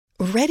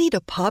Ready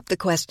to pop the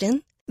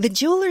question? The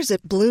jewelers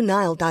at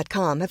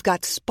BlueNile.com have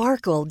got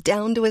sparkle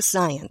down to a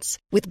science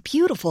with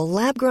beautiful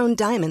lab-grown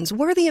diamonds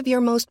worthy of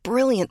your most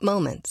brilliant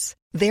moments.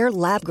 Their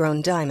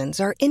lab-grown diamonds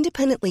are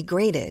independently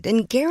graded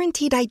and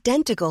guaranteed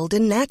identical to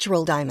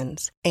natural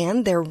diamonds,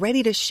 and they're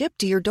ready to ship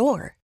to your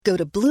door. Go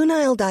to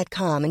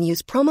BlueNile.com and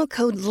use promo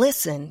code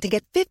LISTEN to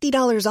get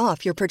 $50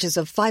 off your purchase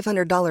of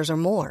 $500 or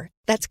more.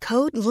 That's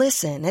code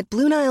LISTEN at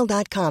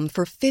BlueNile.com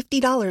for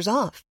 $50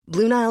 off.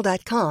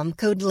 BlueNile.com,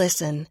 code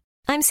LISTEN.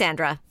 I'm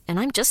Sandra, and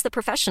I'm just the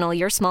professional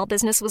your small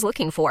business was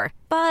looking for.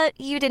 But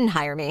you didn't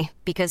hire me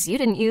because you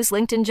didn't use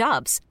LinkedIn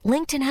Jobs.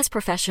 LinkedIn has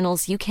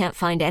professionals you can't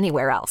find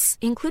anywhere else,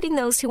 including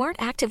those who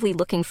aren't actively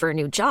looking for a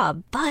new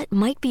job, but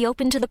might be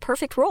open to the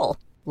perfect role,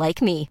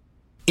 like me.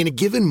 In a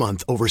given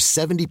month, over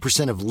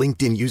 70% of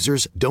LinkedIn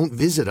users don't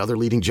visit other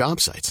leading job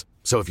sites.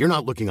 So if you're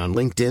not looking on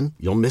LinkedIn,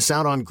 you'll miss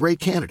out on great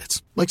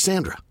candidates like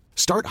Sandra.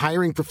 Start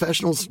hiring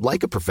professionals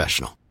like a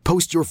professional.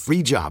 Post your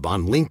free job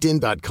on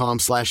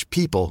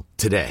linkedin.com/people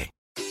today.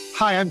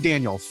 Hi, I'm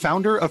Daniel,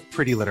 founder of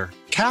Pretty Litter.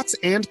 Cats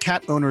and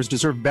cat owners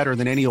deserve better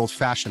than any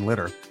old-fashioned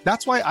litter.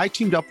 That's why I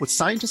teamed up with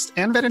scientists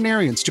and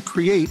veterinarians to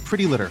create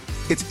Pretty Litter.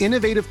 Its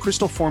innovative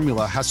crystal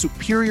formula has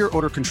superior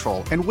odor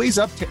control and weighs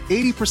up to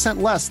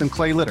 80% less than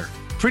clay litter.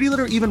 Pretty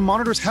Litter even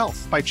monitors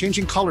health by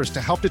changing colors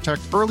to help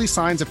detect early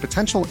signs of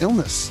potential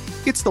illness.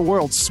 It's the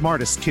world's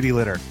smartest kitty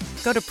litter.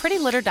 Go to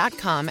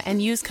prettylitter.com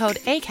and use code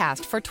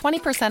ACAST for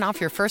 20%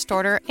 off your first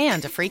order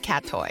and a free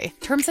cat toy.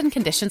 Terms and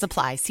conditions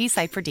apply. See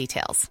site for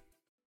details.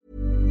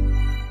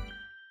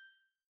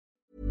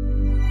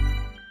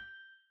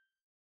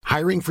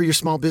 Hiring for your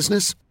small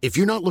business? If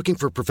you're not looking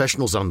for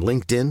professionals on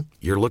LinkedIn,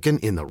 you're looking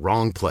in the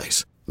wrong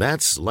place.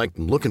 That's like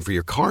looking for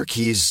your car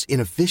keys in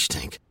a fish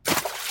tank.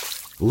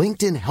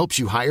 LinkedIn helps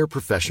you hire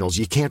professionals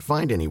you can't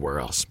find anywhere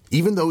else,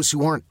 even those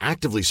who aren't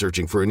actively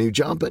searching for a new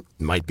job but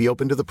might be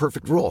open to the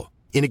perfect role.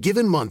 In a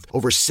given month,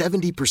 over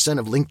 70%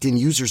 of LinkedIn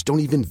users don't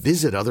even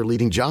visit other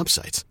leading job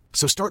sites.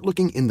 So start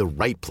looking in the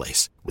right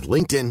place. With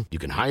LinkedIn, you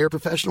can hire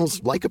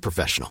professionals like a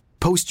professional.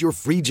 Post your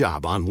free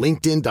job on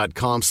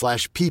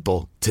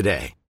linkedin.com/people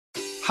today.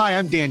 Hi,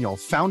 I'm Daniel,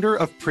 founder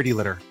of Pretty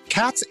Litter.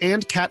 Cats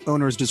and cat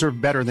owners deserve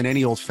better than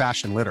any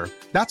old-fashioned litter.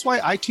 That's why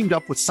I teamed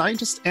up with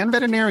scientists and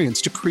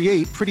veterinarians to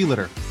create Pretty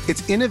Litter.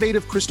 Its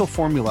innovative crystal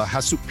formula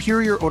has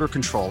superior odor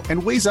control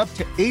and weighs up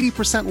to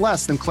 80%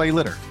 less than clay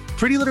litter.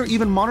 Pretty Litter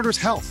even monitors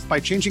health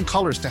by changing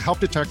colors to help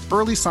detect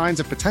early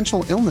signs of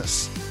potential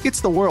illness.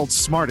 It's the world's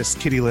smartest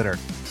kitty litter.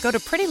 Go to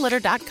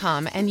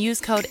prettylitter.com and use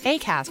code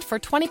ACAST for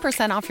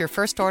 20% off your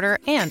first order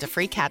and a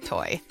free cat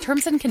toy.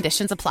 Terms and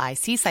conditions apply.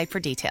 See site for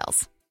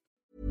details.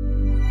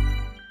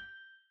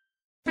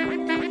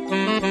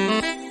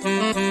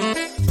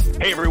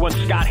 Hey everyone,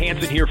 Scott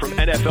Hansen here from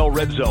NFL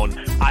Red Zone.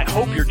 I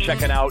hope you're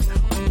checking out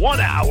 1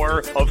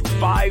 hour of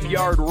 5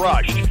 Yard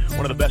Rush,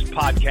 one of the best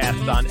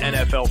podcasts on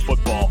NFL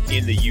football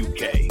in the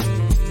UK.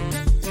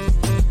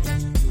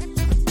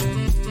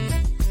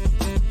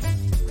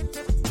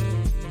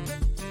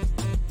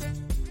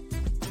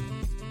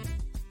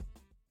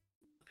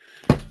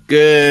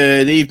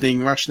 Good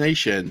evening, Rush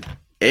Nation.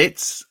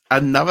 It's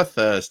another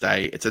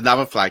Thursday. It's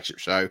another flagship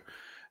show.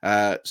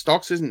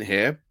 Stocks isn't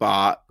here,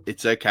 but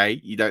it's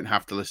okay. You don't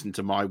have to listen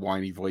to my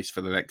whiny voice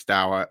for the next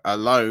hour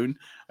alone.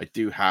 I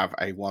do have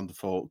a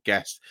wonderful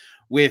guest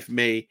with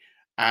me.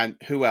 And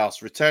who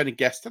else? Returning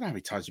guest. I don't know how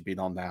many times you've been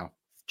on now,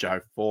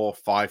 Joe. 4,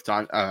 5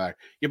 times. I don't know.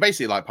 You're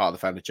basically like part of the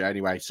furniture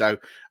anyway. So,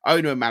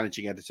 owner and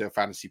managing editor of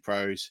Fantasy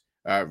Pros,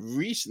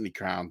 recently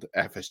crowned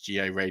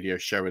FSGA Radio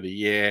Show of the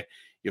Year.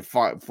 You're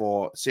fighting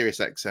for Sirius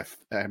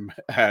XFM,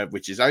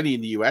 which is only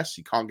in the US.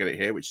 You can't get it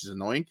here, which is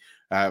annoying.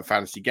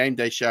 Fantasy Game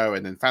Day Show,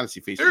 and then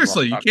Fantasy Feast.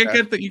 Seriously, you can't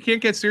get that. You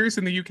can't get Sirius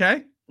in the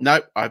UK. No,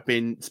 I've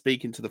been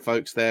speaking to the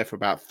folks there for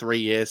about 3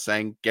 years,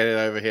 saying get it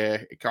over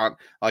here. It can't.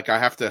 Like I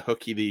have to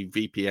hook you the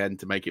VPN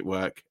to make it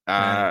work.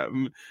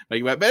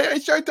 Make it work. But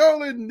it's Joe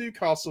Dolan,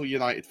 Newcastle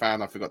United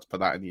fan. I forgot to put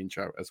that in the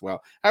intro as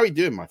well. How are you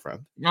doing, my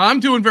friend? I'm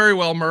doing very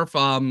well, Murph.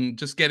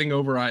 Just getting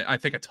over, I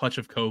think, a touch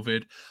of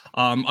COVID.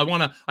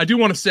 I do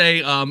want to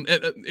say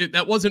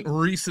that wasn't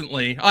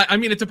recently. I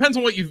mean, it depends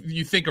on what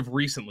you think of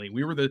recently.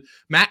 We were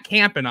Matt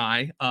Camp and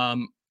I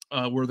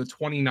were the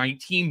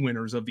 2019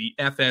 winners of the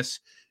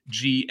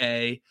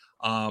FSGA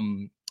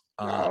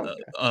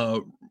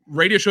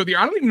radio show of the year.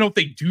 I don't even know if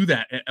they do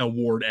that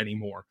award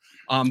anymore.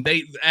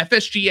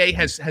 FSGA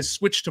has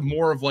switched to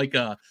more of like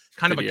a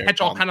kind of a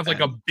catch-all content. Kind of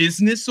like a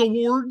business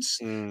awards,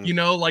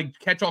 like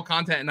catch-all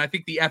content. And I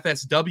think the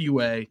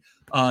FSWA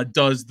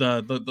does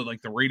the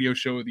like the radio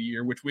show of the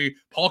year, which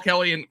Paul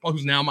Kelly and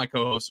who's now my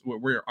co-host,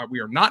 we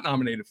are not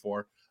nominated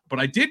for, but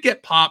I did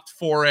get popped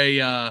for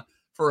an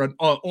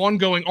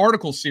ongoing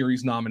article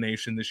series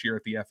nomination this year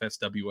at the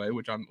FSWA,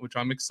 which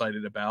I'm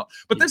excited about.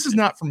 But this is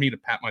not for me to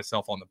pat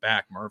myself on the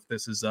back, Murph.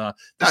 This is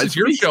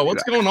your show.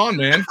 What's going on,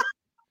 man?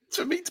 It's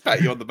for me to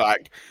pat you on the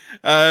back.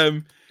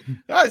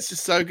 It's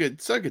just so good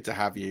to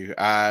have you.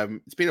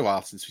 It's been a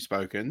while since we've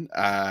spoken.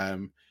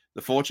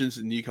 The fortunes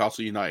of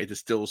Newcastle United are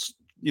still,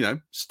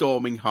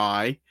 storming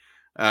high.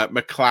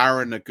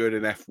 McLaren are good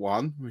in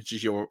F1, which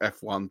is your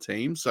F1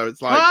 team. So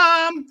it's like,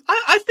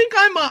 I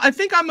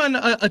think I'm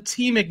a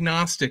team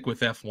agnostic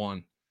with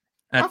F1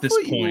 at this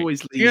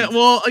point. Yeah,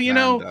 well,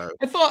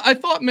 I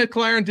thought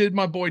McLaren did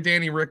my boy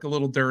Danny Rick a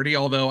little dirty,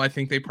 although I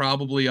think they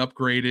probably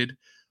upgraded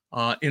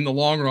in the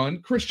long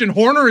run. Christian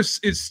Horner is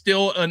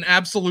still an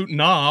absolute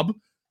knob,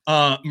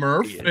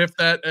 Murph. If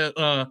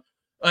that,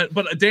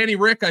 but Danny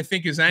Rick, I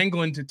think, is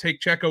angling to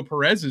take Checo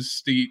Perez's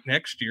seat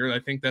next year. I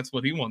think that's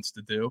what he wants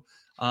to do.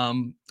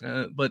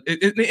 But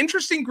an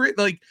interesting grid.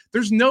 Like,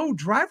 there's no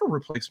driver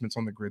replacements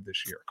on the grid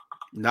this year.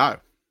 No,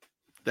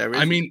 there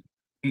is. I mean,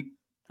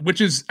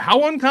 which is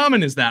how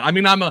uncommon is that? I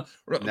mean, I'll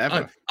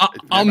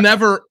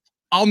never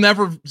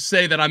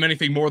say that I'm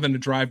anything more than a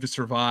Drive to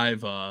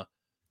Survive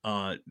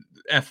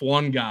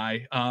F1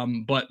 guy.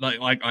 But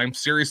like I'm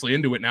seriously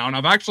into it now, and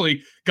I've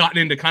actually gotten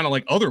into kind of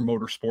like other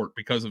motorsport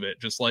because of it.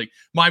 Just like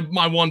my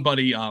one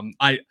buddy,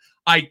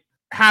 I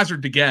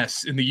hazard to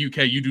guess in the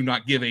UK, you do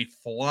not give a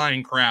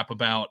flying crap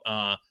about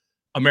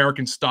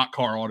American stock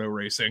car auto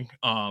racing,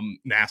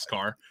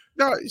 NASCAR.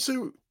 No,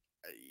 so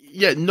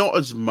yeah, not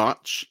as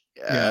much.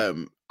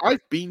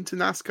 I've been to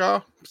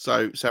NASCAR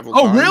several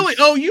times. Oh, really?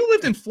 Oh, you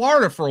lived in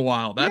Florida for a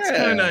while. That's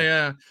kind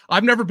of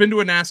I've never been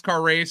to a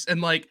NASCAR race,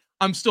 and like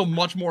I'm still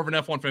much more of an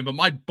F1 fan, but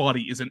my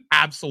buddy is an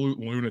absolute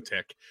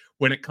lunatic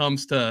when it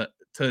comes to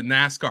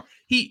NASCAR.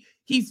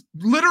 He's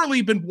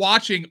literally been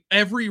watching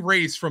every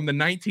race from the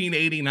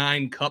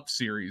 1989 Cup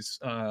Series,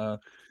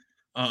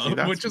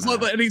 which is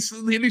like, and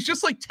he's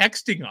just like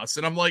texting us,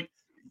 and I'm like,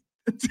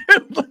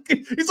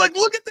 dude, he's like,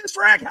 look at this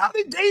rack. How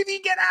did Davey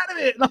get out of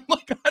it? And I'm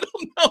like, I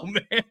don't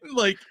know, man.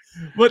 Like,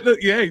 but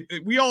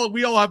we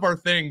all have our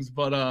things,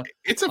 but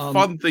it's a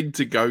fun thing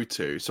to go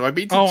to. So I've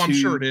been to I'm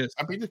sure it is.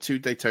 I've been to 2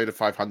 Daytona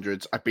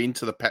 500s. I've been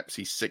to the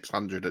Pepsi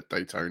 600 at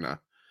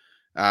Daytona,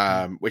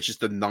 which is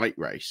the night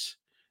race.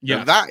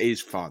 Yeah, that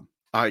is fun.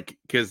 Like,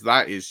 because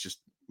that is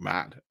just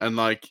mad, and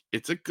like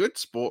it's a good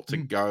sport to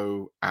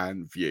go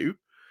and view.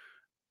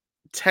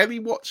 Telly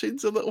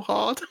watching's a little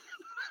hard.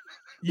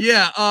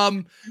 Yeah,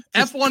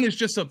 F1 is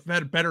just a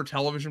better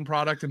television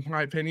product, in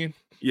my opinion.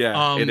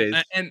 Yeah, it is.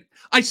 And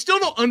I still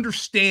don't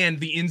understand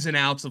the ins and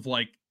outs of,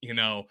 like,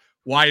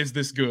 why is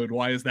this good?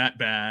 Why is that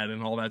bad?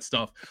 And all that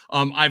stuff.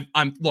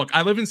 Look,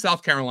 I live in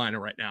South Carolina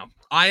right now.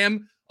 I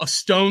am a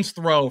stone's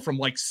throw from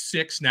like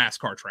 6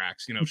 NASCAR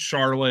tracks,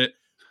 Charlotte,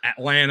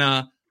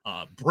 Atlanta,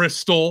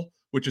 Bristol,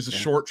 which is a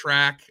short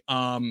track,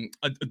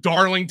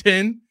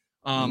 Darlington.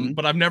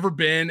 But I've never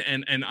been,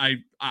 and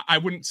I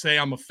wouldn't say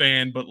I'm a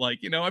fan, but like,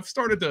 I've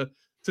started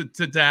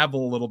to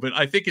dabble a little bit.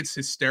 I think it's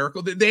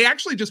hysterical. They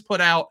actually just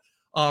put out,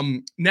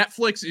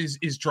 Netflix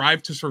is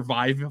Drive to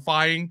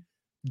Survivifying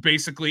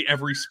basically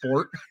every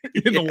sport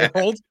in the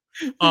world.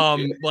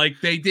 Like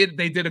they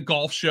did a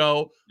golf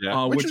show,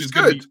 which is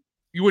good,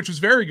 which was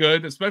very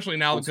good, especially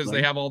now because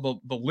they have all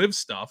the live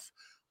stuff.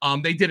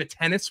 They did a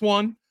tennis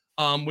one,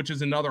 which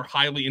is another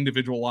highly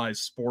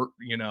individualized sport,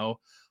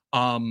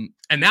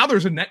 and now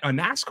there's a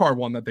NASCAR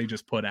one that they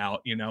just put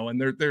out,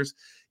 and there's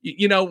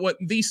what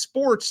these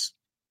sports,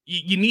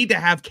 you need to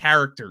have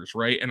characters,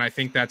 right? And I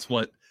think that's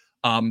what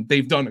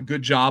they've done a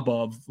good job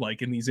of,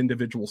 like, in these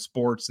individual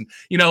sports. And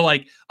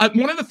like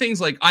one of the things,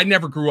 like, I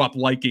never grew up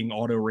liking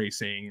auto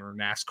racing or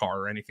NASCAR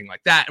or anything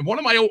like that, and one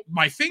of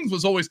my things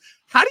was always,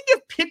 how do you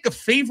pick a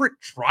favorite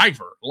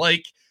driver?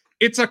 Like,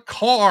 it's a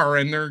car,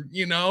 and they're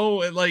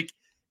like,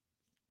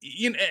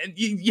 you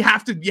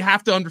have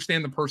to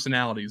understand the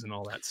personalities and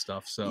all that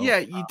stuff. So yeah,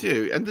 you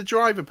do. And the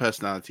driver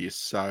personality is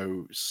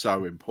so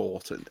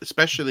important,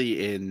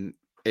 especially in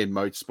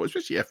motorsport,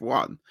 especially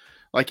F1.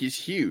 Like, it's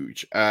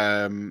huge.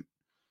 Like,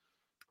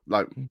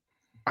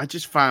 I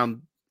just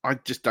don't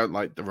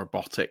like the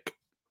robotic,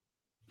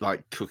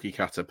 like, cookie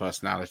cutter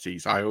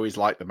personalities. I always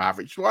like the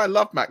Mavericks. Well, I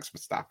love Max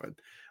Verstappen.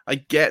 I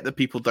get that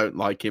people don't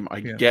like him. I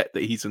get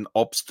that he's an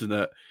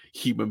obstinate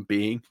human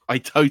being. I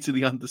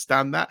totally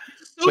understand that.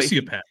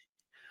 Sociopath.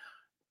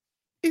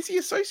 Is he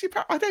a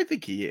sociopath? I don't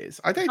think he is.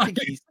 I don't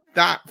think he's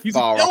that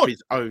far up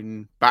his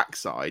own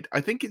backside. I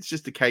think it's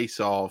just a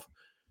case of,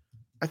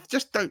 I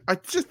just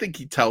think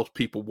he tells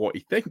people what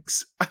he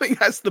thinks. I think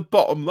that's the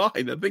bottom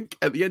line. I think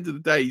at the end of the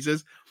day, he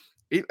says,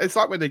 it's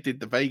like when they did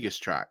the Vegas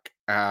track,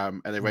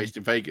 and they raced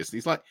in Vegas, and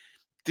he's like,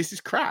 this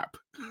is crap.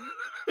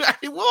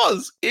 It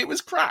was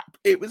crap.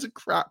 It was a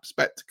crap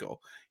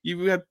spectacle. You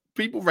had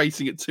people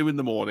racing at 2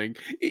 a.m.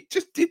 It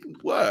just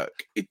didn't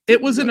work.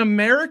 It was an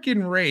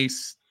American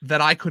race that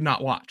I could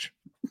not watch.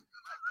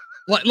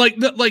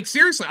 Like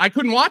seriously, I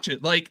couldn't watch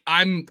it. Like,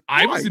 I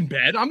was in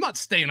bed. I'm not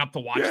staying up to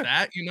watch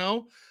that,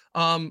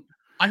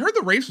 I heard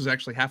the race was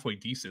actually halfway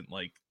decent.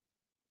 Like,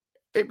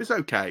 it was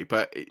okay,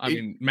 but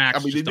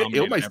Max. It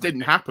almost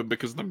didn't happen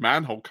because the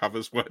manhole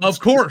covers were. Of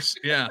course,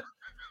 yeah.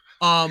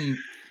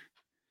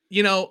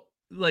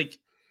 Like,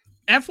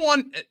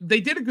 F1,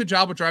 they did a good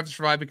job with Drive to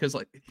Survive because,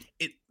 like,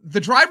 the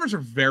drivers are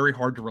very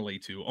hard to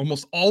relate to.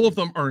 Almost all of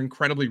them are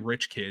incredibly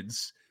rich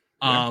kids,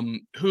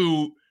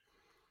 who,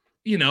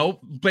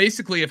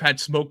 basically have had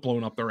smoke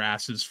blown up their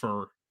asses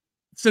for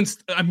since,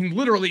 I mean,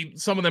 literally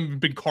some of them have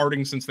been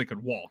karting since they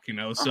could walk,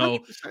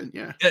 so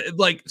yeah.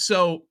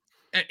 So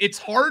it's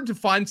hard to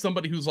find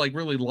somebody who's like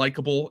really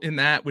likable in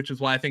that, which is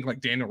why I think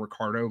like Daniel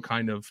Ricciardo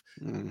kind of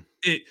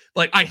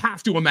I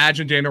have to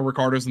imagine Daniel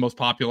Ricciardo is the most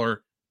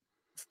popular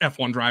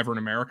F1 driver in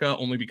America,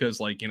 only because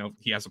like,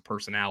 he has a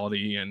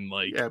personality and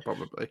like, yeah,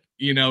 probably,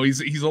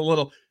 he's a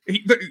little,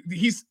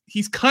 he's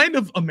kind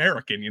of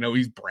American,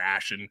 he's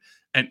brash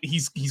and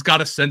he's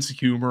got a sense of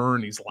humor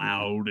and he's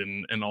loud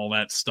and all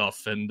that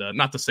stuff. And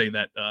not to say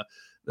that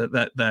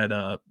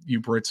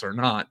you Brits are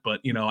not,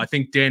 but I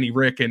think Danny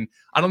Rick and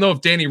I don't know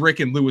if Danny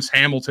Rick and Lewis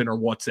Hamilton are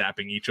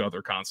WhatsApping each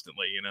other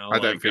constantly. I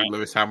don't think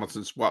Lewis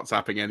Hamilton's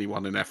WhatsApping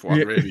anyone in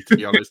F1 really, to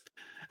be honest.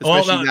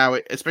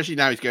 Especially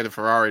now he's going to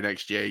Ferrari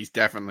next year. He's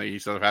definitely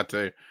sort of had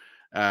to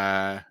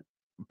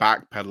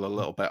backpedal a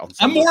little bit on.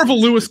 I'm more of a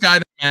Lewis guy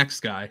than Max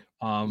guy.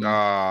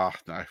 No.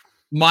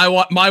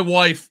 My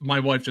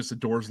wife just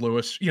adores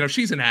Lewis.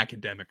 She's an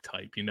academic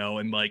type,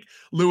 and like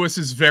Lewis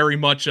is very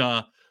much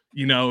he's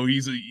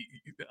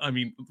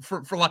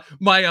for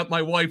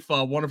my wife,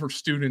 one of her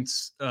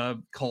students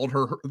called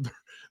her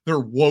their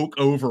woke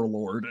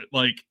overlord,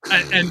 like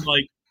and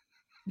like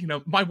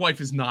my wife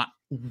is not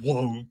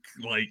woke,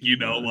 like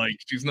like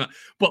she's not,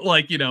 but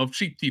like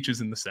she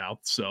teaches in the South,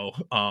 so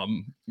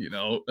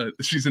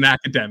she's an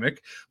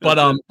academic, but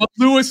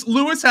Lewis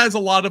has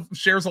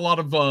shares a lot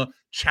of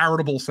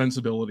charitable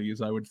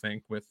sensibilities, I would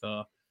think, with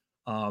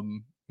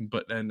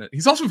but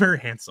he's also very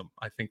handsome.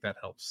 I think that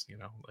helps,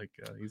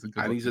 he's a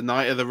good, and he's a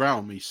knight of the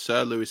realm. He's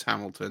Sir Lewis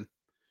Hamilton.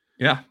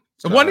 Yeah.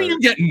 So when are you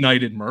getting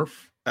knighted,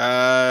 Murph?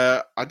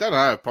 I don't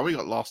know. Probably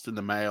got lost in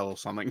the mail or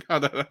something. I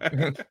don't know.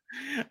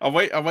 I'll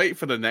wait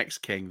for the next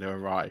king to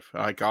arrive.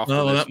 Like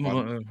after this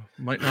one.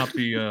 Might not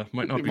be too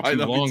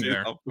long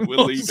there.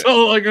 We'll leave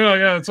so like, oh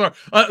yeah, sorry.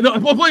 No,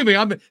 well, believe me,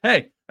 I'm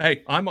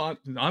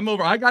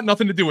over. I got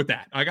nothing to do with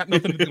that.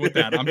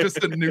 I'm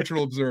just a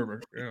neutral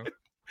observer. Yeah.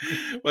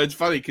 Well, it's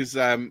funny because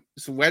so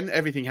when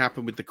everything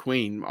happened with the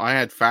Queen, I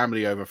had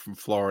family over from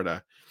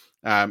Florida,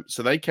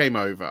 so they came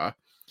over,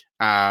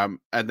 and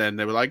then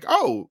they were like,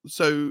 "Oh,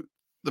 so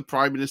the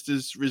Prime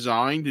Minister's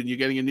resigned, and you're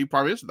getting a new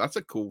Prime Minister. That's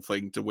a cool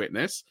thing to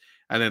witness."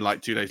 And then,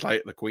 like 2 days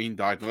later, the Queen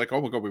died. And they're like,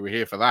 "Oh my god, we were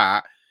here for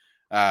that."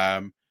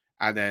 And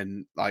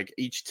then, like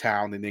each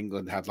town in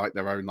England had like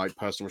their own like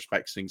personal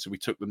respects thing, so we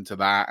took them to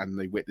that, and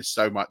they witnessed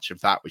so much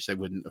of that which they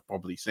wouldn't have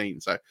probably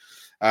seen. So,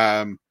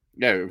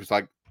 it was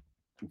like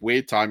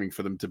weird timing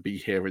for them to be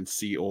here and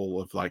see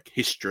all of like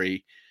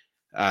history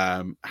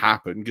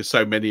happen, because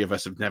so many of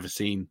us have never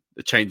seen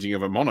the changing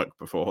of a monarch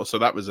before. So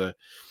that was a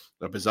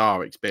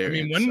bizarre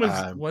experience. I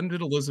mean, when did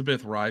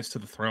Elizabeth rise to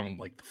the throne?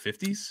 Like the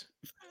 50s?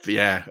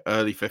 Yeah,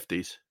 early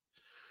 50s.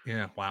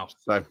 Yeah, wow.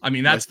 So I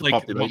mean, that's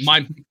like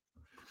my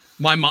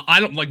mom. I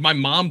don't like my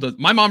mom does.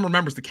 My mom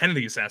remembers the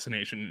Kennedy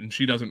assassination, and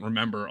she doesn't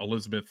remember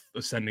Elizabeth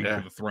ascending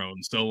to the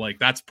throne. So like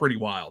that's pretty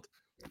wild.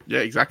 Yeah,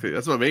 exactly.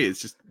 That's what I mean.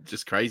 It's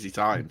just crazy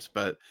times.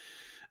 But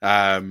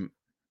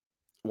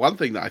one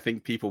thing that I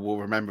think people will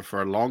remember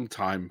for a long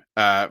time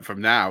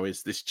from now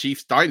is this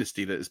Chiefs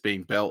dynasty that is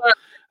being built.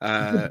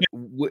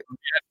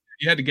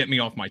 You had to get me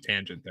off my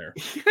tangent there.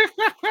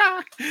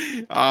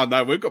 Oh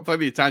no, we've got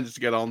plenty of tangents to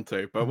get on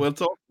to, but we'll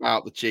talk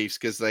about the Chiefs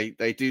because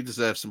they do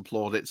deserve some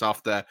plaudits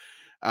after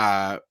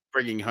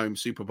bringing home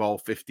Super Bowl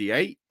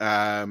 58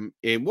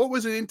 in what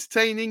was an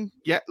entertaining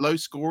yet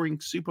low-scoring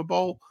Super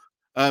Bowl.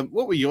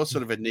 What were your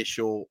sort of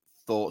initial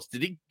thoughts?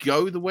 Did it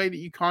go the way that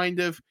you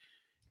kind of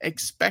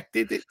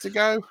expected it to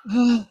go?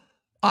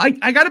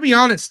 I got to be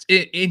honest.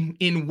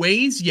 In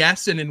ways,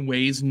 yes, and in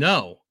ways,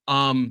 no.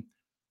 I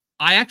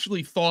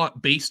actually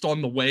thought, based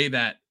on the way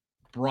that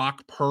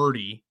Brock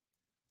Purdy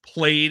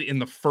played in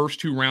the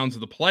first 2 rounds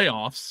of the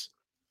playoffs,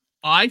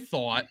 I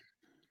thought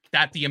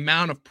that the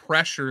amount of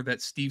pressure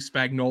that Steve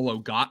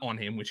Spagnuolo got on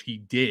him, which he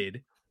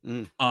did,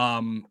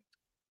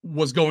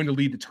 was going to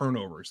lead to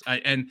turnovers.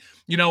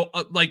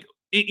 Like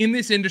in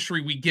this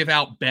industry, we give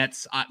out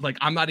bets.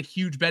 I'm not a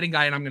huge betting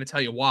guy, and I'm going to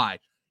tell you why.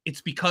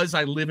 It's because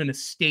I live in a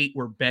state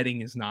where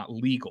betting is not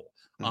legal.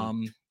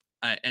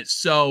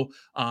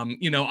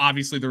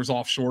 Obviously there's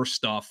offshore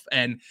stuff.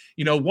 And,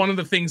 one of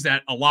the things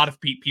that a lot of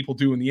people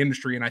do in the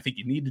industry, and I think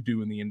you need to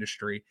do in the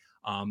industry,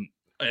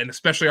 and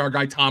especially our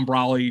guy, Tom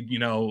Brawley,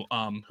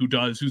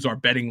 who's our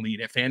betting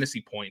lead at Fantasy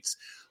Points,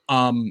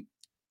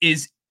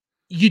 is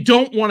you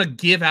don't want to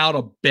give out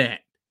a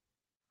bet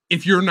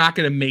if you're not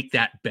going to make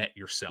that bet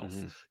yourself.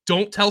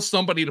 Don't tell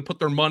somebody to put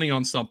their money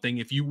on something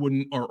if you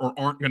wouldn't or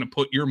aren't going to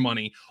put your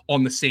money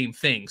on the same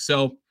thing.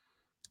 So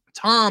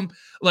Tom,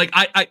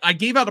 I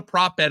gave out a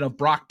prop bet of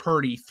Brock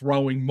Purdy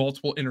throwing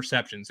multiple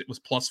interceptions. It was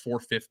plus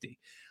 450.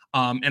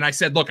 And I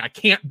said, look, I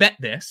can't bet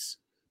this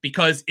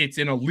because it's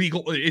in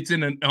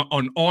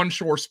an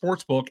onshore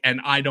sports book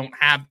and I don't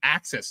have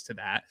access to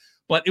that.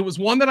 But it was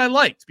one that I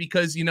liked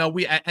because,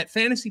 we at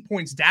Fantasy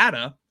Points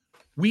Data,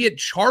 we had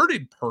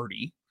charted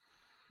Purdy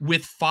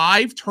with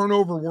 5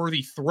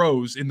 turnover-worthy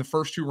throws in the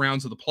first 2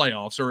 rounds of the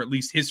playoffs, or at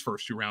least his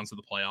first 2 rounds of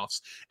the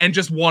playoffs, and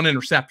just 1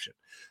 interception.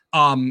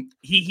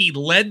 He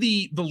led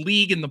the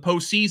league in the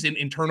postseason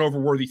in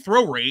turnover-worthy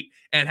throw rate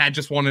and had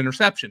just 1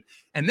 interception.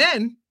 And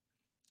then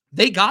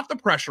they got the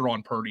pressure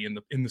on Purdy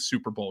in the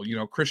Super Bowl. You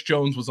know, Chris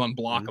Jones was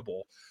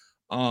unblockable.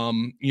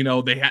 You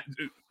know, they had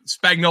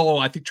Spagnuolo.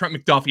 I think Trent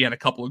McDuffie had a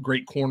couple of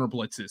great corner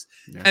blitzes.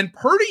 Yeah. And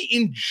Purdy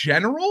in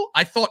general,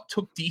 I thought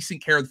took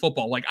decent care of the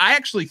football. Like, I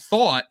actually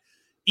thought,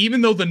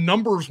 even though the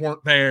numbers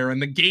weren't there and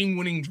the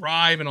game-winning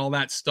drive and all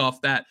that stuff,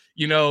 that,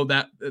 you know,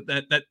 that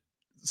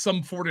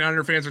some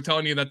 49er fans are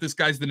telling you that this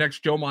guy's the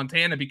next Joe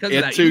Montana because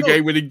of that. 2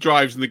 game-winning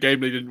drives in the game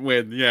they didn't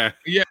win. Yeah.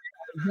 Yeah,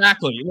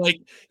 exactly. Like,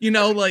 you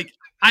know, like,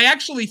 I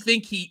actually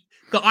think the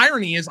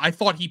irony is I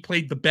thought he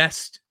played the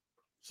best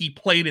he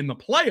played in the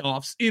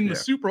playoffs in the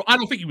Super Bowl. I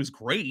don't think he was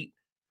great.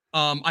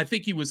 I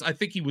think he was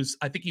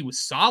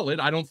solid.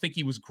 I don't think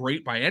he was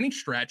great by any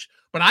stretch,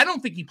 but I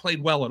don't think he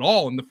played well at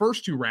all in the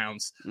first 2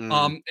 rounds.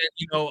 And,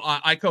 you know,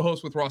 I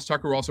co-host with Ross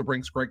Tucker, who also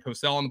brings Greg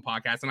Cosell on the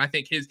podcast, and I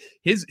think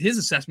his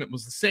assessment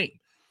was the same.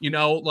 You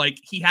know, like,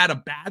 he had a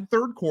bad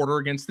third quarter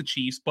against the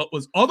Chiefs, but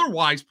was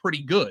otherwise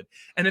pretty good.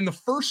 And in the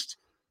first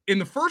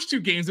 2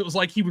 games, it was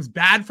like he was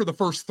bad for the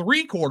first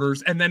 3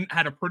 quarters and then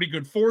had a pretty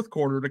good fourth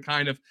quarter to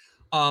kind of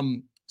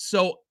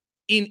so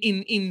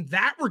in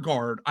that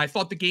regard, I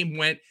thought the game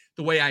went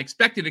the way I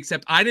expected,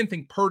 except I didn't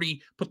think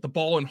Purdy put the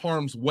ball in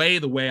harm's way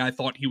the way I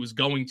thought he was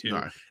going to.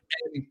 No.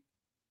 And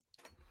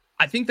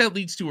I think that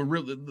leads to a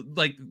real,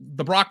 like,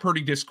 the Brock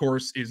Purdy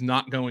discourse is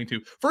not going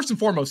to. First and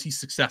foremost, he's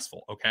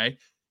successful, okay?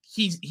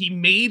 He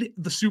made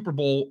the Super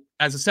Bowl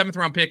as a 7th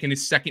round pick in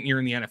his 2nd year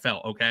in the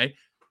NFL, okay?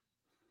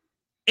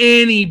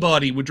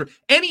 Anybody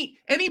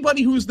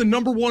who's the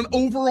number 1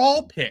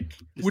 overall pick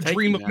would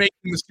dream of making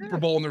the Super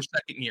Bowl in their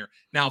 2nd year.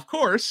 Now, of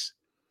course,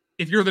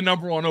 if you're the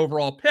number 1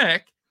 overall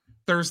pick,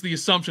 there's the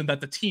assumption that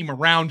the team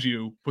around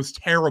you was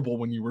terrible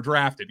when you were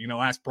drafted. You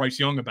know, ask Bryce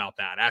Young about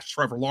that. Ask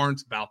Trevor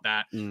Lawrence about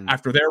that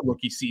after their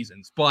rookie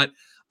seasons. But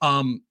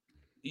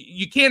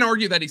you can't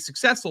argue that he's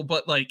successful,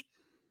 but, like,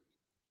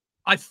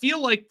 I feel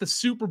like the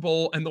Super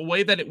Bowl and the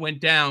way that it went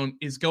down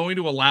is going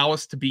to allow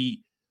us to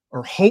be,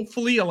 or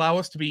hopefully allow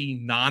us to be,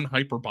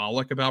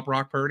 non-hyperbolic about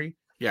Brock Purdy.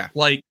 Yeah.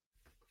 Like,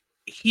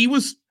 he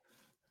was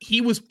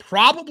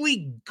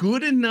probably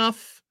good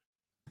enough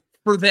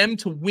for them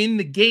to win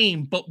the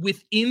game, but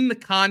within the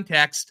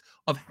context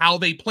of how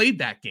they played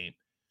that game.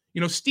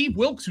 You know, Steve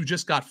Wilkes, who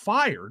just got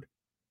fired,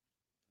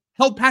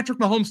 held Patrick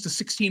Mahomes to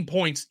 16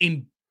 points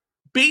in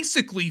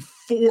basically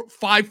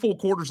 5 full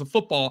quarters of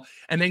football,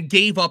 and then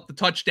gave up the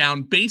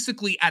touchdown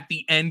basically at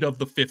the end of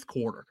the 5th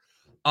quarter.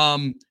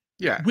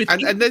 Yeah,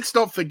 and let's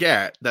not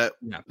forget that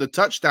the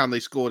touchdown they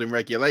scored in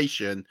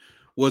regulation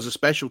was a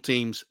special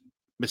teams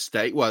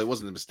mistake. Well, it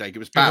wasn't a mistake. It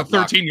was bad. It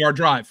was a 13-yard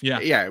drive. Yeah.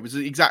 Yeah, it was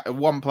exactly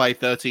 1 play,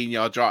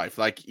 13-yard drive.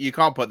 Like, you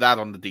can't put that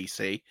on the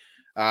DC.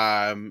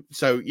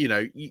 So, you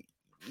know, you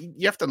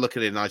have to look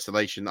at it in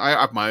isolation. I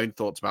have my own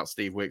thoughts about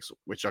Steve Wilkes,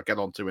 which I'll get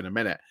onto in a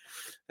minute.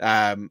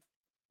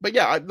 But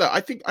yeah,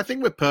 I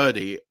think with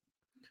Purdy,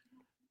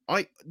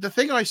 the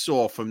thing I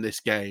saw from this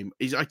game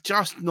is I'm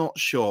just not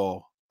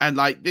sure. And,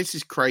 like, this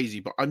is crazy,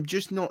 but I'm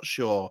just not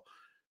sure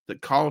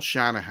that Kyle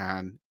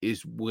Shanahan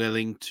is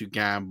willing to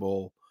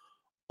gamble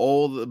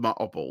all the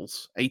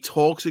marbles. He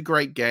talks a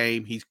great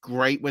game. He's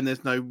great when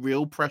there's no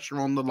real pressure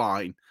on the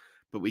line.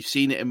 But we've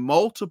seen it in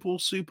multiple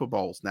Super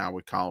Bowls now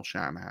with Kyle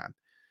Shanahan,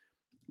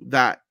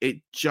 that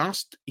he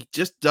just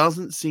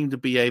doesn't seem to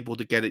be able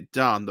to get it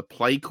done. The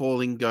play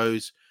calling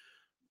goes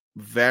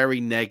very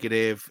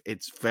negative.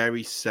 It's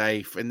very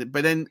safe.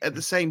 But then at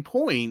the same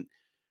point,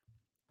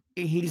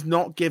 he's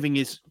not giving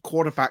his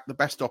quarterback the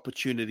best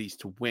opportunities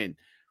to win.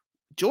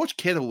 George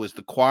Kittle was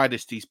the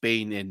quietest he's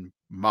been in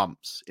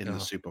months in the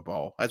Super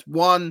Bowl. Has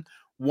one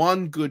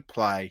good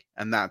play,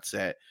 and that's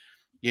it.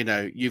 You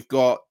know, you've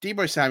got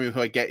Deebo Samuel,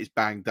 who I get is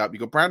banged up.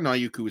 You've got Brandon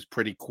Ayuk, who was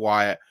pretty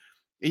quiet.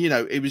 You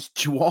know, it was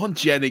Juwan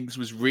Jennings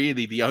was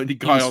really the only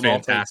guy on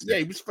offense. Yeah,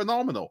 he was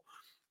phenomenal.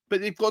 But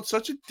they've got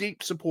such a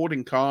deep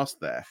supporting cast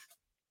there.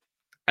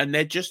 And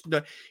they're just,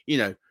 you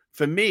know,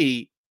 for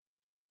me,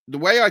 the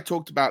way I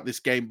talked about this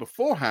game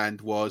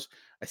beforehand was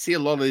I see a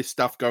lot of this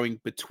stuff going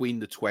between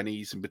the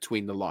 20s and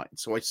between the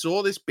lines. So I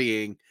saw this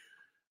being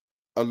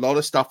a lot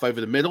of stuff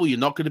over the middle. You're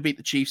not going to beat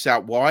the Chiefs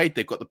out wide.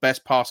 They've got the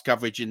best pass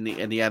coverage in the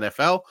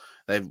NFL.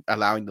 They're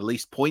allowing the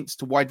least points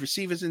to wide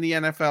receivers in the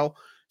NFL.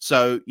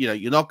 So, you know,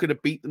 you're not going to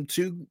beat them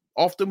too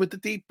often with the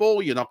deep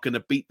ball. You're not going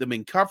to beat them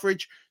in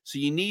coverage. So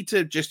you need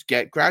to just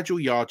get gradual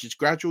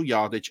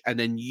yardage, and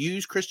then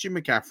use Christian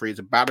McCaffrey as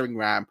a battering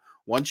ram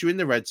once you're in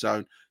the red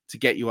zone to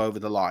get you over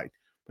the line.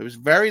 There was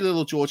very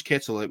little George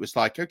Kittle. It was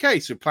like, okay,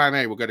 so plan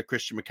A, we'll go to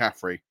Christian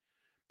McCaffrey.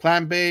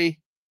 Plan B,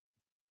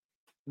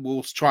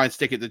 we'll try and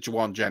stick it to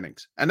Juwan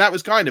Jennings. And that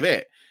was kind of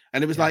it.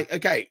 And it was like,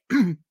 okay,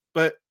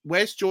 but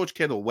where's George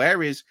Kittle?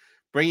 Where is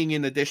bringing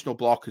in additional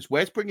blockers?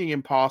 Where's bringing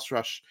in pass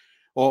rush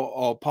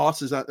or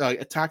passes,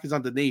 attackers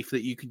underneath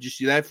that you can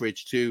just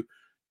leverage to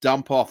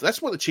dump off?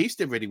 That's what the Chiefs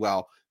did really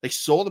well. They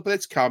saw the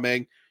blitz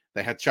coming.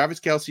 They had Travis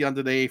Kelce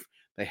underneath.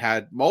 They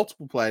had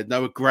multiple players.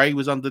 Noah Gray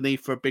was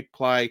underneath for a big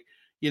play.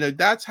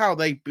 That's how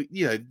they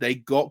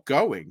got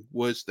going,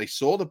 was they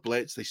saw the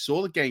blitz, they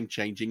saw the game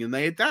changing, and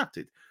they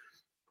adapted.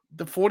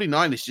 The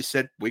 49ers just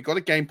said, we got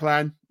a game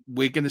plan.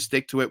 We're going to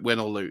stick to it, win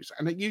or lose.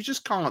 And you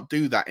just can't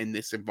do that in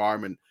this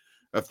environment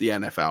of the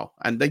NFL.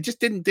 And they just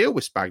didn't deal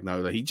with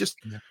Spagnuolo.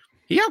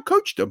 He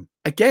outcoached them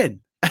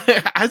again,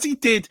 as he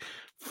did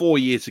 4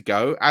 years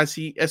ago, as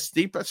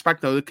Steve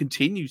Spagnuolo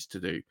continues to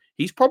do.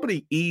 He's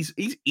probably he's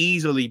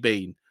easily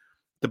been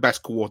the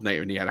best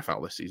coordinator in the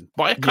NFL this season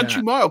by a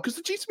country mile, because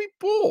the Chiefs have been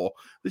poor.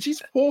 The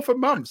Chiefs have been poor for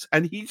months,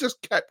 and he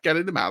just kept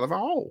getting them out of a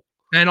hole.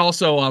 And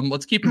also,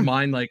 let's keep in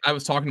mind, like I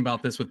was talking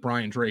about this with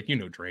Brian Drake.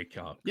 Drake,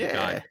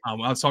 guy. I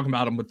was talking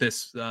about him with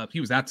this. He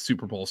was at the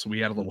Super Bowl, so we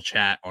had a little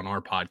chat on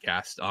our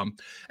podcast. And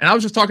I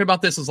was just talking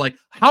about this as like,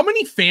 how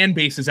many fan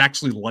bases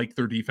actually like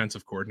their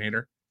defensive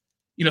coordinator?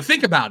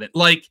 Think about it.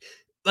 Like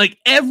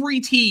every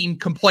team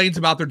complains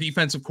about their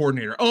defensive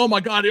coordinator. Oh my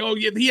God. Oh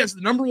yeah, he has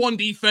the number one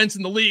defense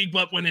in the league,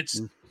 but when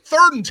it's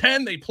 3rd and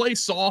 10, they play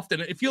soft,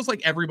 and it feels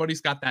like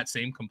everybody's got that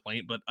same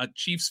complaint. But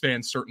Chiefs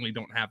fans certainly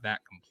don't have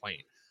that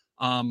complaint.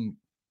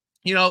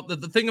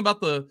 The thing about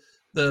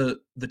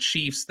the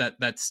Chiefs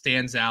that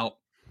stands out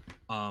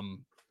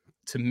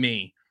to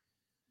me.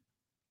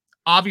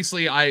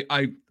 Obviously,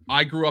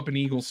 I grew up an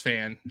Eagles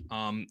fan,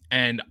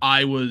 and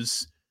I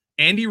was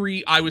Andy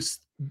Reid. I was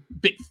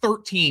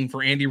 13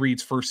 for Andy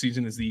Reid's first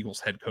season as the Eagles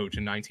head coach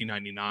in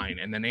 1999.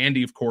 And then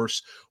Andy, of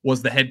course,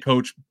 was the head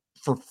coach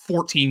for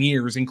 14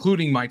 years,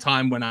 including my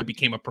time when I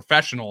became a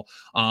professional.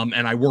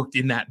 And I worked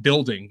in that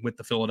building with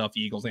the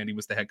Philadelphia Eagles. Andy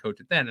was the head coach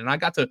then. And I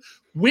got to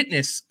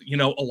witness,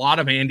 a lot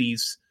of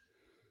Andy's,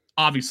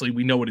 obviously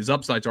we know what his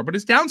upsides are, but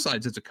his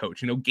downsides as a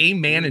coach,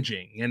 game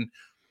managing. And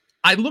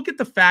I look at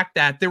the fact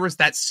that there was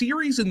that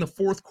series in the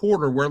fourth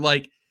quarter where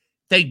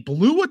they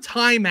blew a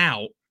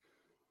timeout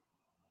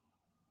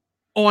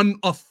on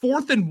a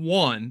 4th and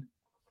 1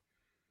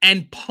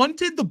 and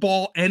punted the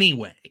ball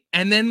anyway.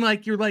 And then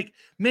you're like,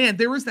 man,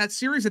 there was that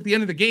series at the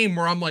end of the game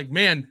where I'm like,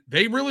 man,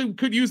 they really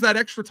could use that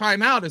extra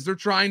timeout as they're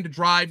trying to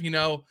drive,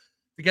 to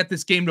get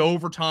this game to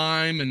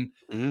overtime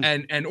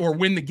and or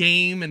win the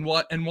game and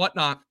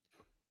whatnot.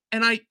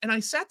 And I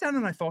sat down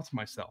and I thought to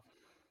myself,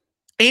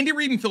 Andy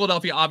Reid in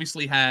Philadelphia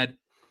obviously had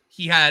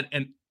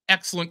an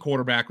excellent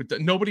quarterback.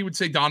 Nobody would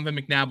say Donovan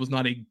McNabb was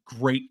not a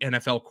great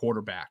NFL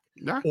quarterback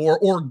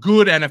or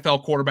good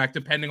NFL quarterback,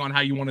 depending on how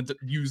you wanted to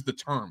use the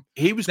term.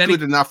 He was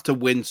good enough to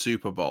win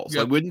Super Bowls.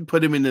 Yep. I wouldn't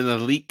put him in an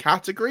elite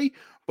category,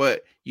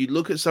 but you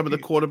look at some of the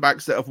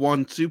quarterbacks that have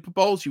won Super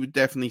Bowls, you would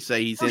definitely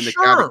say he's in the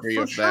category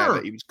of there,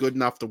 that he was good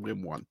enough to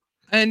win one.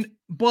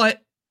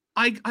 But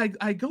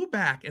I go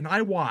back and I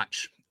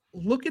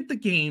look at the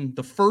game,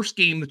 the first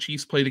game the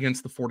Chiefs played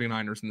against the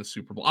 49ers in the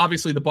Super Bowl.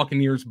 Obviously, the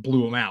Buccaneers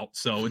blew them out,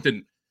 so it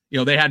didn't.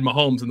 They had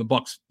Mahomes and the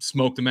Bucs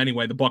smoked them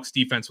anyway. The Bucs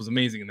defense was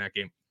amazing in that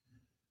game.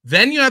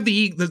 Then you have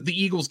the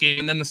Eagles game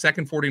and then the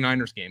second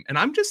 49ers game. And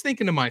I'm just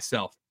thinking to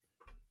myself,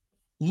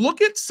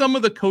 look at some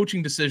of the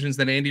coaching decisions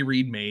that Andy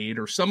Reid made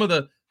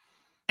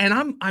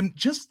and I'm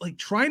just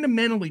trying to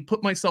mentally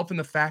put myself in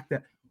the fact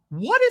that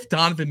what if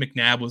Donovan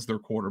McNabb was their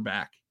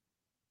quarterback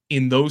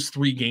in those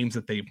 3 games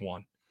that they've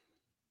won?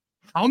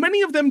 How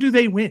many of them do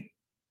they win?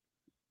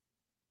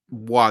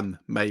 1,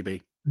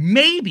 maybe.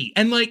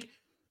 And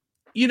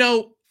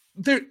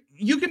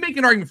you can make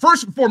an argument.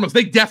 First and foremost,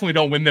 they definitely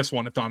don't win this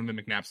one if Donovan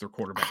McNabb's their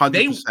quarterback.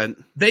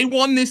 100%. They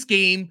won this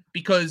game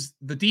because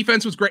the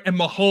defense was great and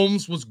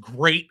Mahomes was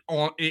great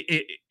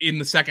in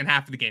the second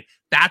half of the game.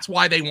 That's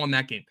why they won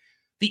that game.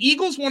 The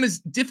Eagles one is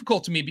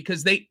difficult to me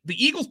because the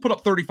Eagles put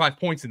up 35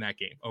 points in that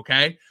game.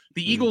 Okay,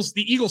 the Eagles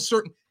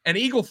and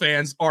Eagle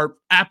fans are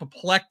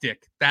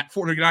apoplectic that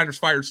 49ers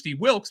fired Steve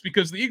Wilkes,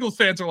 because the Eagles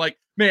fans are like,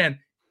 man,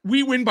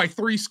 we win by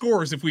 3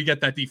 scores if we get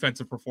that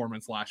defensive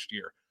performance last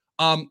year.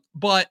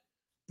 But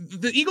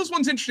the Eagles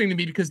one's interesting to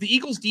me because the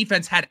Eagles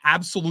defense had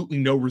absolutely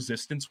no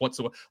resistance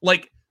whatsoever.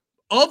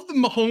 Of the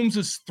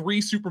Mahomes'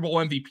 3 Super Bowl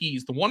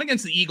MVPs, the one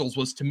against the Eagles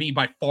was, to me,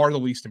 by far the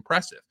least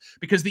impressive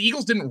because the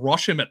Eagles didn't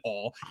rush him at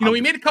all.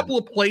 He made a couple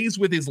of plays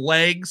with his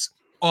legs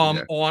on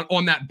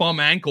that bum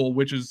ankle,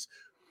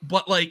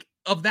 but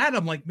of that,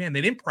 I'm like, man,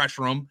 they didn't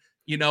pressure him.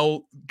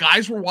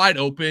 Guys were wide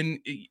open.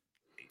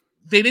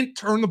 They didn't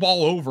turn the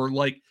ball over.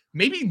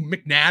 Maybe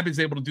McNabb is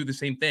able to do the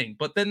same thing.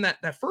 But then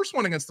that first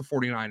one against the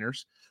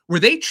 49ers, where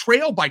they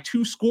trailed by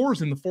 2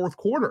 scores in the fourth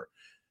quarter,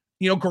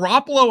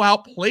 Garoppolo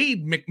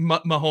outplayed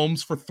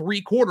Mahomes for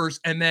 3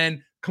 quarters and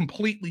then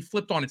completely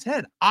flipped on its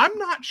head. I'm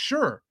not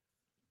sure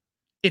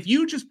if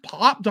you just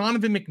pop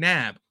Donovan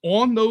McNabb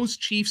on those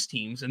Chiefs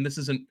teams, and this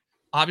is an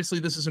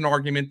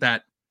argument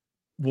that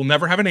we'll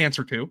never have an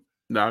answer to.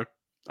 No.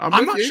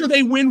 I'm not sure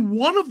they win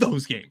one of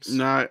those games.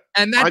 No.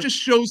 And that just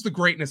shows the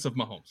greatness of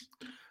Mahomes.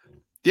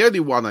 The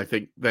only one I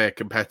think they're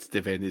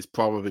competitive in is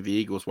probably the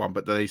Eagles one,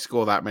 but they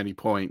score that many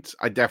points.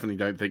 I definitely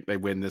don't think they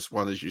win this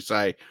one, as you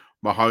say.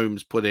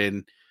 Mahomes put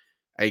in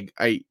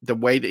the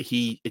way that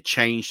he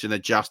changed and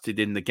adjusted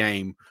in the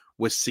game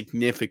was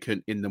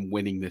significant in them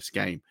winning this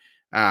game.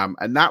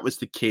 And that was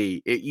the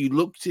key. You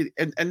looked at,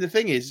 and the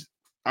thing is,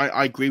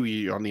 I agree with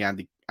you on the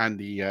Andy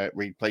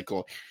Reid play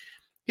call.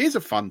 Here's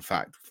a fun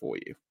fact for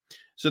you.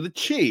 So the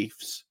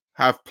Chiefs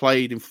have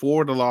played in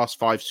 4 of the last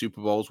 5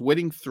 Super Bowls,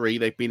 winning 3.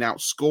 They've been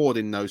outscored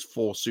in those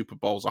 4 Super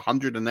Bowls,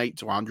 108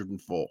 to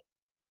 104.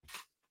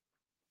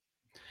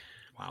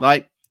 Wow.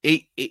 Like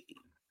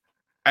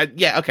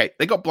yeah, okay,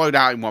 they got blown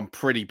out in one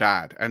pretty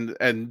bad, and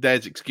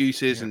there's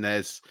excuses and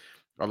there's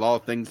a lot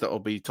of things that will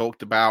be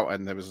talked about,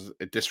 and there was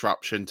a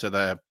disruption to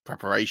the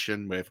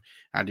preparation with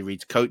Andy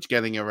Reid's coach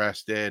getting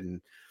arrested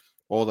and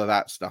all of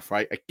that stuff,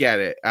 right? I get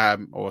it,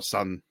 or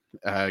son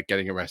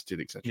getting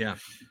arrested, etc. Yeah,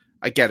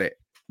 I get it,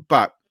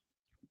 but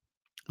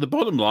the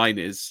bottom line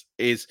is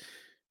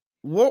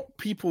what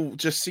people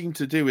just seem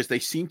to do is they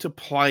seem to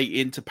play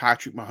into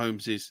Patrick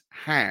Mahomes'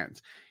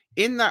 hands.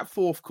 In that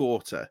fourth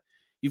quarter,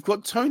 you've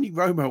got Tony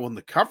Romo on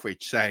the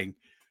coverage saying,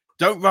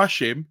 don't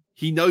rush him.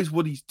 He knows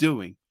what he's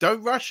doing.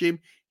 Don't rush him.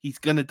 He's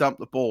going to dump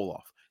the ball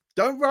off.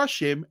 Don't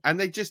rush him. And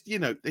they just,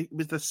 it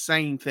was the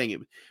same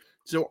thing.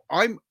 So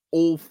I'm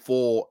all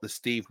for the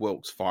Steve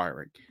Wilks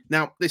firing.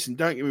 Now, listen,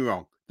 don't get me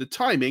wrong. The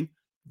timing,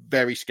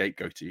 very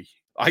scapegoaty.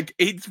 Like,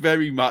 it's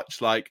very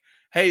much like,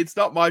 hey, it's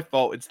not my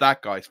fault. It's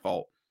that guy's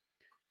fault.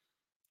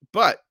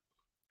 But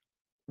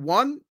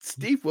one,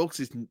 Steve Wilks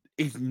is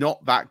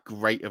not that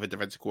great of a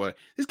defensive coordinator.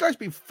 This guy's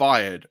been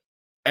fired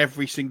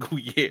every single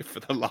year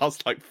for the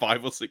last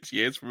 5 or 6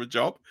 years from a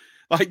job.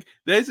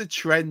 There's a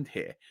trend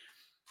here.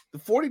 The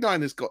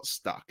 49ers got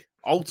stuck.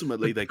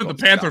 Ultimately, they got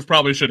the Panthers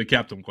probably should have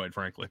kept him, quite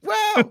frankly.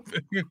 Well,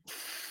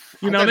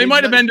 they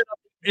might have ended up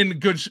in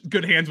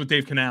good hands with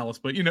Dave Canales,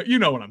 but you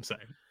know what I'm saying.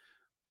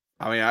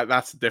 I mean,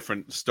 that's a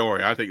different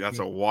story. I think that's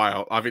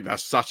I think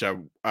that's such a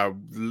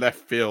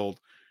left field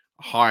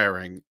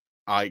hiring.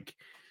 I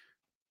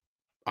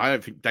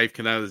don't think Dave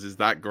Canales is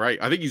that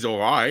great. I think he's all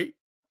right,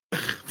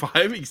 but I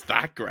don't think he's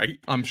that great.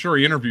 I'm sure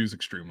he interviews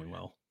extremely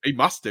well. He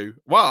must do.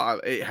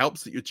 Well, it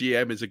helps that your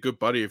GM is a good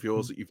buddy of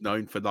yours that you've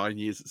known for 9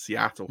 years at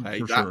Seattle.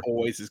 Hey, that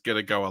always is going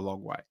to go a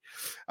long way.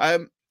 I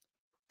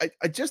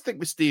just think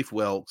with Steve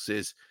Wilks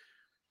is,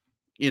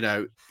 you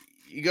got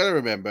to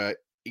remember,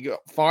 he got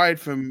fired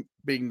from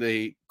being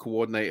the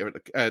coordinator,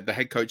 the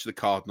head coach of the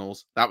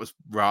Cardinals. That was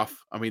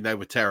rough. I mean, they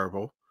were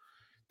terrible.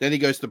 Then he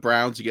goes to the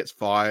Browns. He gets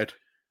fired.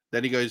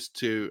 Then he goes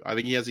to, I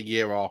think he has a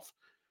year off.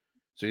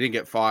 So he didn't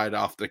get fired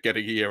after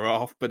getting a year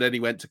off. But then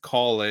he went to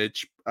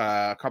college.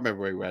 I can't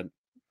remember where he went.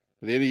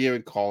 But he had a year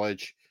in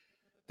college.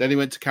 Then he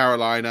went to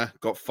Carolina,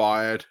 got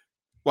fired.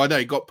 Well, no,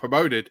 he got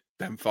promoted,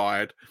 then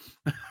fired.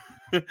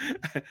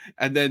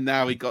 And then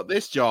now he got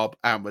this job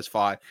and was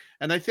fired.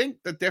 And I think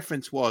the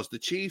difference was the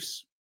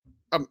Chiefs,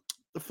 the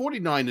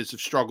 49ers have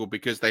struggled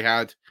because they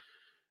had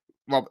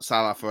Robert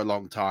Saleh for a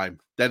long time.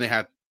 Then they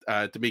had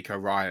D'Amico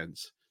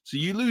Ryans. So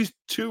you lose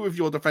 2 of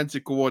your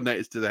defensive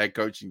coordinators to the head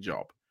coaching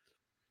job.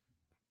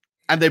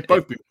 And they've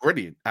both been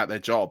brilliant at their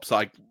jobs.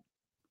 Like,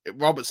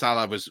 Robert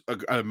Saleh was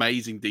an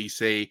amazing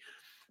DC.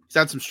 He's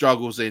had some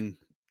struggles in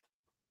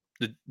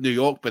the New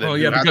York, but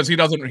because he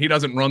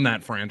doesn't run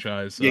that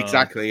franchise.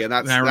 Exactly, and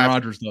that's Aaron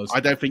Rodgers does. I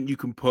don't think you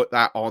can put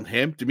that on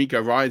him.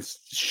 D'Amico Ryans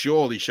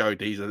surely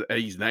showed he's an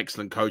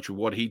excellent coach with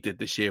what he did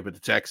this year with the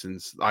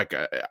Texans. Like,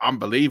 an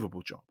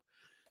unbelievable job.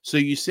 So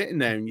you're sitting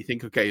there and you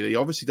think, okay, they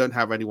obviously don't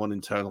have anyone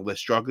internal. They're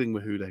struggling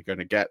with who they're going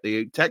to get.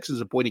 The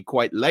Texans appointed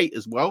quite late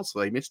as well, so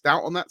they missed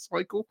out on that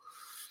cycle.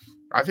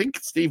 I think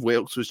Steve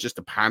Wilks was just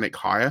a panic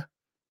hire.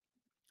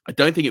 I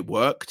don't think it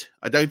worked.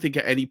 I don't think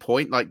at any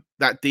point,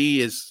 that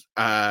D is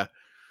a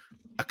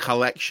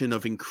collection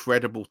of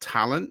incredible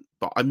talent,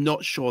 but I'm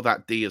not sure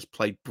that D has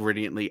played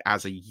brilliantly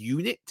as a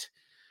unit.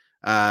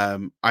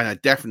 And I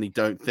definitely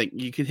don't think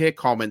you could hear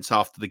comments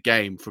after the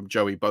game from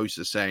Joey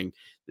Bosa saying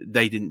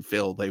they didn't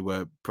feel they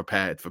were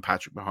prepared for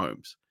Patrick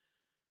Mahomes.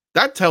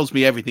 That tells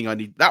me everything I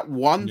need. That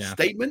one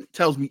statement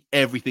tells me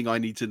everything I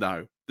need to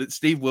know, that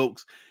Steve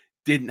Wilks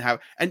didn't have.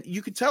 And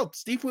you could tell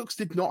Steve Wilks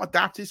did not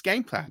adapt his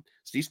game plan.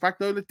 Steve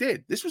Spagnuolo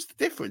did. This was the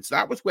difference.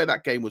 That was where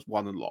that game was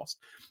won and lost.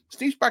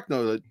 Steve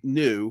Spagnuolo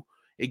knew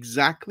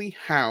exactly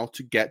how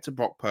to get to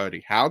Brock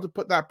Purdy, how to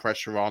put that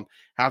pressure on,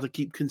 how to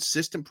keep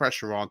consistent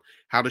pressure on,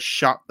 how to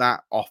shut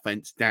that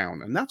offense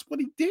down. And that's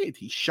what he did.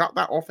 He shut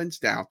that offense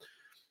down.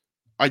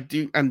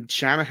 And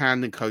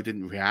Shanahan and co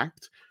didn't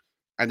react.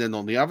 And then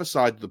on the other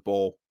side of the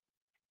ball,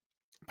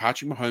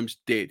 Patrick Mahomes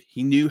did.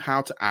 He knew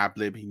how to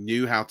ad-lib. He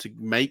knew how to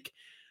make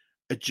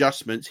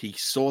adjustments. He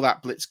saw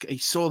that blitz. He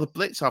saw the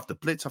blitz after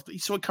blitz after. He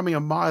saw it coming a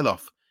mile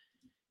off.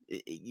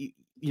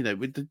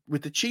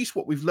 With the Chiefs,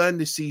 what we've learned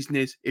this season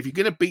is if you're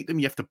going to beat them,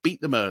 you have to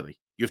beat them early.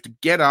 You have to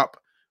get up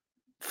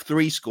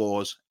 3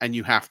 scores, and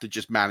you have to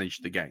just manage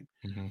the game.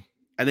 Mm-hmm.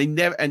 And they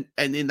never. And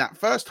in that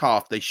first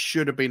half, they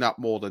should have been up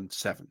more than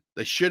 7.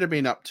 They should have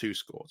been up 2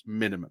 scores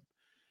minimum,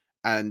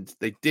 and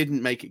they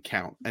didn't make it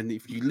count. And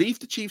if you leave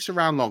the Chiefs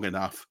around long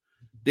enough,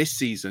 this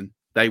season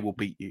they will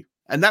beat you.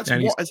 And that's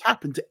what has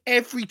happened to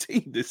every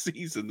team this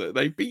season that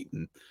they've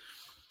beaten.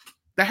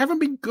 They haven't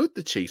been good,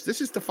 the Chiefs.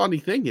 This is the funny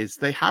thing, is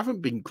they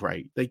haven't been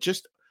great. They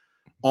just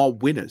are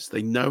winners.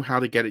 They know how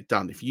to get it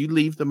done. If you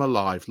leave them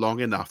alive long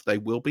enough, they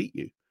will beat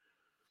you.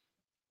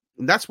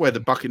 And that's where the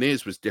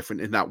Buccaneers was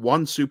different. In that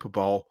one Super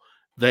Bowl,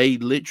 they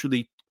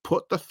literally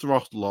put the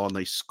throttle on.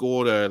 They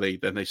scored early,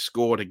 then they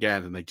scored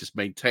again, and they just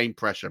maintained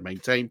pressure.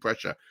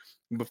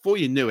 And before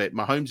you knew it,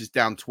 Mahomes is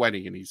down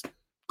 20, and he's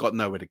got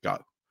nowhere to go.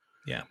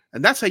 Yeah.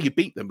 And that's how you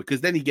beat them,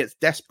 because then he gets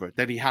desperate.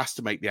 Then he has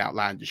to make the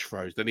outlandish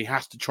throws. Then he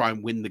has to try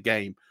and win the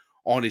game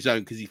on his own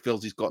because he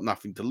feels he's got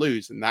nothing to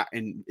lose. And that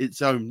in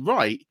its own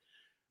right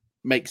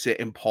makes it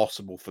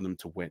impossible for them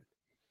to win.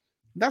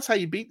 That's how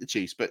you beat the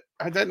Chiefs. But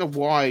I don't know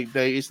why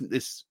there isn't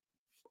this.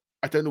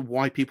 I don't know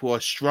why people are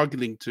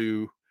struggling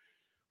to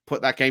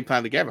put that game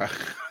plan together.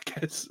 I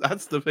guess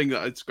that's the thing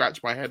that I'd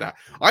scratch my head at.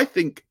 I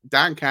think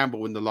Dan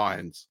Campbell and the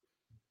Lions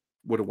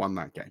would have won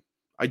that game.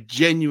 I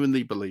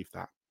genuinely believe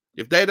that.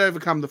 If they'd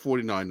overcome the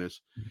 49ers,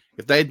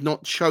 if they had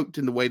not choked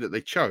in the way that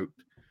they choked,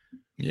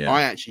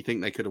 I actually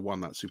think they could have won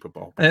that Super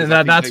Bowl. And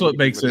that's what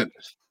makes it.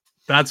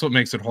 That's what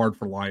makes it hard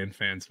for Lion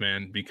fans,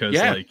 man, because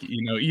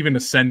even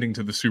ascending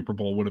to the Super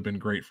Bowl would have been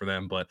great for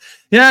them. But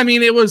yeah, I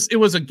mean, it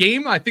was a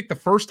game. I think the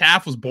first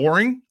half was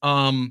boring.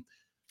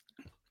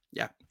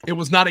 It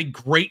was not a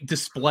great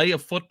display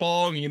of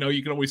football. You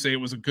can always say it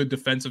was a good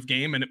defensive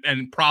game, and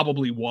it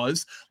probably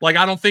was. Like,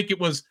 I don't think it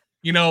was,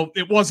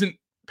 it wasn't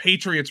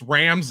Patriots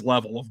Rams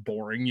level of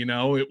boring.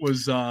 It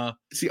was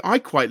see, I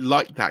quite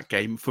like that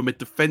game from a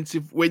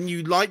defensive, when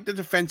you like the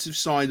defensive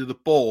side of the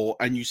ball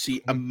and you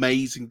see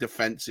amazing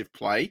defensive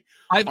play.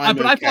 I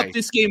thought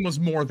this game was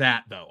more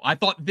that, though. I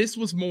thought this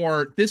was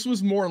more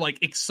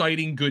like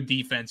exciting good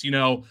defense.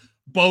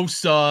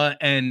 Bosa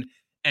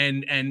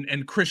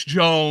and Chris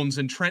Jones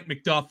and Trent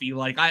McDuffie.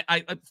 Like,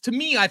 to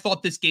me, I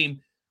thought this game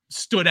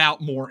stood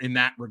out more in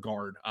that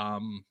regard.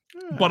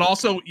 But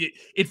also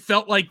it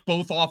felt like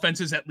both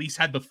offenses at least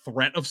had the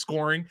threat of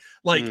scoring.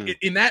 Like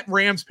in that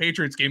Rams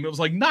Patriots game, it was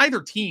like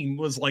neither team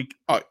was like,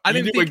 I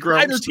didn't think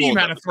either team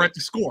had a threat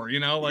to score,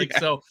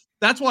 so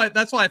that's why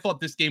I thought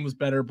this game was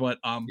better. But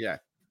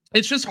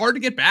it's just hard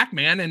to get back,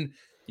 man. And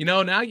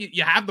now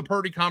you have the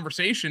Purdy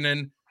conversation,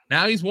 and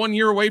now he's 1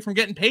 year away from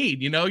getting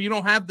paid. You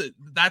don't have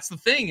that's the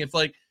thing. It's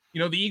like,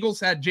 the Eagles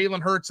had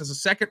Jalen Hurts as a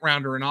second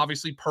rounder, and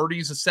obviously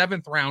Purdy's a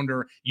seventh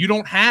rounder. You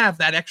don't have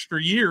that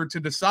extra year to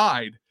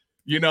decide,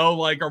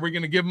 like, are we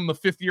going to give him the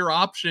 5th-year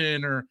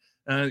option, or,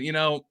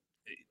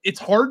 it's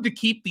hard to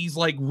keep these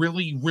like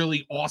really,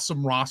 really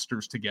awesome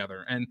rosters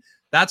together. And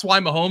that's why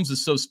Mahomes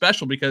is so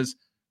special, because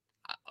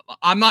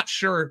I'm not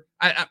sure.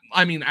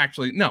 I mean,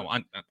 actually, no,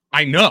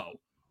 I know,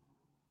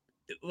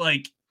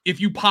 like, if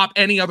you pop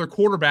any other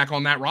quarterback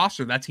on that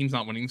roster, that team's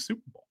not winning the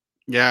Super Bowl.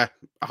 Yeah,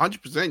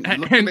 100%. You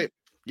look at it.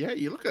 Yeah,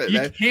 you look at it.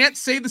 You can't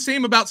say the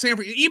same about San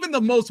Francisco. Even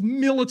the most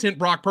militant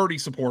Brock Purdy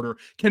supporter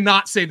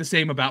cannot say the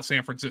same about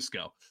San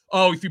Francisco.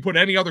 Oh, if you put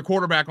any other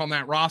quarterback on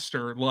that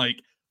roster,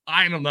 like,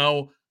 I don't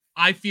know.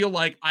 I feel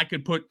like I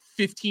could put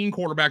 15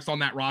 quarterbacks on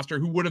that roster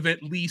who would have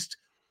at least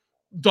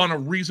done a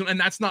reason. And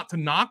that's not to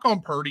knock on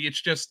Purdy.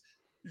 It's just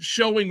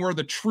showing where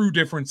the true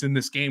difference in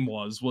this game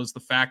was the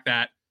fact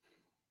that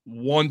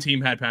one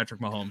team had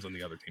Patrick Mahomes and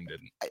the other team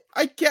didn't.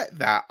 I get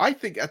that. I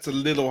think that's a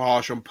little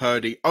harsh on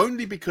Purdy,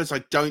 only because I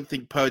don't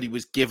think Purdy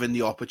was given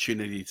the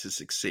opportunity to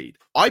succeed.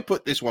 I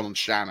put this one on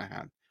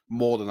Shanahan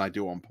more than I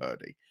do on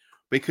Purdy,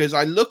 because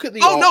I look at the...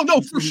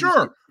 no, for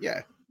sure.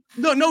 Yeah.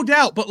 No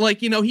doubt. But,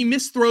 like, he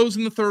missed throws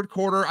in the third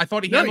quarter. I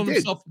thought he handled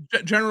himself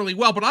generally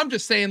well, but I'm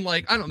just saying,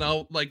 like, I don't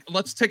know, like,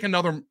 let's take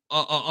another,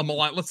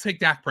 let's take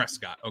Dak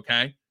Prescott.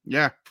 Okay.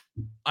 Yeah.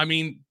 I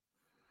mean,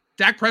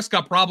 Dak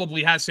Prescott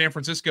probably has San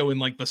Francisco in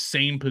like the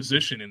same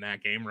position in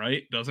that game,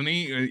 right? Doesn't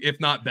he? If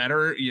not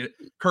better.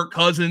 Kirk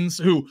Cousins,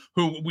 who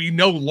we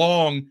know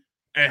long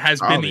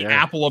has been the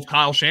apple of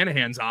Kyle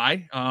Shanahan's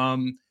eye.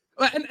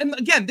 And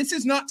again, this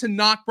is not to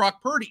knock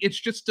Brock Purdy. It's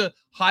just to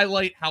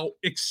highlight how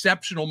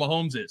exceptional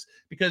Mahomes is.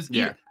 Because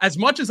as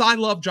much as I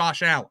love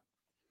Josh Allen,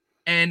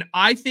 and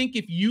I think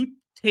if you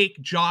take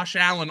Josh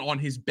Allen on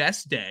his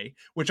best day,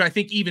 which I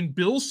think even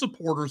Bills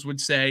supporters would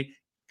say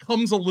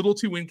comes a little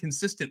too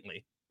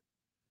inconsistently,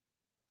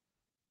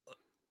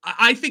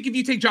 I think if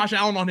you take Josh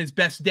Allen on his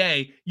best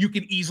day, you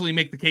can easily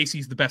make the case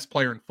he's the best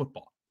player in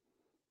football.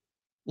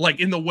 Like,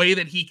 in the way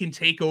that he can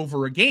take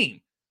over a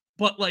game.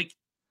 But, like,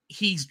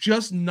 he's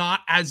just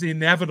not as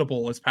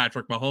inevitable as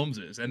Patrick Mahomes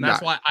is. And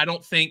that's why I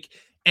don't think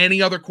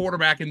any other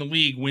quarterback in the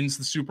league wins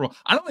the Super Bowl.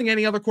 I don't think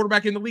any other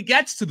quarterback in the league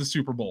gets to the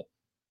Super Bowl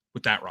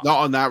with that roster.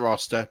 Not on that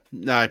roster.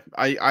 No,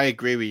 I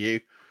agree with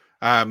you.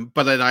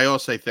 But then I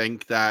also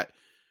think that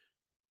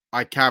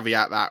I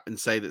caveat that and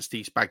say that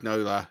Steve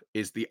Spagnuolo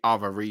is the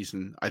other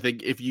reason. I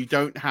think if you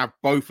don't have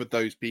both of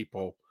those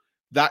people,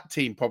 that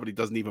team probably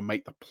doesn't even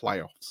make the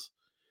playoffs.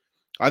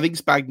 I think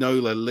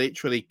Spagnuolo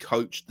literally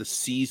coached the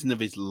season of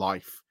his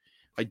life.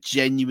 I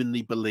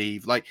genuinely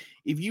believe, like,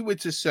 if you were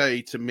to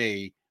say to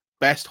me,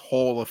 best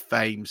Hall of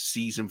Fame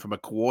season from a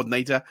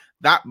coordinator,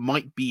 that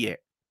might be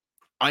it.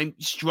 I'm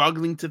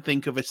struggling to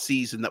think of a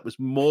season that was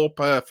more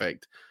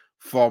perfect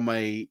from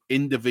a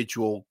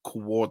individual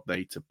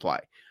coordinator play,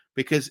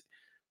 because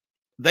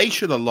they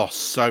should have lost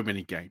so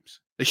many games.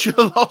 They should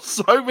have lost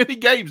so many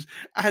games.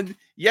 And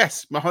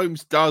yes,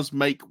 Mahomes does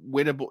make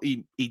winnable.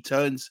 He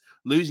turns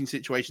losing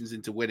situations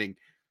into winning.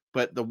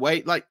 But the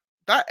way, like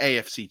that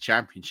AFC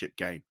Championship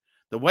game,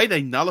 the way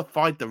they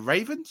nullified the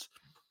Ravens,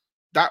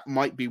 that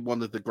might be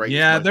one of the greatest.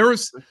 Yeah, there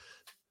was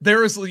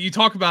I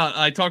talked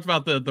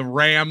about the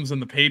Rams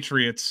and the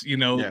Patriots,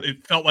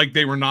 It felt like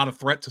they were not a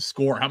threat to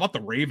score. How about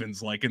the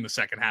Ravens like in the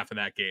second half of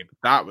that game?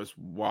 That was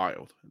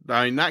wild.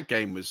 I mean, that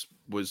game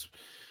was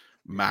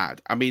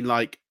mad. I mean,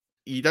 like,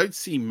 you don't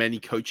see many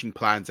coaching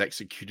plans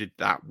executed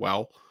that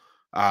well.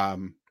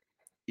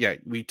 Yeah,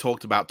 we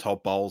talked about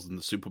Todd Bowles in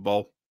the Super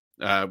Bowl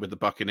with the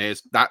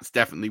Buccaneers. That's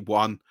definitely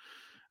one.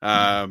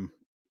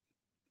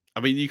 I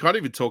mean, you can't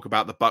even talk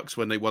about the Bucs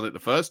when they won it the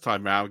first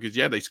time round because,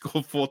 they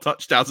scored 4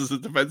 touchdowns as a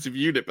defensive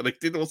unit, but they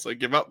did also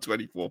give up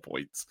 24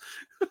 points.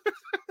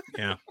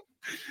 Yeah.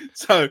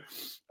 So,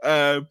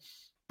 but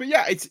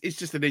yeah, it's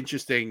just an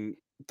interesting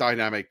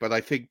dynamic. But I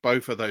think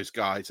both of those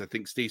guys, I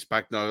think Steve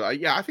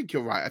Spagnuolo, I think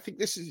you're right. I think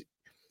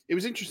it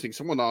was interesting.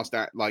 Someone asked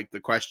that, like, the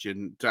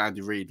question to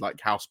Andy Reid,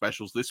 like, how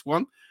special is this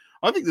one?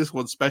 I think this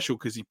one's special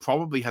because he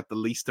probably had the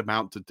least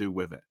amount to do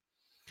with it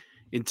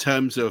in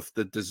terms of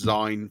the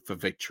design for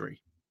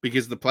victory.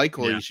 Because the play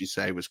calling, as you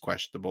say, was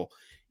questionable.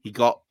 He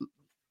got,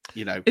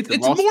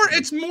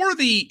 it's more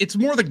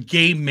the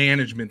game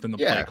management than the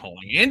play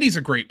calling. Andy's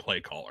a great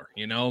play caller,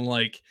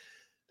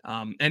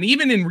 and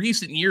even in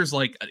recent years,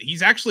 like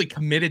he's actually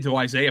committed to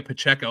Isaiah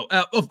Pacheco.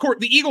 Of course,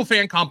 the Eagle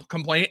fan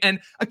complaint,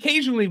 and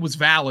occasionally was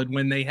valid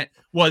when they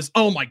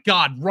oh my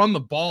God, run the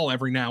ball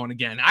every now and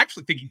again. I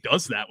actually think he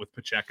does that with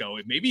Pacheco.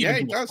 And maybe even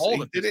he does.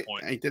 He did it.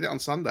 Point. He did it on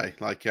Sunday.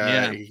 Like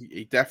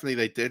he definitely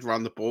they did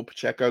run the ball.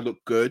 Pacheco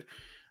looked good.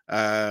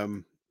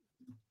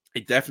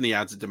 It definitely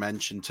adds a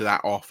dimension to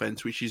that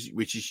offense, which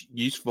is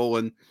useful,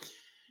 and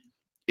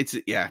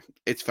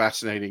it's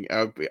fascinating.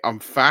 I'm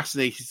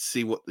fascinated to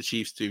see what the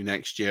Chiefs do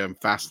next year. I'm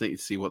fascinated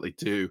to see what they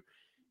do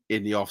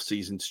in the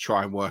offseason to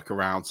try and work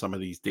around some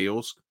of these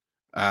deals.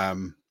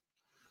 But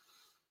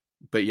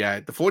yeah,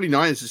 the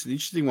 49ers is an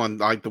interesting one.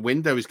 Like the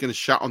window is going to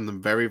shut on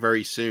them very,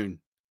 very soon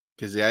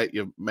because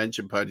you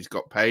mentioned Purdy's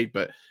got paid,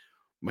 but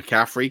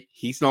McCaffrey,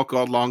 he's not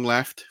got long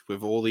left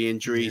with all the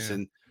injuries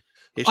and.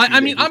 I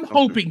mean, I'm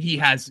hoping he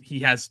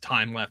has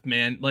time left,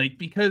 man. Like,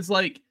 because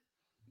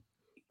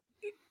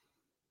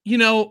in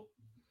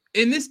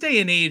this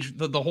day and age,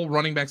 the whole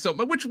running back,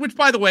 which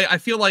by the way, I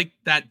feel like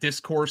that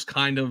discourse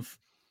kind of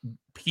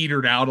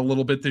petered out a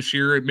little bit this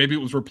year. Maybe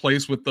it was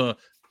replaced with the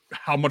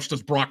how much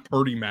does Brock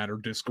Purdy matter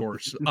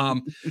discourse.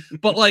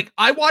 But like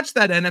I watched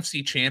that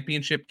NFC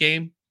Championship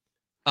game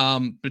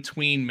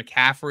between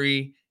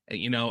McCaffrey,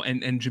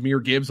 and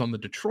Jahmyr Gibbs on the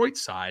Detroit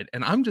side,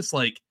 and I'm just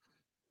like,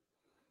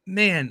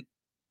 man.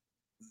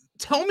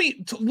 Tell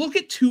me to look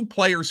at 2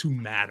 players who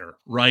matter,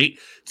 right?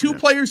 2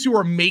 players who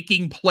are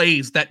making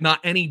plays that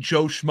not any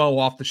Joe Schmo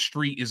off the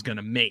street is going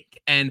to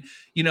make. And,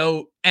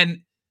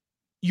 and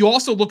you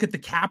also look at the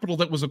capital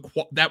that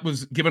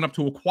was given up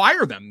to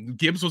acquire them.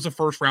 Gibbs was a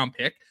first-round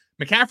pick.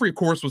 McCaffrey, of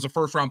course, was a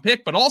first-round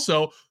pick, but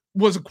also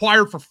was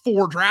acquired for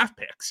 4 draft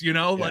picks,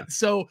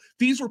 So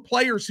these were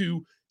players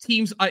who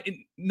teams,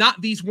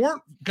 these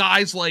weren't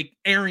guys like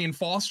Arian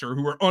Foster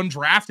who were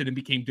undrafted and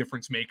became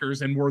difference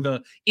makers and were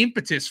the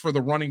impetus for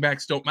the running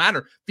backs don't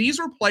matter. These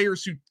are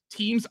players who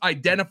teams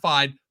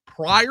identified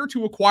prior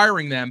to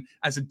acquiring them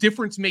as a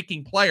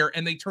difference-making player,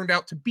 and they turned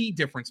out to be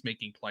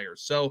difference-making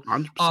players. So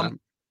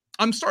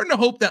I'm starting to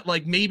hope that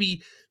like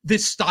maybe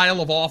this style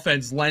of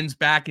offense lends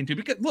back into,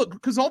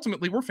 because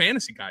ultimately we're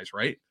fantasy guys,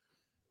 right?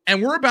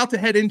 And we're about to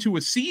head into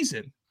a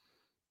season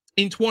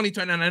in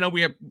 2020, and I know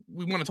we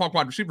want to talk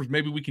wide receivers.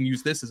 Maybe we can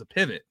use this as a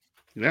pivot.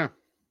 Yeah.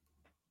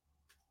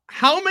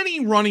 How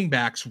many running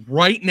backs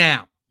right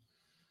now?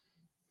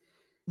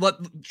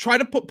 Try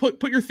to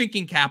put your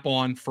thinking cap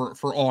on for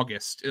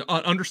August.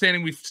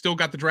 Understanding we've still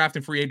got the draft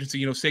and free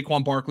agency.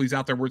 Saquon Barkley's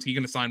out there. Where's he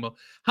going to sign? Well,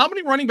 how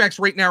many running backs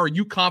right now are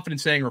you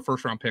confident saying are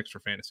first round picks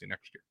for fantasy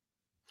next year?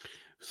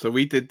 So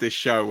we did this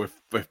show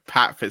with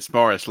Pat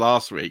Fitzmaurice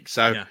last week.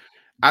 So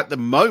at the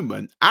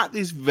moment, at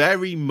this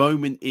very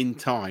moment in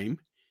time,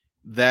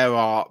 there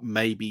are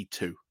maybe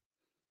 2.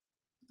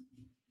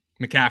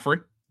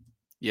 McCaffrey.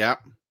 Yeah.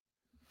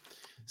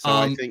 So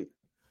I think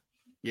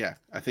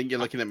you're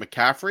looking at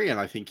McCaffrey, and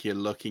I think you're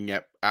looking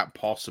at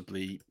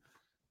possibly.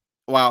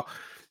 Well,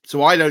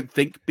 so I don't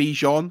think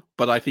Bijan,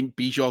 but I think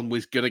Bijan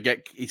he's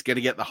going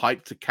to get the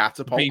hype to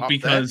catapult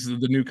because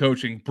of the new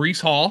coaching.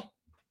 Breece Hall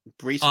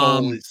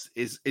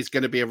is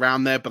going to be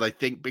around there, but I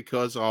think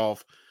because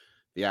of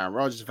the Aaron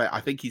Rodgers effect, I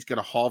think he's going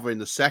to hover in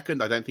the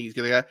second. I don't think he's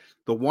going to get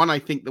the one. I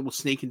think that will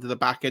sneak into the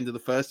back end of the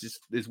first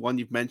is one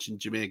you've mentioned,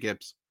 Jahmyr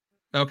Gibbs.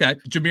 Okay,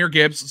 Jahmyr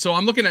Gibbs. So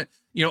I'm looking at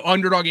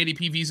underdog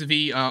ADP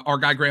vis-a-vis our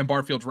guy Graham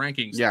Barfield's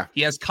rankings. Yeah,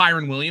 he has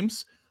Kyron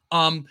Williams.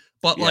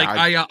 But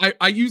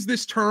I use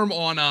this term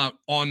on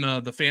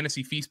the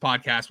Fantasy Feast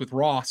podcast with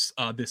Ross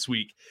this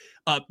week.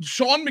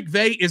 Sean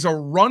McVay is a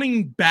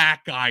running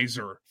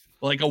backizer,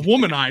 like a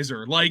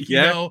womanizer, like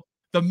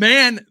the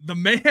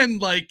man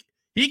like.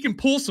 he can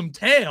pull some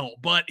tail,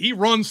 but he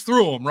runs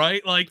through them,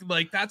 right? Like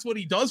that's what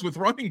he does with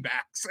running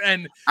backs.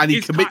 And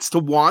he commits to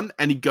one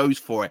and he goes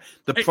for it.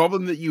 The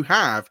problem that you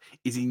have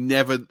is he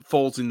never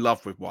falls in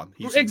love with one.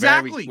 He's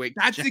exactly. Very quick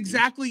That's change.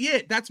 exactly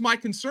it. That's my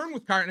concern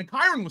with Kyron. And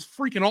Kyron was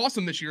freaking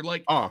awesome this year.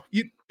 Like,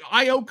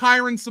 I owe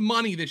Kyron some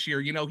money this year.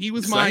 You know, he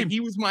was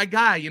my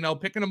guy, you know,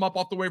 picking him up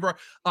off the waiver.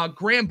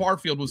 Graham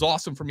Barfield was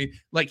awesome for me.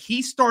 Like,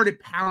 he started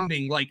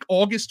pounding like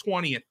August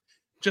 20th.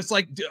 Just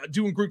like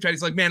doing group chat.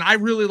 He's like, man, I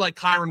really like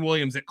Kyron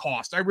Williams at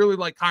cost.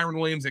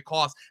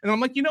 And I'm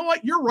like, you know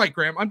what? You're right,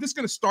 Graham. I'm just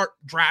going to start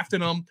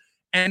drafting him.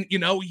 And, you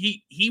know,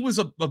 he was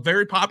a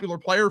very popular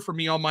player for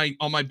me on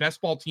my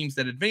best ball teams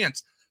that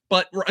advanced.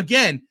 But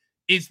again,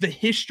 is the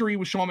history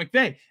with Sean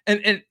McVay.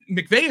 And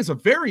McVay is a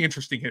very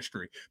interesting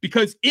history,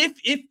 because if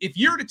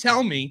you're to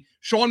tell me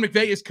Sean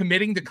McVay is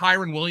committing to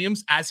Kyron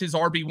Williams as his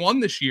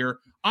RB1 this year,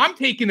 I'm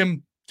taking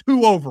him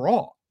 2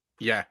 overall.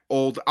 Yeah,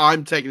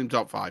 I'm taking him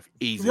top 5.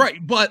 Easy.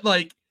 Right, but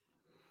like,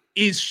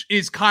 is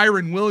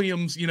Kyron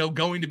Williams, you know,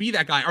 going to be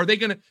that guy? Are they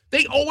going to?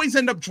 They always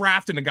end up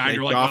drafting a guy. They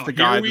you're like, draft the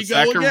guy in the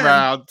second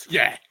round.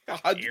 Yeah,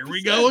 100%. Here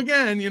we go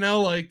again. You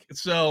know, like,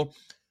 so.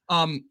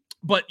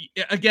 But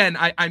again,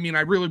 I mean,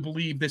 I really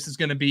believe this is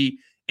going to be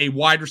a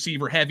wide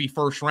receiver heavy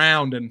first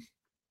round,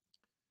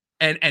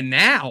 and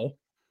now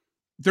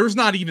there's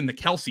not even the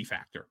Kelsey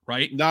factor,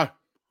 right? No.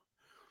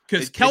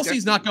 Because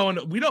Kelsey's not going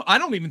to, I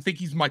don't even think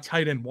he's my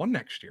tight end 1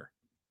 next year.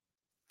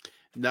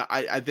 No,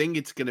 I think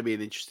it's going to be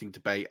an interesting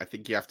debate. I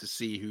think you have to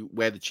see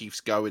where the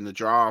Chiefs go in the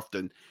draft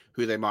and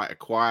who they might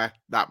acquire.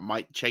 That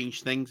might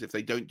change things. If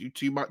they don't do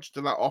too much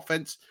to that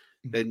offense,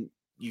 then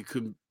you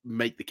can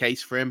make the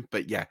case for him.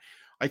 But yeah,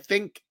 I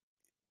think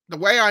the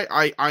way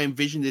I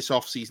envision this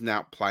offseason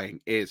out playing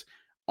is,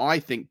 I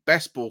think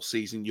best ball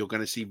season, you're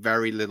going to see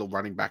very little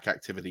running back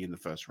activity in the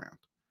first round.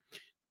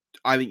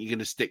 I think you're going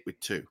to stick with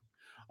 2.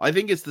 I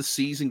think as the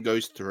season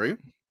goes through,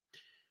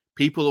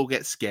 people will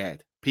get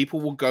scared. People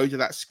will go to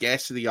that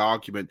scarcity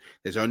argument.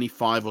 There's only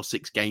 5 or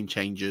 6 game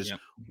changers. Yep.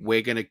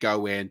 We're going to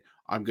go in.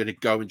 I'm going to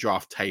go and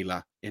draft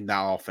Taylor in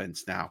that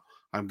offense now.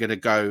 I'm going to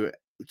go.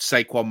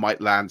 Saquon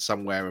might land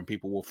somewhere and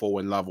people will fall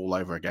in love all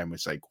over again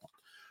with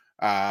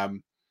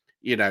Saquon.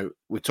 You know,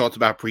 we talked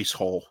about Breece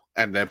Hall,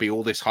 and there'll be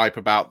all this hype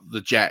about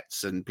the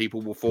Jets, and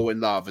people will fall in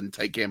love and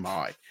take him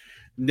high.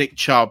 Nick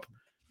Chubb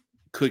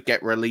could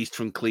get released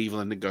from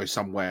Cleveland and go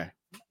somewhere.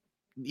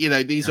 You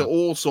know, these are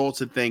all sorts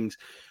of things.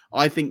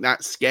 I think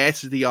that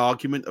scarcity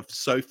argument of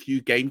so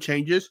few game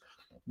changers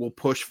will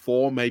push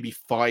 4, maybe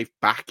 5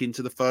 back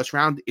into the first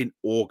round in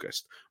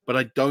August. But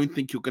I don't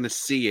think you're going to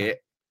see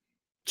it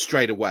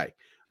straight away.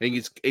 I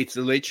think it's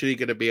literally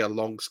going to be a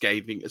long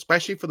scathing,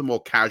 especially for the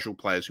more casual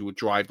players who would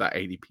drive that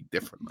ADP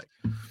differently.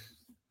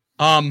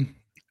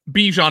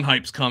 Bijan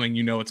hype's coming.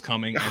 You know it's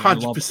coming. I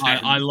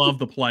love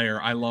the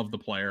player.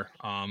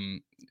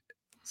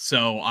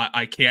 So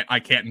I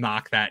can't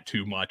knock that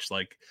too much.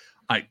 Like,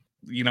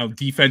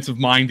 defensive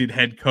minded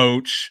head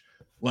coach,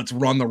 let's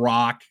run the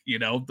rock,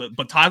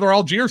 but Tyler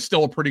Allgeier's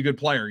still a pretty good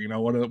player. You know,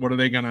 what are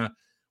they gonna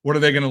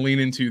lean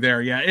into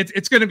there? Yeah,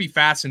 it's going to be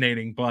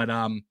fascinating, but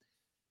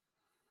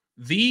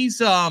these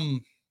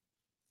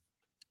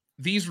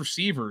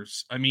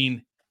receivers, I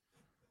mean,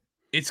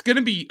 it's going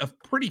to be a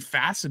pretty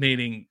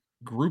fascinating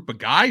group of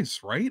guys,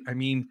 right? I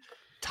mean,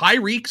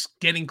 Tyreek's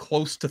getting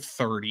close to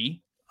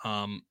 30.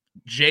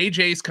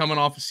 JJ's coming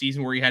off a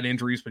season where he had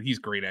injuries, but he's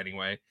great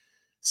anyway.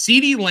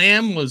 CeeDee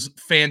Lamb was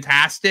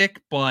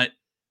fantastic, but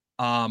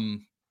the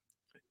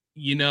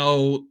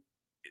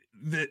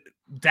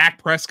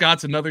Dak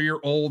Prescott's another year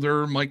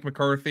older. Mike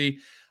McCarthy,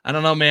 I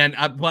don't know, man.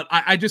 But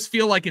I just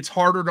feel like it's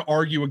harder to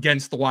argue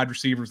against the wide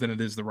receivers than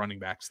it is the running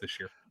backs this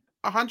year.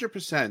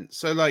 100%.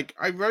 So, like,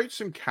 I wrote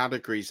some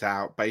categories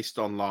out based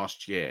on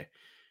last year,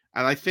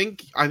 and I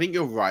think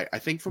you're right. I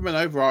think from an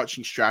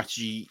overarching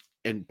strategy,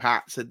 and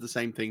Pat said the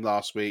same thing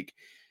last week,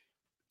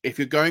 if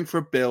you're going for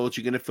a build,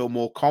 you're going to feel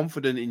more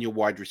confident in your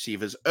wide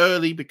receivers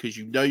early because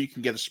you know you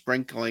can get a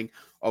sprinkling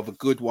of a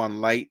good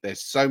one late.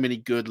 There's so many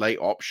good late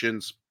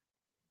options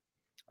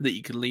that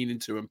you can lean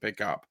into and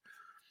pick up.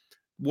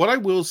 What I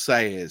will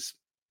say is,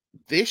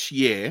 this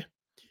year,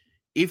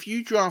 if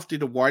you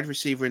drafted a wide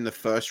receiver in the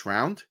first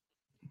round,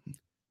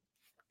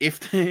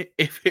 if his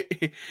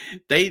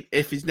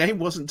name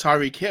wasn't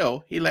Tyreek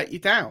Hill, he let you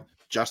down.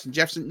 Justin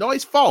Jefferson, not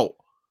his fault,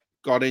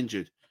 got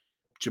injured.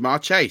 Jamar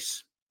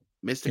Chase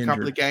missed a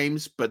couple of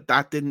games, but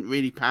that didn't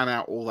really pan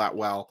out all that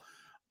well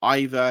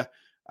either.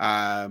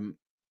 We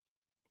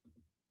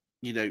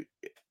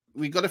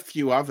got a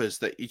few others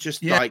that you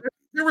just like.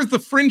 There was the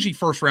fringy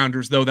first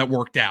rounders though that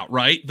worked out,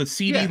 right? The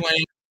CeeDee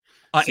Lamb,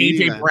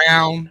 AJ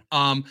Brown.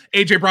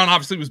 AJ Brown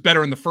obviously was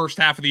better in the first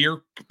half of the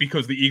year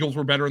because the Eagles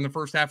were better in the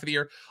first half of the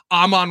year.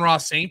 Amon-Ra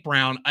St.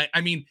 Brown.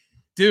 I mean,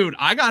 dude,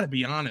 I gotta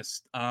be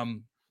honest. Do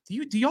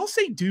y'all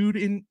say dude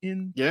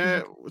in?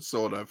 Yeah,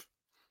 sort of.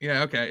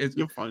 Yeah, okay.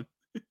 You're fine.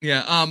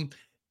 Yeah.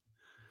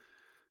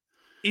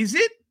 Is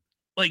it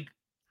like,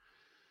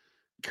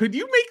 could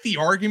you make the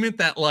argument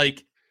that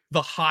like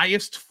the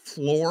highest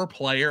floor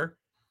player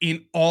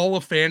in all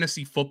of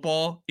fantasy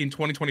football in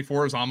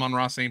 2024 is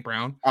Amon-Ra St.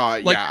 Brown.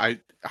 Yeah, I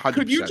 100%.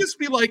 Could you just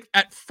be like,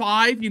 at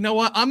 5, you know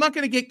what? I'm not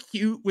going to get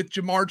cute with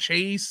Jamar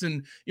Chase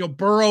and,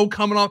 Burrow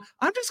coming on.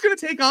 I'm just going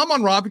to take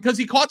Amon-Ra because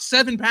he caught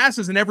 7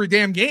 passes in every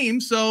damn game.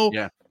 So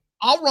yeah,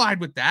 I'll ride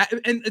with that.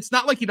 And it's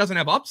not like he doesn't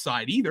have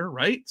upside either,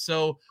 right?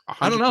 So 100%.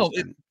 I don't know.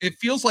 It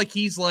feels like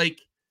he's like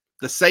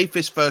the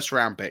safest first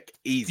round pick.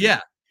 Easy. Yeah.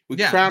 We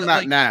crown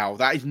that now.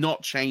 That is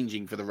not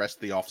changing for the rest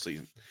of the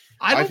offseason.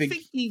 I don't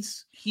think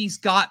he's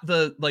got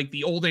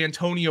the old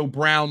Antonio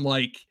Brown,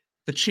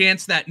 the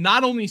chance that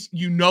not only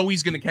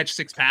he's going to catch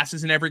 6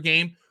 passes in every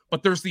game,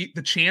 but there's the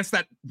chance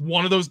that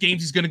one of those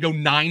games he's going to go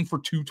 9 for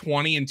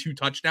 220 and 2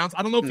 touchdowns.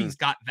 I don't know if he's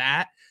got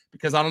that,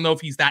 because I don't know if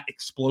he's that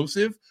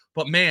explosive.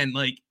 But man,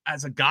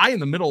 as a guy in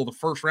the middle of the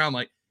first round,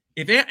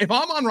 if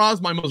Amon-Ra is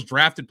my most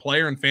drafted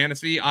player in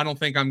fantasy, I don't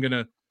think I'm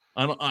gonna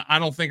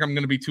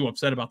be too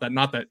upset about that.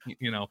 Not that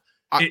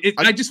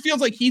I just feels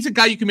like he's a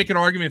guy you can make an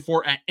argument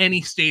for at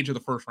any stage of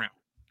the first round.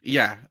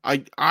 Yeah,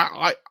 I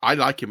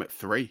like him at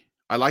 3.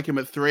 I like him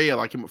at 3. I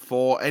like him at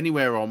 4.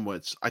 Anywhere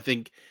onwards. I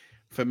think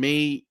for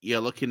me, you're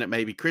looking at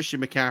maybe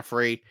Christian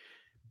McCaffrey,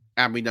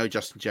 and we know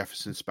Justin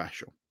Jefferson's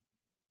special.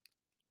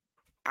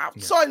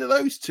 Outside of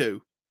those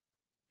two,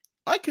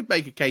 I could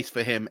make a case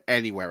for him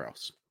anywhere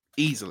else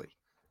easily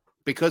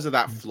because of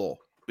that flaw,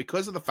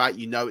 because of the fact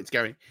it's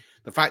going,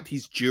 the fact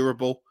he's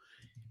durable.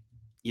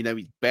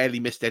 He's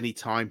barely missed any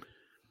time.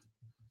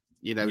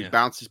 He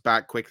bounces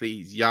back quickly.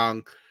 He's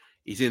young.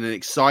 He's in an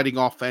exciting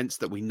offense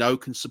that we know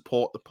can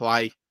support the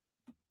play.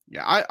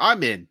 Yeah,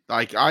 I'm in.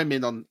 I'm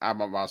in on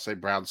Amon-Ra St.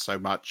 Brown so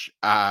much.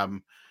 I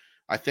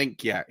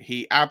think,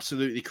 he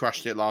absolutely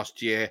crushed it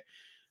last year.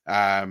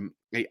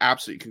 He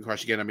absolutely can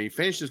crush again. I mean, he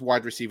finished as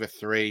wide receiver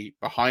 3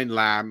 behind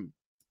Lamb,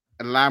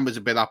 and Lamb was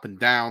a bit up and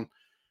down,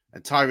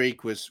 and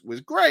Tyreek was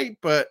great,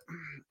 but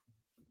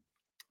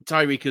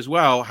Tyreek as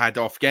well had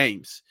off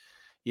games.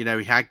 He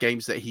had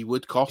games that he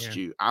would cost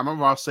you.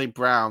 Amon-Ra St.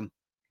 Brown,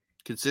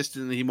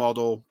 consistently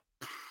model,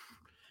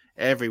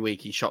 every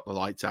week he shot the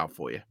lights out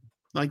for you.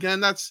 And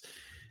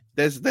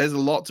there's a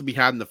lot to be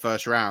had in the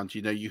first round.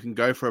 You can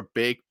go for a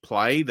big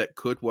play that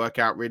could work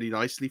out really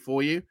nicely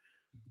for you,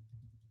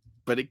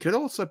 but it could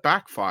also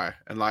backfire.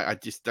 And I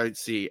just don't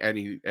see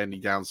any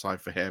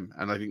downside for him.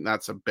 And I think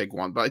that's a big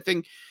one. But I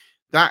think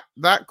that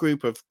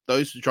group of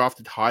those who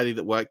drafted highly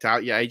that worked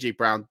out, AJ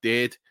Brown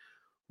did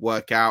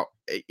work out.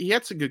 He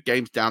had some good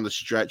games down the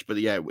stretch, but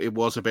it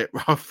was a bit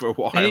rough for a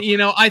while.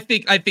 I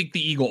think the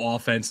Eagle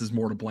offense is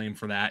more to blame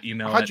for that.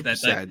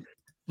 100%.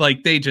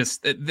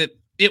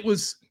 It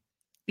was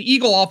the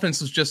Eagle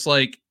offense was just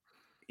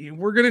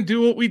we're going to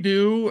do what we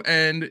do.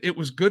 And it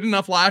was good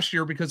enough last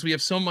year because we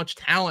have so much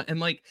talent.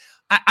 And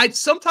I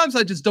sometimes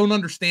I just don't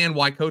understand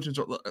why coaches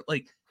are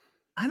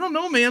I don't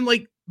know, man.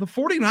 The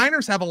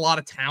 49ers have a lot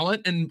of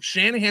talent, and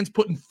Shanahan's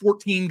putting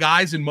 14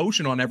 guys in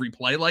motion on every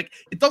play.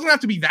 It doesn't have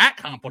to be that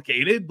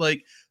complicated.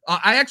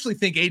 I actually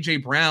think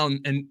AJ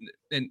Brown and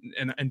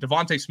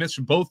Devontae Smith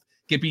should both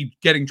be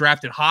getting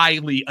drafted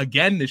highly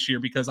again this year,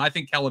 because I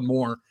think Kellen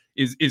Moore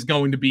is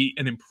going to be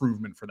an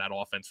improvement for that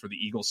offense for the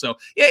Eagles. So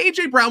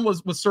AJ Brown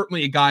was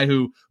certainly a guy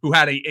who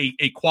had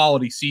a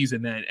quality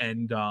season,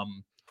 and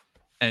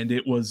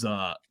it was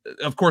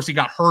of course he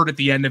got hurt at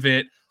the end of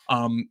it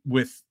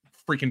with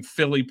freaking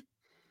Philly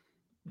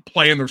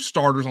playing their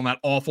starters on that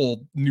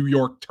awful New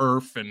York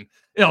turf, and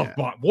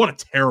what a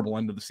terrible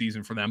end of the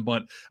season for them.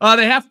 But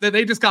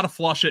they just got to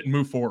flush it and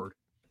move forward.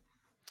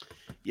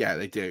 Yeah,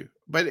 they do.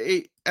 But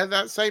at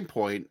that same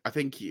point, I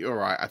think you're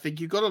right. I think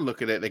you've got to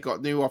look at it. They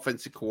got new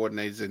offensive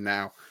coordinators in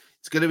now.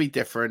 It's going to be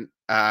different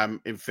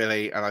in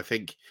Philly, and I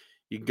think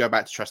you can go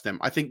back to trust them.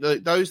 I think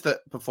those that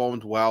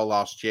performed well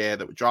last year,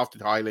 that were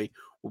drafted highly,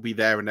 will be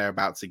there and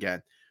thereabouts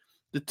again.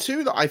 The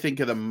two that I think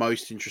are the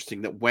most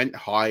interesting, that went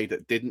high,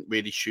 that didn't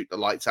really shoot the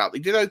lights out. They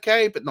did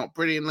okay, but not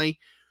brilliantly.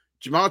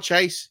 Jamar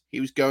Chase, he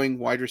was going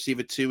wide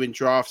receiver 2 in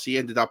drafts. He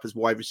ended up as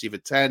wide receiver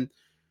 10.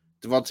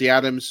 Devontae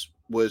Adams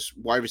was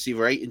wide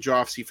receiver 8 in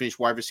drafts. He finished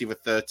wide receiver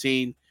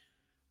 13.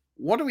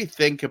 What do we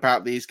think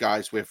about these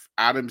guys with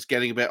Adams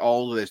getting a bit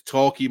older? There's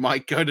talk he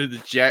might go to the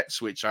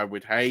Jets, which I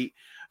would hate.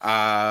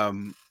 I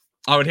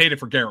would hate it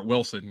for Garrett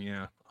Wilson,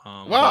 yeah.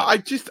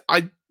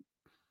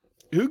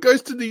 Who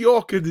goes to New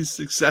York and is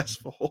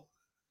successful?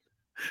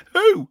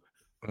 Who?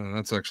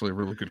 That's actually a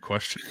really good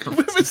question. When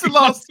was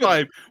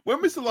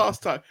the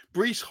last time?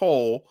 Breece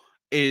Hall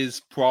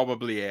is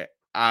probably it.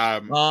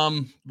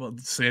 Santonio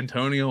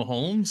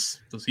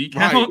Holmes, does he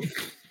count?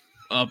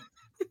 Right.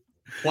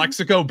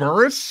 Plexico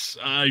Burris.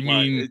 I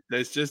mean,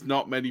 there's just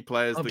not many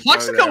players.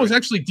 Plexico was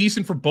actually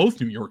decent for both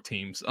New York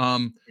teams.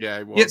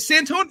 It was.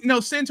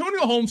 Santonio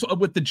Holmes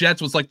with the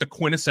Jets was the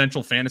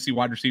quintessential fantasy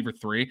wide receiver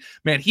 3.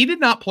 Man, he did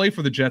not play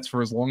for the Jets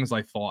for as long as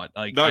I thought.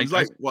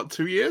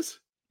 2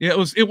 years? Yeah,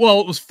 it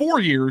was 4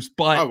 years,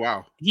 but oh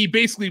wow, he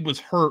basically was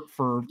hurt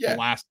for the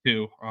last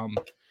 2.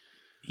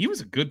 He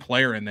was a good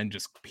player, and then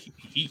just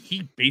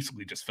he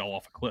basically just fell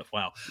off a cliff.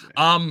 Wow.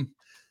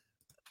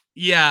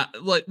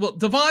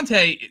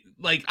 Devontae,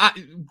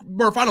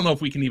 Murph, I don't know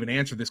if we can even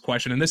answer this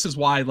question. And this is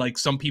why, like,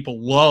 some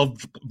people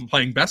love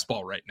playing best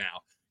ball right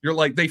now. You're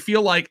like, they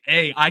feel like,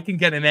 hey, I can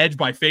get an edge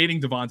by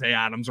fading Davante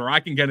Adams, or I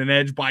can get an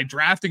edge by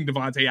drafting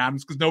Davante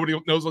Adams because nobody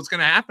knows what's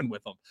going to happen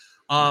with him.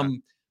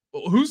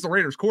 Who's the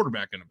Raiders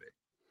quarterback going to be?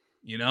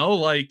 You know,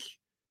 like,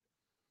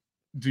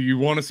 do you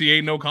want to see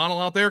Aiden O'Connell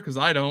out there? Because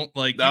I don't.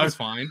 Like, no. He was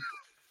fine.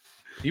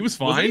 He was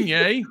fine.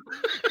 Yay.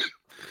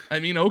 I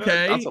mean,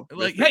 okay.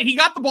 Like, hey, he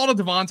got the ball to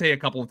Davante a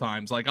couple of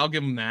times. Like, I'll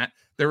give him that.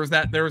 There was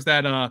that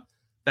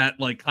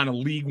like kind of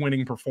league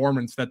winning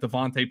performance that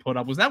Davante put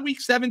up. Was that week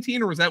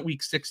 17 or was that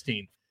week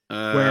 16?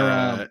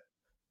 Where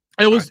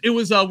it was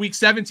week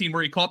 17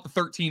 where he caught the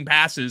 13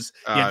 passes.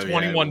 He had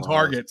 21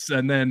 targets.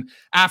 And then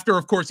after,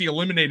 of course, he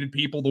eliminated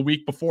people the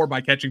week before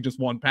by catching just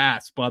one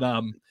pass. But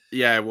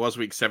yeah, it was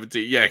week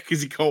 17. Yeah,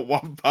 because he caught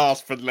one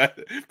pass for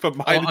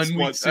minus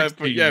one.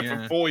 16,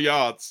 for 4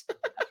 yards.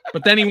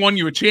 But then he won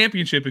you a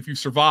championship if you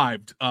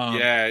survived.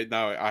 Yeah,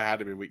 no, I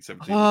had him in week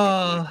 17.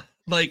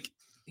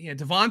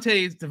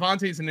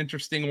 Davante's an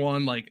interesting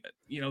one. Like,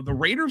 you know, the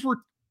Raiders were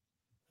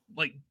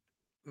like,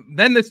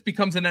 then this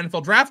becomes an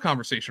NFL draft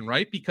conversation,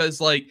 right?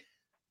 Because, like,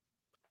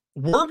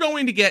 we're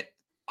going to get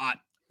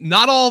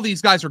not all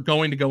these guys are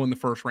going to go in the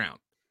first round,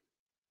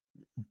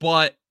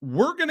 but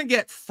we're going to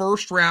get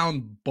first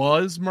round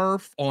buzz,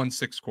 Murph, on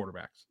 6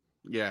 quarterbacks.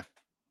 Yeah.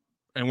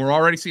 And we're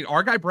already seeing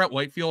our guy, Brett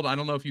Whitefield. I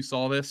don't know if you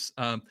saw this.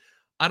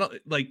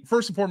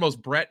 First and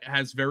foremost, Brett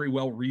has very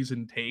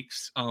well-reasoned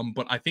takes,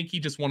 but I think he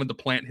just wanted to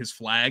plant his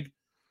flag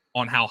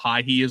on how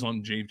high he is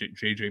on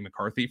JJ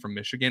McCarthy from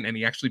Michigan, and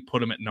he actually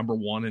put him at number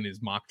 1 in his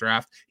mock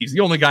draft. He's the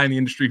only guy in the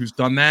industry who's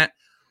done that.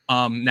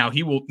 Now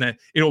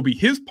it'll be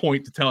his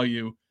point to tell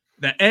you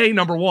that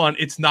number 1,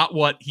 it's not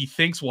what he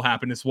thinks will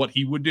happen, it's what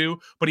he would do.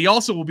 But he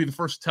also will be the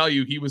first to tell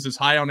you he was as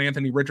high on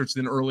Anthony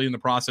Richardson early in the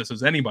process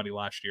as anybody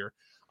last year.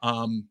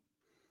 And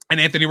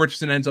Anthony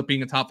Richardson ends up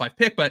being a top 5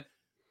 pick, but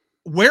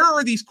where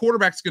are these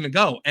quarterbacks going to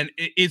go? And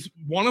is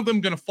one of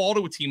them going to fall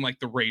to a team like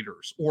the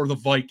Raiders or the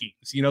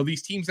Vikings? You know,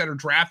 these teams that are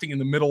drafting in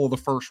the middle of the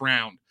first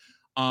round.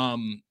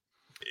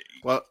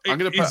 Well, I'm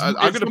going to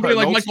put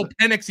like Michael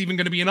Penix even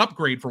going to be an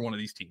upgrade for one of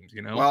these teams.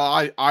 You know,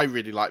 well, I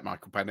really like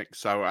Michael Penix,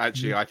 so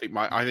actually, I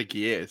think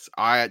he is.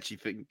 I actually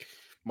think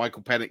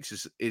Michael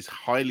Penix is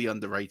highly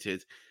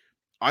underrated.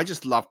 I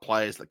just love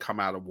players that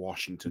come out of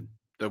Washington.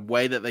 The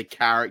way that they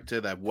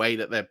character, the way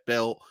that they're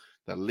built,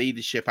 the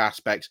leadership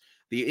aspects.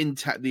 The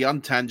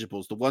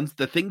intangibles,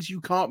 the things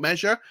you can't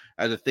measure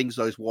are the things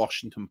those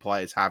Washington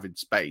players have in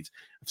spades.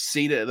 I've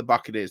seen it at the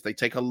Buccaneers. They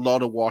take a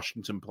lot of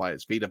Washington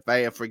players. Vita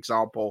Vea, for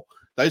example,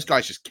 those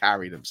guys just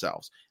carry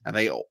themselves and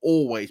they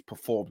always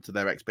perform to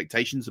their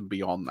expectations and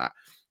beyond that.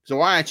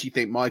 So I actually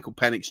think Michael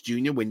Penix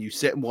Jr., when you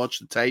sit and watch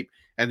the tape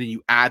and then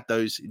you add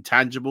those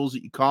intangibles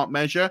that you can't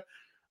measure,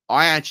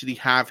 I actually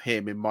have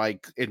him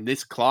in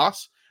this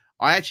class.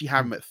 I actually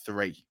have him at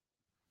 3.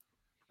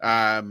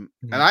 And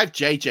I have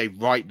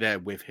JJ right there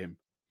with him.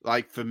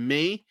 Like, for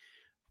me,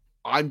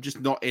 I'm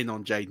just not in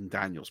on Jaden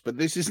Daniels, but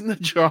this isn't a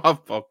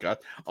draft podcast.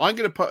 I'm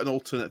going to put an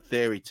alternate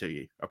theory to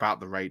you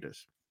about the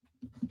Raiders.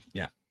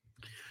 Yeah.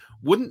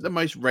 Wouldn't the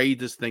most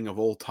Raiders thing of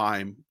all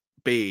time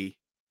be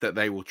that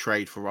they will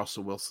trade for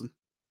Russell Wilson?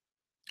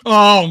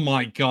 Oh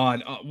my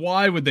God.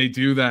 Why would they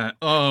do that?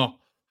 Oh,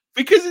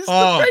 because it's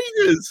the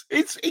Raiders.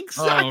 It's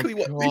exactly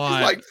what this is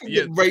like from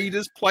the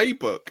Raiders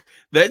playbook.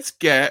 Let's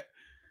get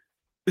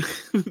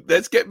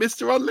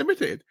Mr.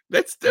 Unlimited.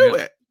 Let's do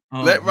it.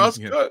 Let Russ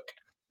cook.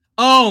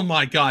 Oh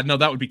my God. No,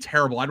 that would be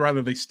terrible. I'd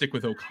rather they stick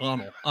with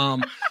O'Connell.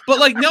 But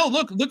like, no,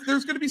 look,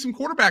 there's going to be some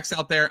quarterbacks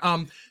out there.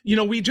 You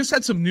know, we just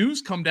had some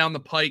news come down the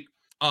pike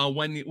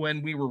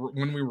when we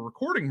were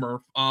recording,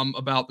 Murph,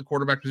 about the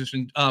quarterback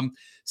position.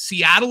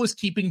 Seattle is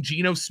keeping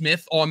Geno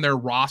Smith on their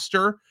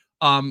roster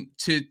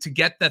to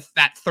get that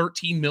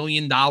 $13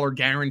 million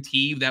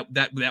guarantee that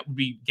would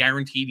be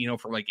guaranteed, you know,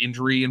 for like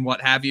injury and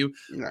what have you,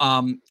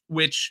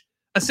 which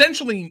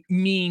essentially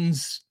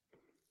means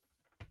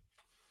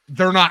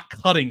they're not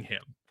cutting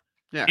him.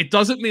 Yeah. It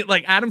doesn't mean,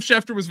 like Adam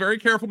Schefter was very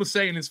careful to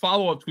say in his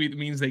follow-up tweet, that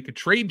means they could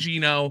trade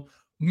Geno.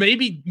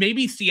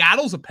 Maybe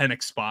Seattle's a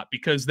Penix spot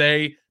because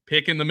they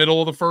pick in the middle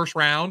of the first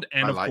round.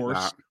 And of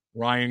course,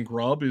 Ryan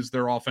Grubb is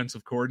their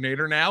offensive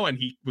coordinator now, and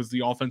he was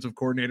the offensive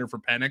coordinator for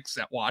Penix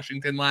at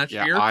Washington last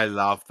year. I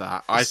love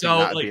that. I think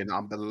that'd be an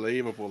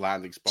unbelievable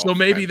landing spot. So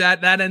maybe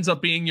that ends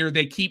up being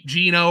they keep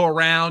Geno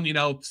around, you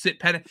know, sit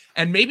Penix,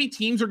 and maybe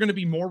teams are going to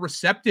be more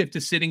receptive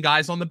to sitting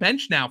guys on the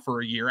bench now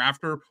for a year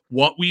after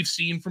what we've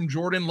seen from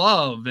Jordan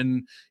Love,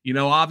 and you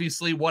know,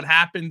 obviously what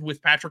happened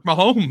with Patrick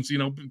Mahomes. You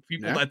know,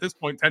 people at this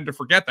point tend to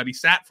forget that he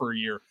sat for a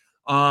year.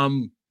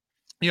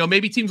 You know,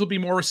 maybe teams will be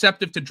more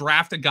receptive to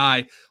draft a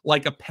guy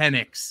like a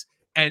Penix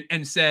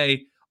and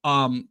say,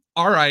 all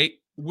right,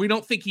 we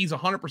don't think he's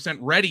 100%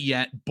 ready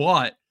yet,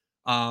 but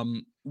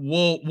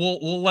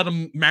we'll let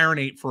him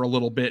marinate for a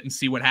little bit and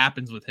see what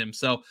happens with him.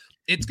 So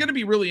it's going to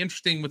be really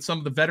interesting with some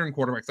of the veteran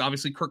quarterbacks.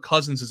 Obviously, Kirk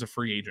Cousins is a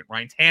free agent.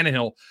 Ryan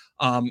Tannehill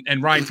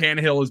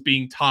is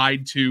being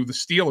tied to the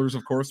Steelers,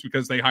 of course,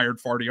 because they hired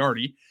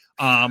Fartiardi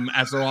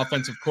as their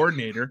offensive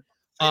coordinator.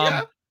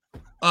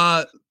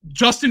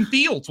 Justin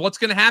Fields. What's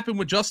going to happen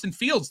with Justin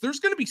Fields? There's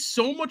going to be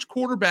so much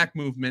quarterback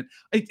movement.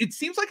 It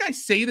seems like I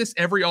say this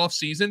every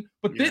offseason,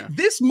 but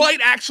this might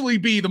actually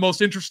be the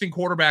most interesting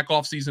quarterback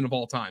offseason of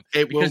all time.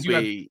 It will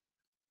be.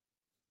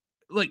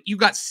 You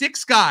got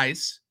six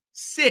guys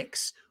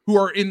who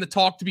are in the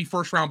talk to be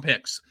first-round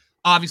picks.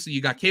 Obviously,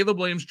 you got Caleb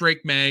Williams,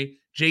 Drake May,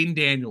 Jaden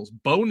Daniels,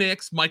 Bo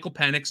Nix, Michael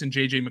Penix, and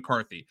JJ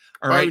McCarthy.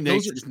 All right, Bo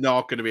Nix is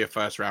not going to be a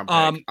first-round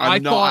pick.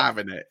 I'm not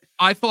having it.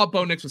 I thought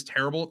Bo Nix was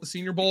terrible at the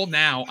Senior Bowl.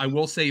 Now, I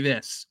will say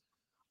this.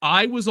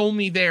 I was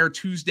only there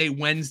Tuesday,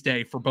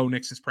 Wednesday for Bo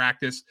Nix's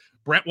practice.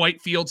 Brett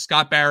Whitefield,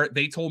 Scott Barrett,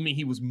 they told me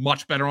he was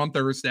much better on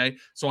Thursday,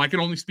 so I can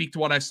only speak to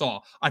what I saw.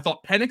 I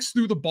thought Penix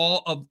threw the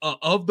ball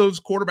of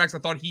those quarterbacks. I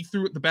thought he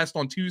threw it the best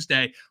on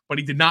Tuesday, but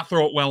he did not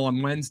throw it well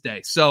on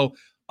Wednesday. So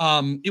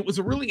it was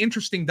a really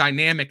interesting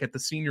dynamic at the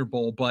Senior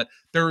Bowl, but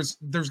there's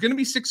going to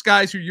be six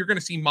guys who you're going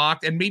to see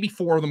mocked, and maybe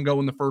four of them go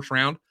in the first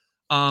round.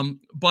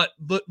 But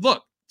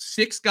look,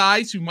 six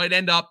guys who might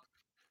end up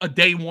a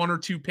day 1 or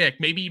 2 pick,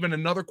 maybe even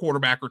another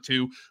quarterback or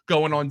two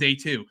going on day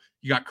 2.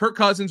 You got Kirk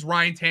Cousins,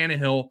 Ryan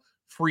Tannehill,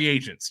 free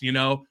agents.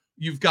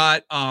 You've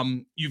got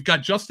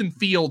Justin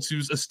Fields,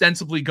 who's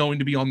ostensibly going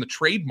to be on the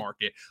trade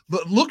market.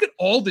 Look at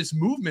all this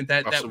movement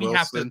that we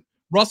have to.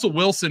 Russell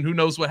Wilson, who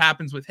knows what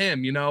happens with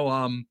him?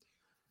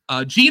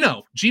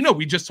 Geno,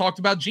 we just talked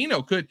about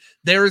Geno.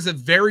 There is a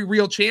very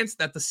real chance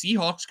that the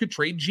Seahawks could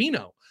trade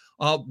Geno.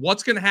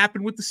 What's going to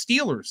happen with the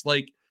Steelers?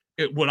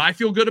 Would I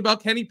feel good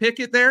about Kenny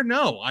Pickett there?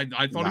 No, I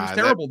thought he was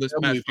terrible this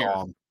past year.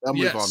 They'll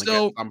move on and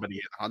get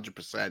somebody at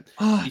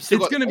 100%. He's still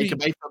got the Baker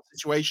Mayfield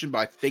situation, but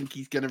I think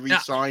he's going to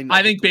resign.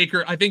 I think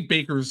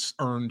Baker's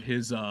earned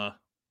his. I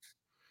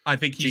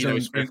think he's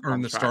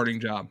earned the starting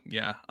job.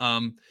 Yeah.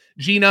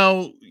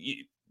 Geno,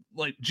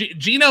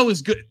 Geno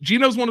is good.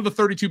 Geno's one of the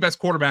 32 best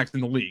quarterbacks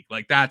in the league.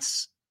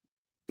 That's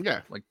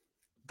that.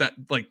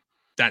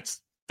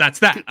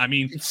 I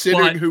mean,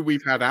 considering who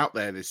we've had out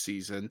there this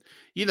season,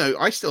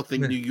 I still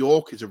think New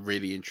York is a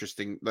really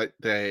interesting.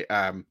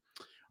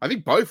 I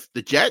think both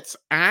the Jets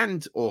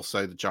and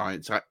also the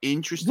Giants are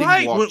interesting.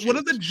 Right. What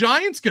are the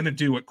Giants going to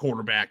do at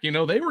quarterback?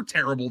 They were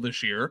terrible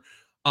this year.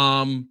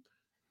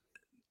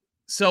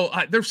 So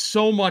there's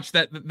so much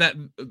that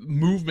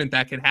movement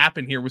that can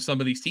happen here with some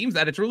of these teams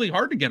that it's really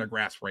hard to get a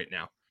grasp right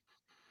now.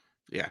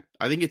 Yeah,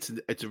 I think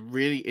it's a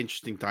really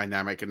interesting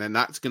dynamic, and then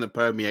that's going to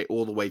permeate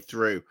all the way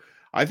through.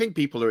 I think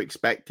people are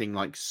expecting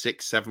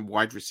 6-7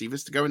 wide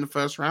receivers to go in the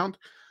first round.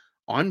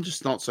 I'm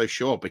just not so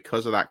sure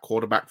because of that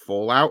quarterback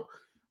fallout.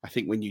 I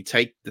think when you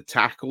take the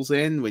tackles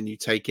in, when you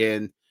take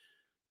in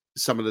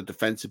some of the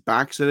defensive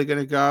backs that are going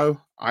to go,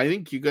 I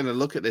think you're going to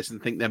look at this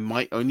and think there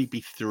might only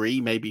be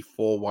 3, maybe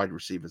 4 wide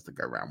receivers to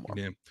go round 1.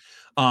 Yeah.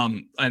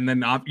 And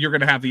then you're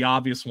going to have the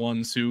obvious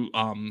ones who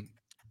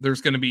there's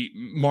going to be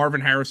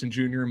Marvin Harrison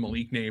Jr. and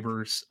Malik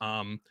Neighbors.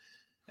 And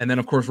then,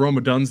 of course, Rome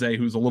Odunze,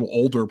 who's a little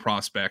older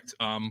prospect.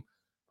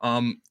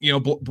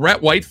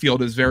 Brett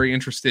Whitefield is very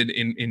interested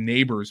in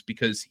Neighbors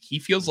because he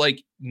feels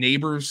like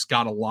Neighbors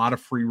got a lot of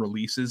free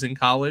releases in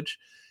college,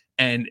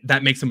 and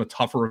that makes him a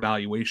tougher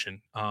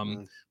evaluation.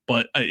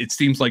 But it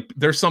seems like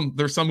there's some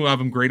who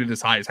have him graded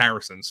as high as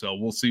Harrison. So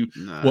we'll see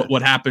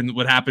what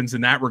happens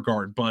in that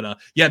regard. But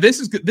this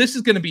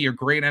is going to be a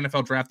great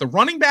NFL draft. The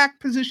running back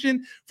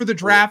position for the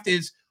draft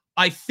is,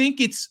 I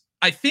think it's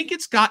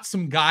got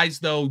some guys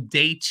though,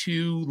 day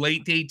 2,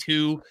 late day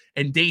 2,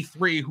 and day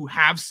 3 who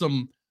have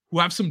some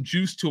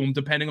juice to them,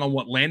 depending on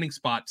what landing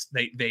spots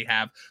they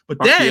have. But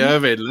then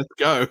Irvin, let's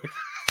go.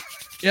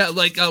 Yeah,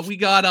 we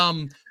got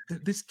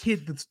this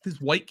kid,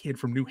 this white kid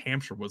from New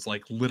Hampshire was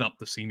lit up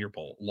the Senior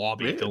Bowl.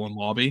 Dylan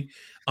Lobby.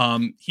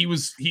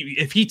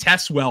 If he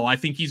tests well, I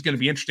think he's going to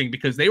be interesting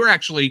because they were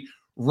actually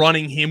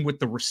running him with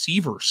the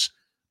receivers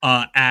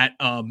on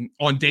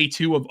day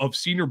 2 of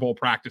Senior Bowl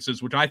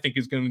practices, which I think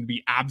is going to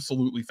be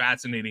absolutely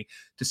fascinating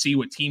to see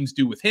what teams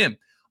do with him.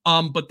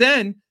 But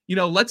then,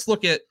 let's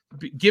look at,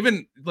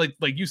 given like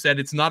you said,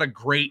 it's not a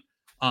great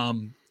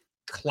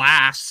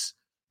class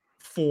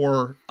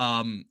for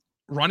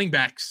running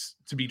backs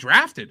to be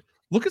drafted.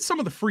 Look at some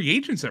of the free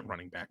agents at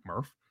running back,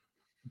 Murph.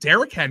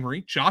 Derrick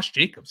Henry, Josh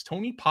Jacobs,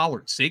 Tony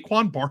Pollard,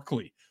 Saquon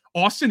Barkley,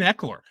 Austin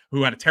Eckler,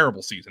 who had a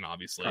terrible season,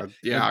 obviously.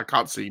 I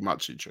can't see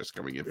much interest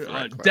coming in.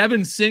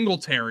 Devin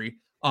Singletary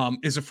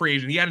is a free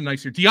agent. He had a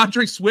nice year.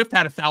 DeAndre Swift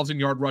had a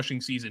 1,000-yard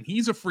rushing season.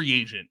 He's a free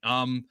agent.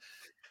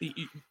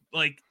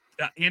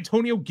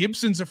 Antonio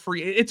Gibson's a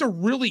free. It's a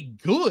really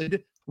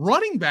good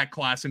running back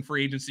class in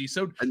free agency.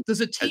 So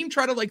does a team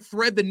try to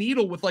thread the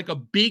needle with a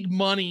big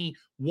money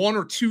 1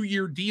 or 2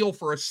 year deal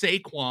for a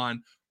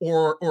Saquon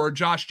or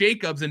Josh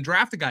Jacobs and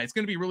draft a guy? It's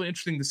going to be really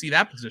interesting to see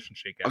that position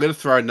shake out. I'm going to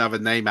throw another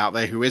name out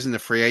there who isn't a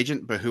free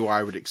agent, but who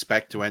I would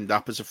expect to end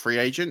up as a free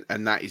agent,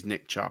 and that is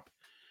Nick Chubb.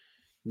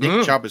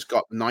 Nick Chubb has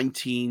got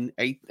 19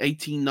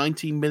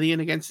 million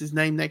against his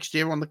name next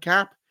year on the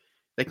cap.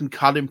 They can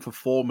cut him for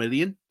 $4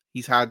 million.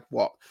 He's had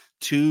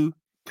 2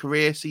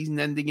 career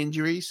season-ending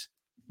injuries,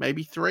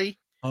 maybe 3.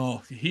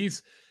 Oh,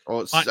 he's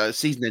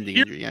season-ending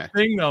injury. Yeah.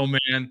 Thing though,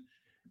 man,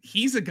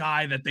 he's a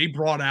guy that they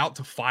brought out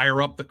to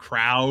fire up the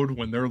crowd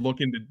when they're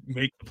looking to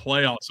make the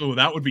playoffs. So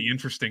that would be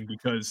interesting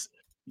because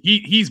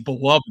he's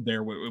beloved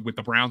there with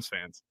the Browns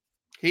fans.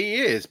 He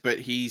is, but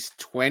he's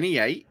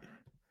 28.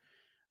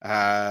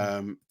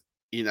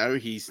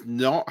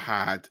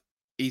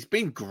 He's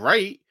been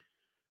great,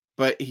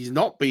 but he's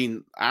not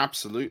been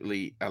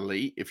absolutely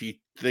elite. If you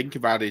think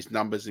about his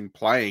numbers in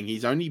playing,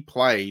 he's only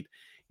played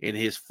in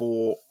his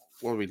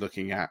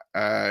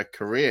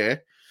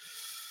career.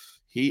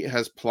 He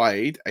has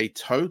played a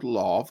total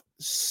of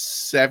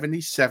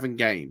 77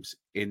 games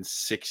in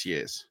 6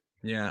 years.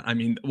 Yeah, I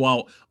mean,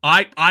 well,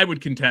 I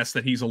would contest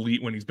that he's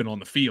elite when he's been on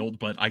the field,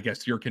 but I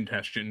guess your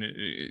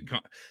contention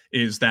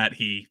is that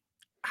he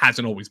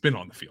hasn't always been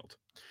on the field.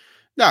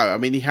 No, I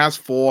mean, he has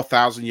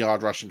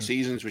 4,000-yard rushing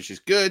seasons, which is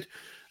good.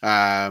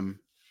 One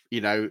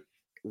at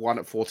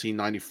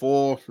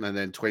 1494, and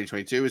then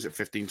 2022 is at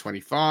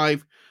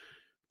 1525.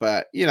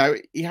 But,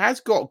 he has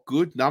got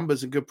good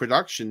numbers and good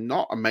production.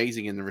 Not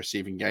amazing in the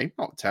receiving game.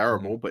 Not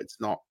terrible, but it's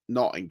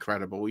not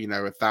incredible.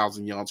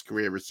 1,000 yards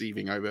career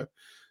receiving over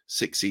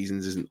 6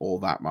 seasons isn't all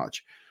that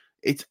much.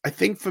 I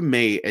think for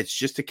me, it's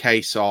just a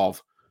case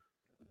of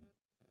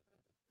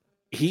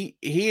he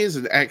is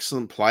an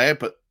excellent player,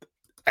 but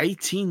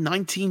 18,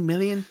 19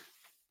 million,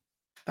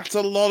 that's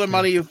a lot of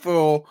money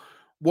for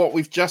what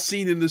we've just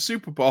seen in the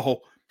Super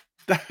Bowl.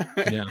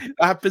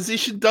 That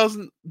position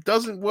doesn't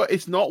work.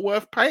 It's not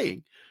worth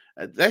paying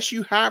unless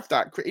you have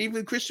that.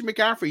 Even Christian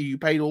McCaffrey, you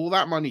paid all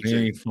that money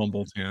to. He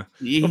fumbled,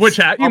 which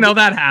that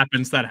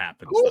happens. That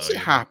happens. Of course, it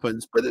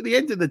happens. But at the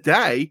end of the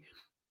day,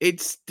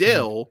 it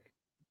still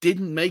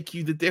didn't make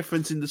you the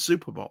difference in the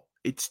Super Bowl.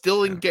 It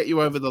still didn't get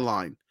you over the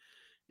line.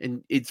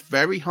 And it's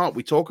very hard.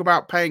 We talk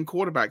about paying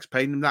quarterbacks,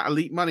 paying them that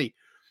elite money,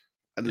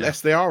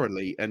 unless they are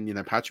elite. And,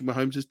 Patrick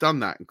Mahomes has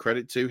done that. And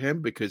credit to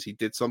him because he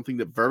did something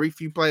that very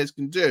few players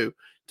can do,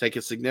 take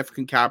a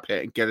significant cap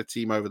hit and get a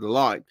team over the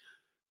line.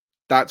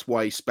 That's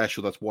why he's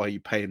special. That's why you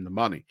pay him the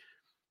money.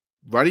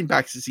 Running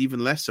backs is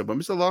even less so. When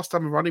was the last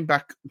time a running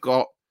back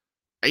got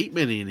 $8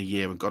 million a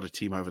year and got a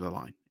team over the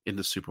line in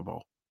the Super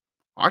Bowl?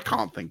 I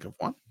can't think of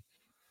one.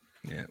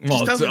 Yeah,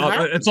 well,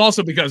 it's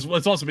also because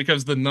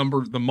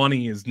the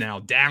money is now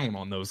down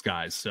on those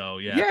guys. So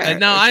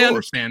I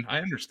understand.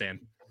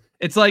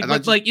 It's like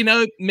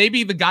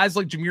maybe the guys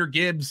like Jahmyr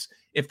Gibbs,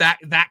 if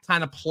that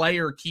kind of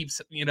player keeps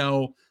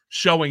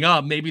showing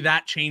up, maybe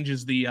that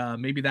changes the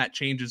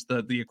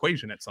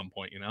equation at some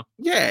point.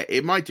 Yeah,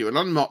 it might do. And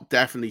I'm not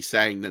definitely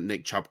saying that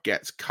Nick Chubb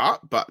gets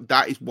cut, but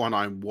that is one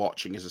I'm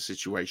watching as a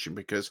situation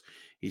because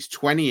he's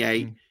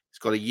 28. He's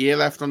got a year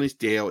left on his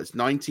deal. It's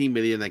 19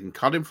 million. They can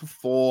cut him for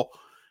 4.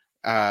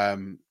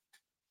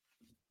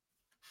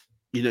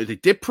 They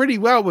did pretty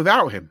well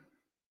without him.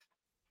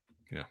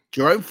 Yeah.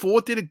 Jerome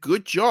Ford did a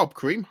good job.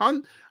 Kareem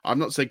Hunt. I'm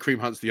not saying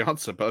Kareem Hunt's the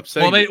answer, but I'm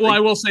saying. I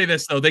will say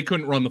this though. They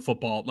couldn't run the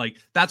football. Like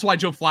that's why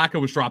Joe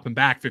Flacco was dropping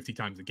back 50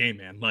 times a game,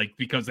 man. Like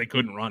because they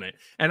couldn't run it.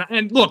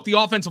 And look, the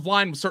offensive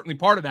line was certainly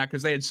part of that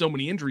because they had so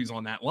many injuries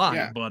on that line.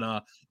 Yeah.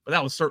 But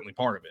that was certainly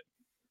part of it.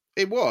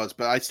 It was,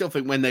 but I still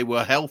think when they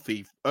were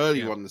healthy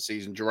early on in the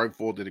season, Jerome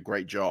Ford did a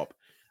great job.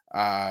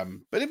 But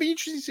it'd be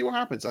interesting to see what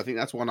happens. I think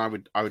that's one I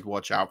would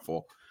watch out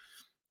for.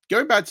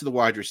 Going back to the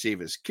wide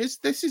receivers, because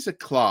this is a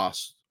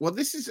class. Well,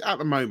 this is at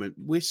the moment,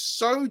 we're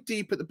so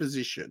deep at the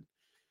position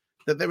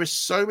that there are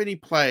so many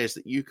players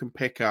that you can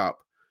pick up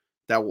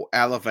that will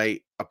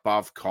elevate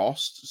above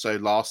cost. So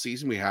last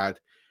season we had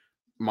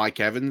Mike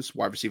Evans,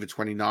 wide receiver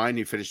 29,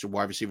 who finished at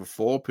wide receiver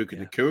 4. Puka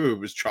Nacua, who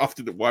was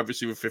drafted at wide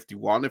receiver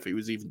 51, if he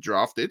was even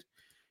drafted.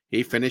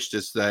 He finished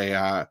as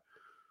the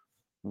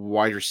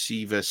wide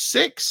receiver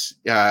 6.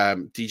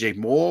 DJ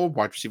Moore,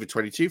 wide receiver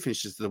 22,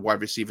 finished as the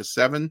wide receiver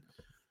 7.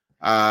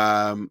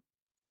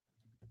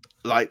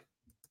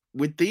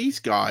 With these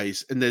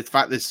guys, and the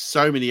fact there's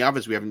so many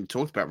others we haven't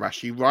talked about,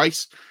 Rashee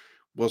Rice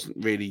wasn't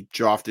really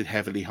drafted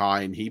heavily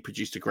high, and he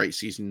produced a great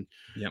season.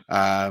 Yep.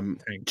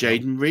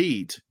 Jaden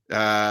Reed,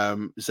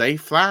 Zay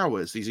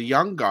Flowers, these are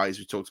young guys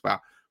we talked about.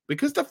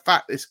 Because the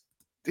fact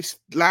this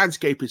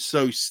landscape is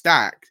so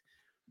stacked,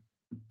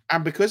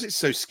 and because it's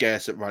so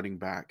scarce at running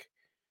back,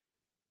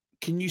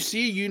 can you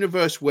see a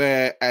universe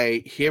where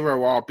a hero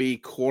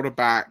RB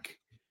quarterback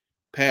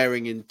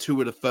pairing in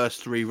 2 of the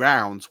first 3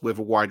 rounds with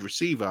a wide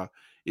receiver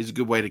is a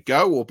good way to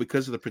go? Or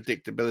because of the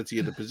predictability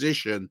of the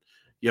position,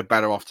 you're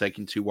better off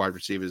taking 2 wide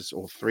receivers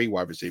or 3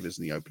 wide receivers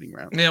in the opening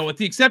round? Yeah, with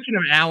the exception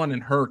of Allen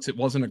and Hurts, it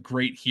wasn't a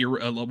great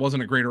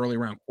early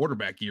round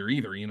quarterback year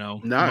either.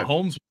 No,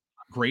 Mahomes was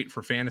not great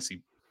for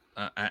fantasy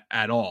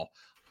at all.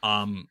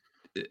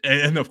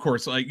 And of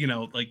course,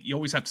 you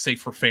always have to say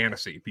for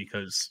fantasy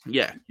because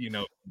you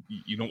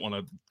don't want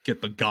to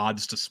get the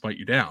gods to smite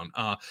you down.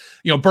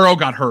 Burrow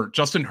got hurt.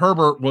 Justin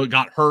Herbert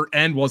got hurt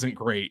and wasn't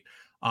great.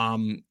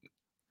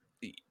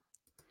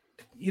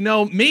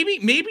 Maybe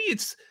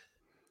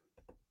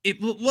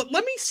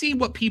let me see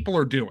what people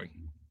are doing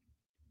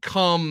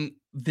come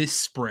this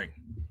spring,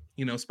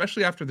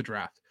 especially after the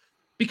draft.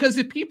 Because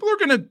if people are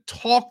going to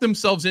talk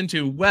themselves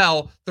into,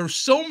 well, there's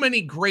so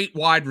many great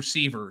wide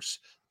receivers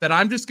that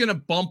I'm just going to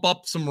bump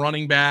up some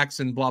running backs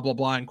and blah, blah,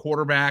 blah, and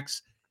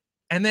quarterbacks.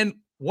 And then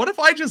what if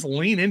I just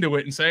lean into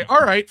it and say,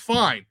 all right,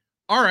 fine.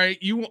 All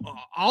right,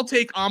 I'll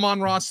take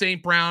Amon-Ra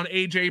St. Brown,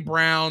 AJ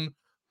Brown,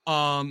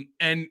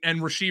 and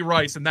Rashee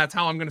Rice, and that's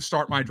how I'm going to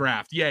start my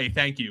draft. Yay,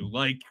 thank you.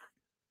 Like,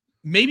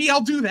 maybe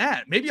I'll do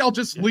that. Maybe I'll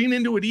just lean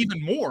into it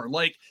even more.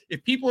 Like,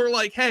 if people are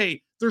like,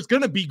 hey, there's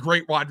going to be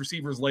great wide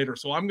receivers later,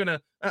 so I'm going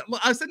to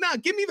I said, no,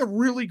 give me the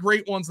really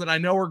great ones that I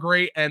know are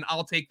great, and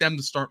I'll take them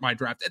to start my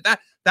draft.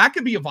 That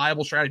could be a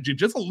viable strategy.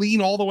 Just lean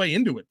all the way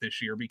into it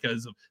this year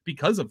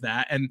because of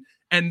that,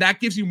 and that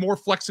gives you more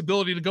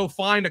flexibility to go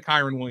find a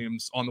Kyren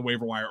Williams on the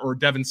waiver wire or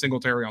Devin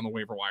Singletary on the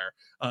waiver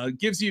wire.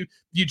 Gives you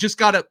just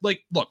got to,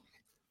 like, look,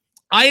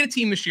 I had a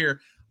team this year.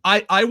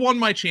 I won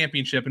my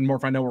championship, and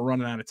Murph, I know we're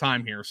running out of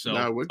time here. So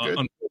no, we're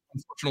good.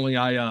 Unfortunately,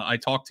 I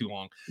talked too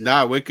long.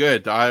 No, we're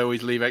good. I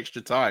always leave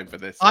extra time for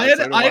this. I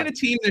had a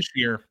team this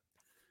year.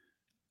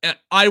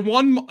 I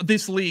won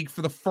this league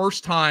for the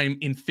first time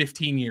in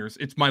 15 years.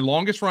 It's my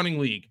longest running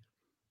league.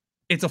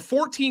 It's a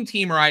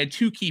 14-teamer. I had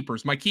 2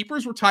 keepers. My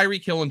keepers were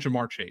Tyreek Hill and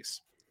Jamar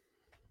Chase.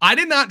 I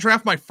did not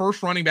draft my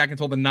first running back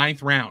until the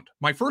 9th round.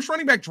 My first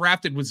running back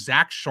drafted was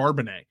Zach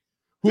Charbonnet,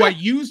 who I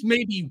used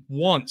maybe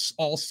once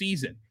all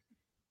season.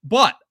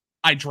 But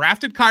I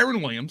drafted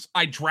Kyren Williams.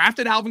 I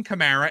drafted Alvin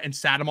Kamara and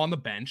sat him on the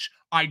bench.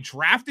 I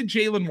drafted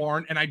Jaylen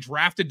Warren, and I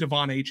drafted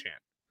Devon Achane.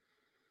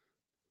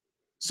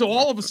 So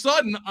all of a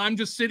sudden, I'm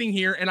just sitting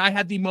here, and I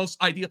had the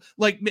most ideal.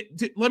 Like,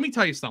 let me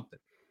tell you something.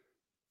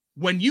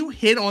 When you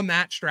hit on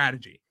that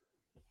strategy,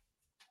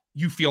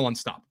 you feel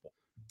unstoppable.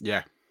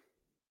 Yeah.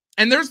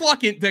 And there's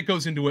luck that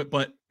goes into it,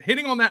 but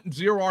hitting on that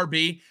 0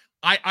 RB,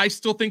 I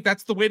still think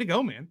that's the way to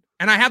go, man.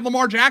 And I had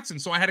Lamar Jackson,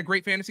 so I had a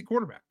great fantasy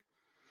quarterback.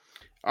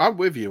 I'm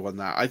with you on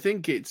that. I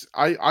think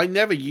I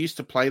never used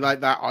to play like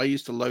that. I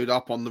used to load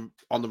up on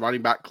the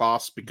running back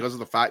class because of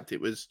the fact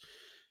it was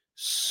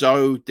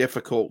so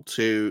difficult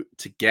to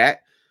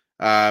get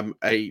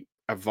a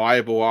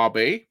viable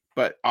RB.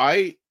 But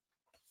I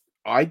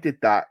did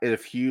that in a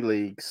few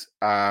leagues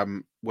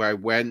where I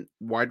went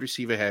wide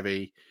receiver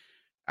heavy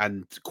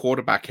and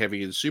quarterback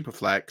heavy in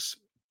Superflex,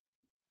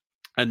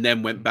 and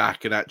then went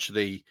back and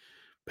actually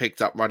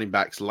picked up running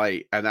backs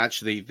late. And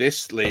actually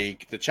this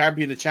league, the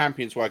champion of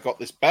champions, where I got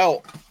this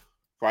belt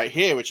right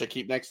here, which I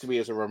keep next to me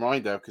as a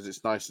reminder because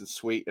it's nice and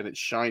sweet and it's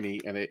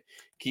shiny and it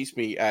keeps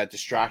me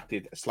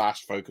distracted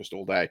 / focused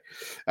all day.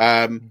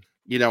 I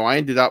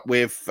ended up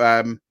with,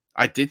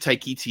 I did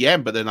take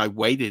ETM, but then I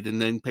waited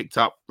and then picked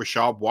up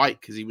Rashad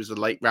White because he was a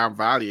late round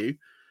value.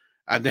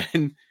 And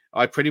then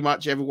I pretty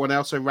much everyone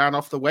else I ran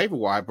off the waiver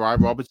wire,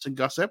 Brian Robinson,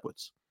 Gus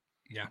Edwards.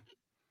 Yeah.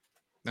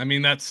 I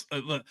mean, that's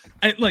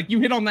like you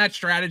hit on that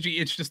strategy.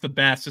 It's just the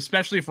best,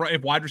 especially if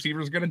wide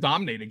receivers are going to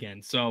dominate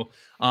again. So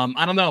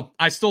I don't know.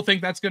 I still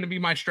think that's going to be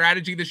my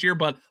strategy this year,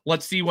 but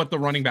let's see what the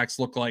running backs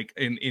look like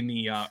in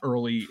the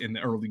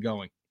early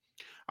going.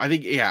 I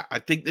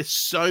think there's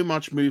so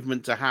much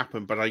movement to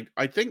happen, but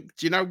I think,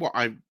 do you know what?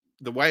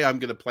 The way I'm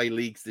going to play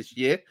leagues this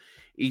year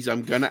is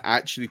I'm going to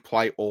actually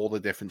play all the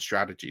different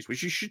strategies,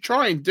 which you should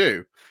try and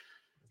do.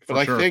 But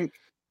I think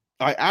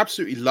I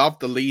absolutely love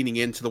the leaning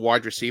into the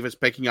wide receivers,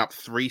 picking up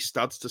 3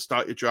 studs to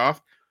start your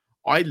draft.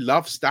 I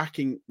love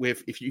stacking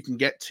with, if you can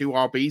get 2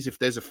 RBs, if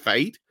there's a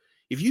fade,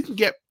 if you can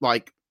get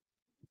like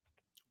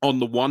on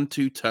the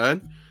 1-2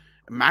 turn,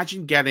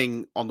 imagine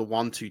getting on the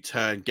 1-2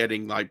 turn,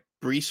 getting like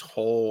Breece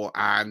Hall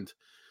and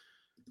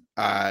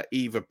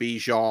either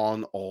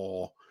Bijan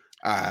or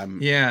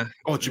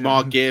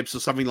Jamar Gibbs or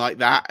something like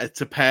that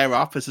to pair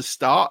up as a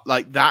start.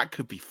 Like, that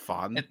could be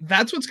fun. And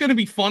that's what's going to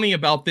be funny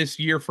about this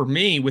year for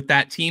me with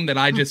that team that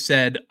I just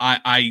said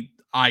I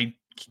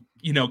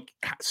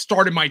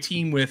started my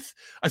team with.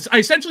 I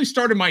essentially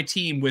started my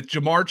team with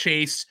Jamar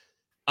Chase,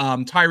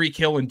 Tyreek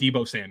Hill, and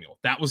Deebo Samuel.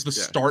 That was the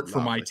start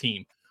for my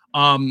team.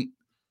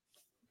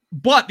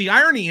 But the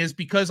irony is,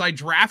 because I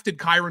drafted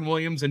Kyren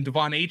Williams and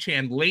Devon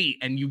Achane late,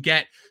 and you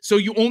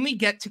only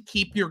get to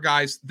keep your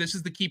guys. This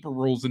is the keeper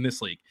rules in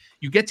this league.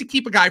 You get to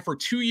keep a guy for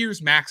 2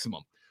 years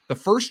maximum. The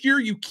first year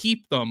you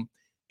keep them,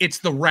 it's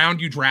the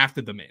round you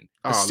drafted them in.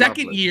 The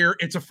second year,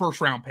 it's a first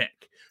round pick.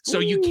 So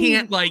you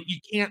can't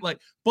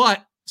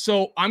but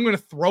so I'm going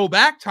to throw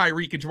back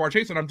Tyreek and Jamar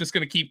Chase, and I'm just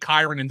going to keep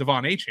Kyren and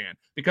Devon Achane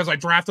because I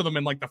drafted them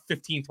in like the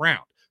 15th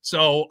round.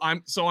 So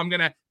I'm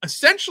going to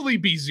essentially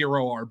be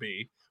 0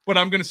 RB. But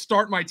I'm going to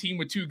start my team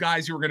with 2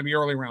 guys who are going to be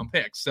early round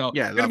picks. So it's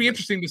going to be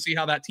interesting to see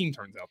how that team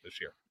turns out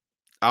this year.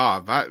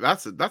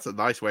 That's a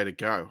nice way to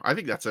go. I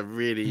think that's a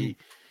really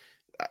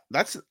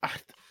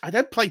I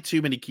don't play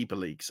too many keeper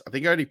leagues. I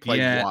think I only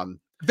played one.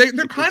 They're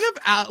kind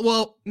of out.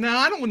 Well, no,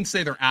 I wouldn't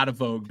say they're out of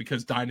vogue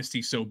because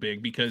Dynasty's so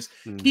big, because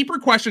keeper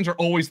questions are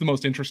always the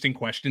most interesting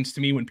questions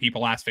to me when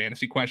people ask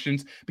fantasy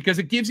questions, because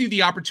it gives you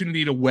the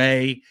opportunity to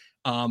weigh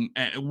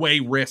weigh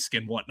risk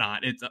and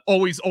whatnot. It's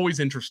always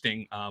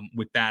interesting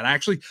with that.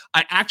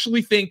 I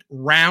actually think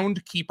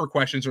round keeper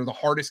questions are the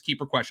hardest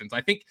keeper questions.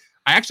 I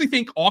actually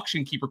think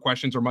auction keeper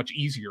questions are much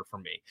easier for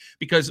me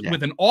because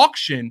with an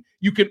auction,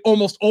 you can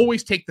almost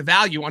always take the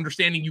value,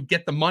 understanding you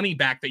get the money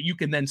back that you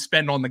can then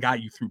spend on the guy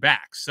you threw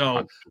back.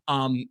 So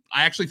I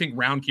actually think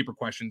round keeper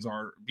questions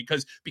are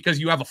because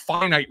you have a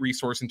finite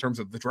resource in terms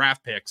of the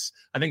draft picks.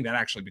 I think that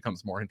actually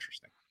becomes more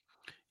interesting.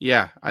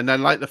 Yeah, and I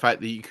like the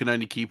fact that you can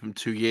only keep them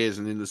 2 years,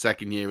 and in the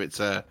second year, it's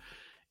a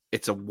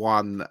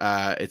one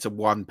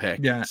pick.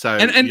 Yeah. So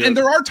and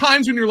there are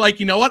times when you're like,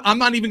 you know what? I'm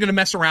not even going to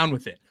mess around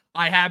with it.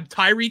 I have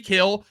Tyreek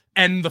Hill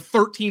and the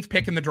 13th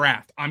pick in the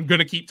draft. I'm going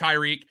to keep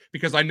Tyreek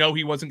because I know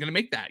he wasn't going to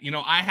make that.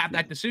 I have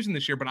that decision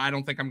this year, but I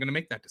don't think I'm going to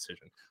make that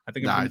decision. I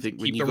think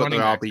when you've got the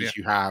RBs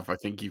you have, I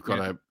think you've got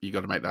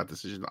to make that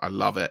decision. I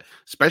love it,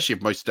 especially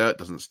if most dirt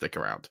doesn't stick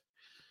around.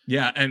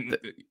 Yeah, and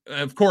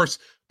of course,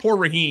 poor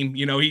Raheem.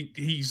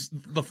 He's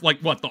the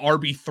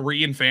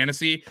RB3 in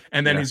fantasy,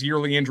 and then his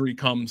yearly injury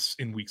comes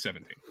in week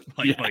 17.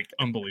 Like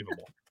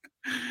unbelievable.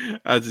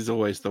 As is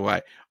always the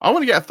way. I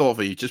want to get a thought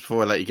for you just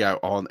before I let you go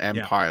on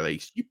Empire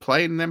Leagues. You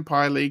play in an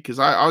Empire League? Because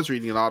I was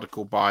reading an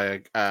article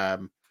by a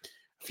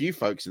few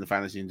folks in the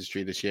fantasy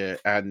industry this year,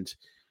 and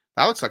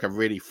that looks like a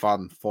really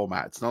fun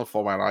format. It's not a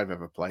format I've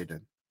ever played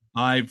in.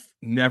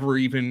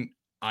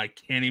 I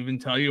can't even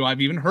tell you I've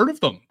even heard of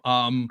them.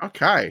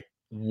 Okay.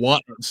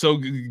 What? So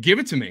give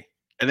it to me.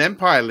 An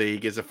Empire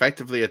League is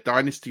effectively a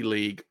dynasty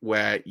league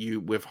where you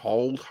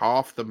withhold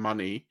half the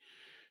money.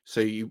 So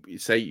you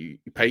say you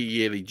pay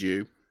yearly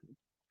due.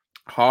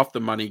 Half the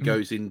money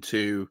goes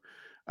into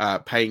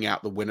paying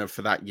out the winner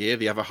for that year.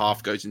 The other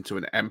half goes into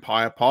an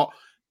Empire pot.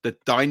 The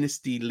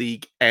dynasty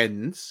league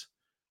ends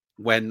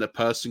when the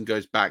person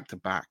goes back to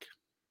back.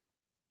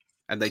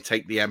 And they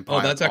take the Empire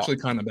pot. That's actually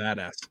kind of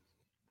badass.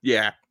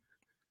 Yeah.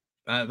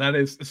 That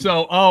is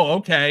so. Oh,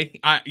 okay.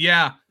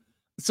 Yeah.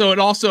 So it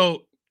also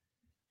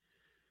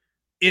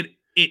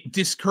it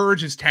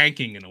discourages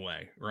tanking in a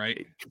way, right?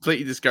 It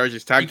completely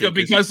discourages tanking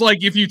because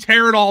like if you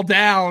tear it all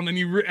down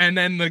and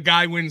then the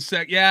guy wins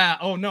yeah.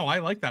 Oh no, I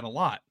like that a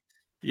lot.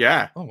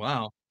 Yeah. Oh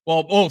wow.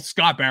 Well,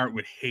 Scott Barrett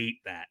would hate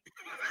that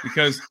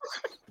because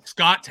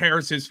Scott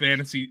tears his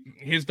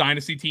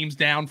dynasty teams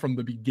down from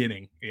the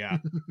beginning. Yeah.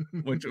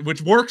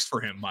 which works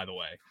for him, by the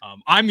way.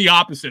 I'm the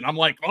opposite. I'm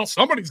like, well,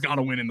 somebody's got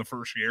to win in the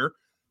first year.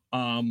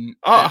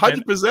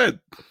 100%.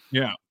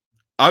 Yeah.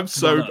 I'm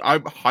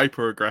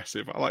hyper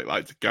aggressive. I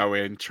like to go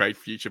in, trade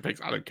future picks.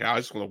 I don't care. I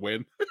just want to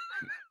win.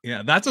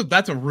 Yeah, that's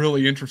a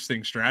really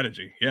interesting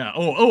strategy. Yeah.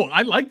 Oh,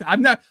 I like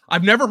that.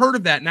 I've never heard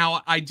of that.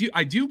 Now I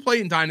do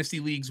play in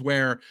dynasty leagues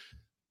where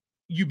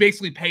you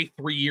basically pay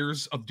 3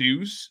 years of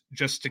dues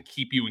just to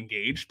keep you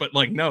engaged, but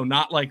like no,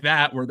 not like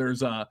that where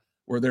there's an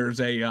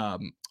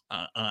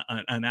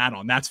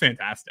add-on. That's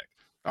fantastic.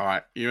 All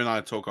right, you and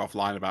I talk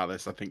offline about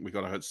this. I think we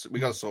got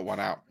to sort one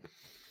out.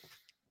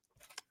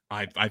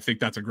 I think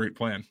that's a great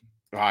plan.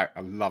 All right, I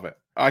love it.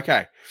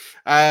 Okay,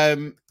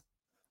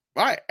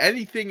 right.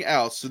 Anything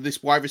else? So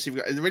this wide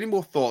receiver. Are there any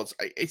more thoughts?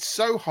 It's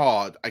so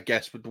hard, I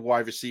guess, with the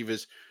wide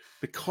receivers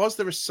because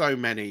there are so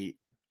many.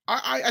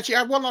 I actually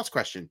have one last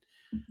question.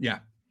 Yeah.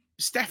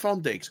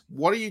 Stephon Diggs.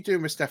 What are you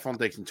doing with Stephon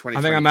Diggs in 2024?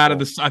 I think I'm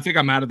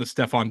out of the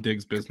Stephon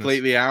Diggs business.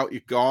 Completely out.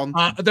 You're gone.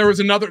 There's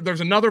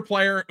another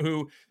player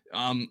who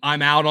I'm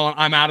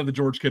out of the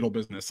George Kittle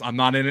business. I'm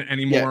not in it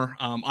anymore.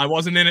 Yeah. I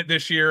wasn't in it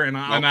this year, and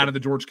I'm out of the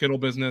George Kittle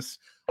business.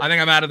 I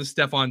think I'm out of the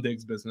Stephon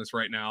Diggs business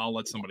right now. I'll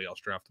let somebody else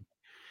draft him.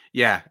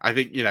 Yeah, I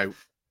think,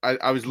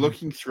 I was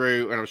looking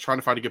through and I was trying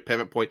to find a good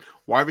pivot point.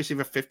 Wide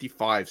receiver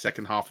 55,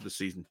 second half of the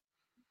season.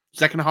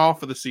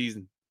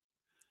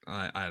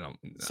 I don't.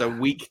 So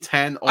week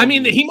 10. I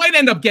mean, he might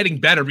end up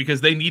getting better because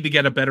they need to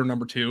get a better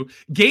number 2.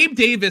 Gabe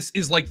Davis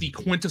is like the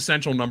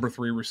quintessential number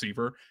 3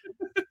 receiver,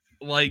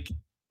 like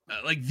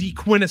the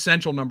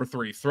quintessential number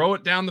 3. Throw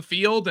it down the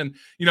field, and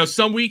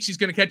some weeks he's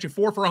going to catch you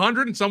 4 for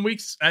 100, and some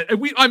weeks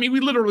we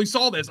literally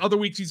saw this. Other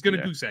weeks he's going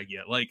to goose egg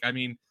you.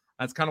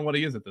 That's kind of what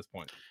he is at this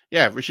point.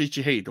 Yeah, Rashid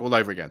Shaheed all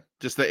over again.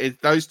 Just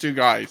that those two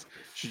guys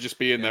should just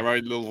be in their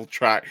own little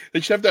track. They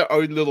should have their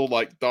own little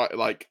like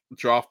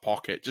draft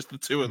pocket, just the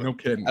two of them. No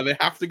kidding. And they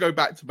have to go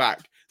back to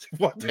back. So if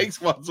one takes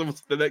one,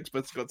 the next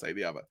person's got to take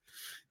the other.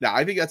 Now,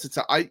 I think that's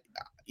I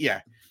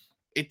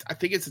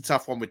think it's a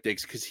tough one with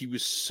Diggs because he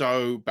was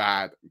so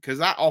bad. Because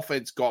that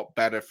offense got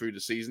better through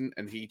the season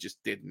and he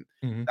just didn't.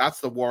 Mm-hmm. That's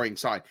the worrying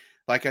side.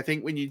 Like, I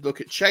think when you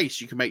look at Chase,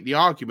 you can make the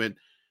argument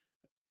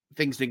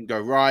things didn't go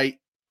right.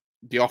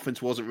 The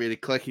offense wasn't really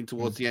clicking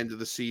towards the end of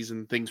the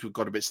season. Things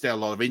got a bit stale, a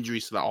lot of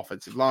injuries to that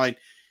offensive line.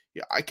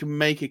 Yeah, I can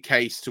make a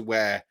case to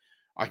where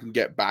I can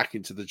get back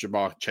into the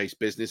Jamar Chase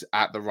business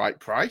at the right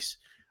price.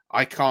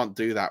 I can't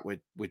do that with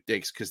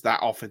Diggs because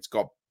that offense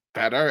got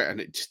better and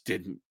it just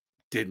didn't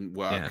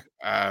work.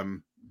 Yeah.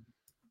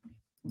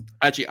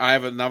 Actually, I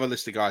have another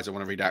list of guys I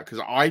want to read out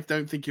because I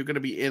don't think you're going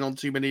to be in on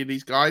too many of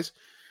these guys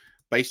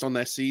based on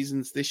their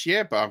seasons this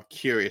year, but I'm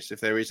curious if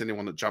there is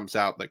anyone that jumps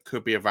out that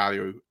could be a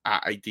value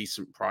at a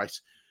decent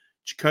price.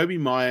 Jacoby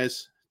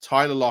Myers,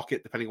 Tyler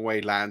Lockett, depending on where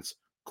he lands,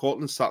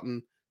 Cortland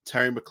Sutton,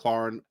 Terry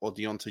McLaurin, or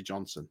Deontay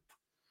Johnson?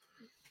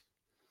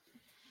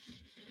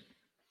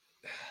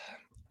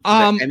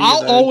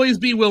 I'll always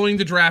be willing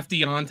to draft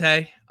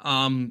Deontay,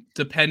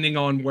 depending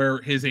on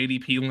where his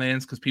ADP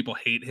lands, because people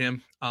hate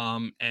him.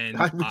 And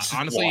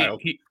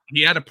honestly,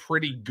 he had a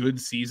pretty good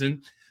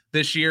season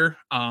this year.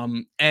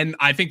 And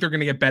I think they're going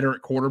to get better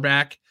at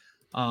quarterback.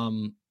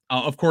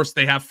 Of course,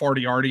 they have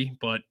Fartiardi,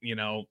 but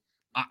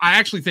I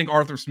actually think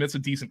Arthur Smith's a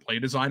decent play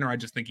designer. I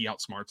just think he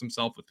outsmarts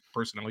himself with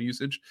personnel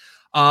usage.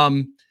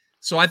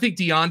 So I think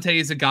Deontay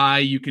is a guy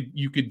you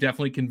could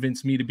definitely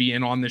convince me to be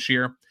in on this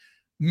year.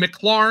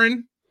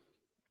 McLaurin.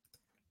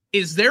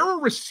 Is there a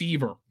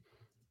receiver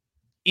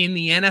in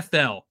the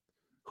NFL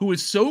who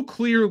is so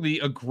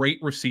clearly a great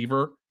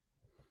receiver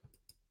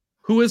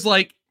who has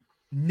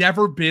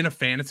never been a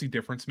fantasy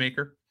difference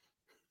maker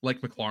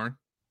like McLaurin?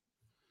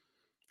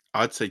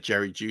 I'd say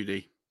Jerry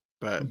Jeudy,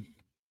 but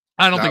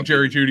I don't think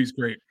Jerry Judy's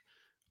great.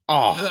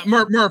 Oh,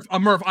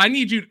 Murph, I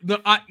need you.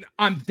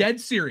 I'm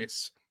dead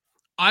serious.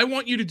 I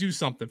want you to do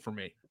something for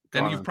me,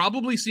 and you've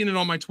probably seen it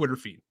on my Twitter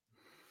feed.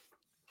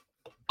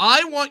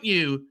 I want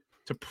you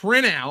to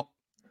print out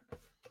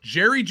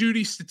Jerry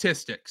Jeudy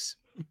statistics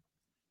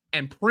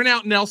and print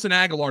out Nelson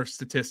Aguilar's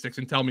statistics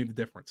and tell me the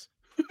difference.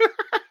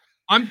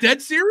 I'm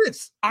dead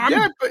serious.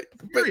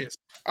 Serious.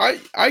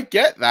 I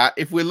get that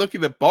if we're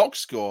looking at box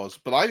scores,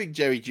 but I think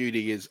Jerry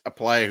Jeudy is a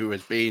player who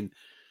has been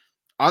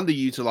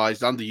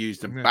underutilized,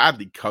 underused, and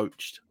badly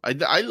coached.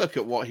 I look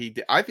at what he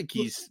did. I think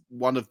he's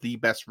one of the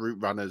best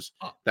route runners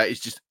that is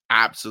just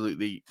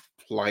absolutely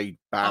played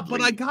badly.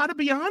 But I gotta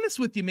be honest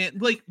with you,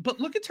 man. But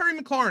look at Terry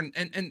McLaurin,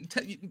 and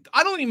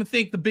I don't even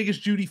think the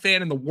biggest Jeudy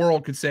fan in the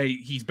world could say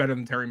he's better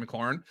than Terry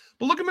McLaurin.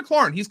 But look at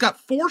McLaurin; he's got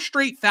 4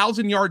 straight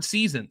 1,000-yard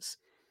seasons,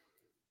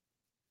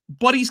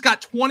 but he's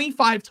got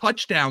 25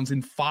 touchdowns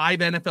in 5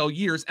 NFL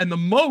years, and the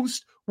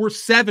most were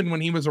 7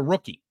 when he was a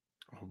rookie.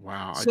 Oh,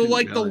 wow! So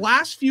the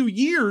last few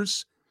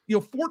years,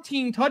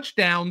 14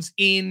 touchdowns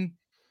in.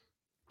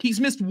 He's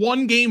missed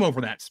 1 game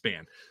over that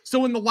span.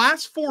 So in the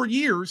last 4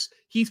 years,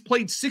 he's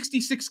played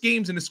 66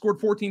 games and has scored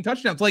 14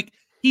 touchdowns.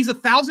 He's a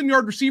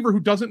 1,000-yard receiver who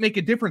doesn't make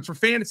a difference for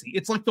fantasy.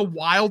 It's the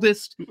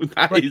wildest.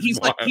 He's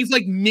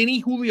like mini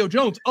Julio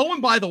Jones. Oh,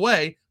 and by the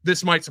way,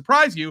 this might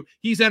surprise you.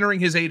 He's entering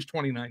his age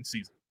 29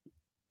 season.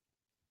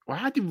 Wow,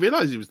 I didn't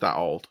realize he was that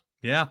old.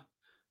 Yeah.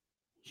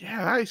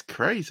 Yeah, that is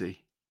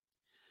crazy.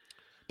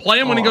 Play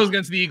him when he goes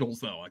against the Eagles,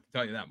 though. I can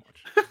tell you that much.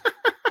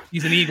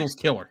 He's an Eagles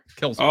killer.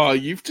 Kills him. Oh,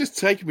 you've just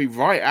taken me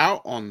right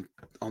out on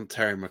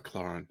Terry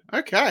McLaurin.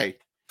 Okay.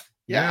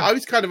 Yeah, I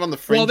was kind of on the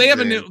fringe. Well, they have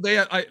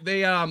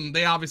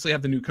they obviously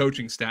have the new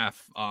coaching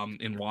staff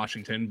in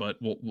Washington, but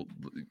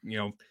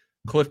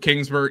Cliff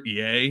Kingsbury,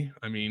 yay.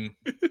 I mean,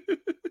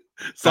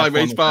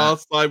 sideways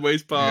pass.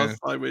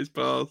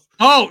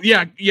 Oh,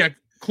 yeah.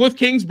 Cliff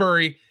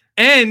Kingsbury.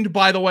 And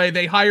by the way,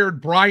 they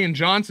hired Brian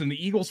Johnson,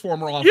 the Eagles'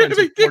 former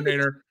offensive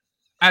coordinator,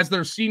 as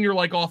their senior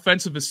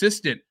offensive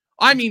assistant.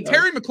 I mean,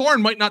 Terry McLaurin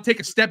might not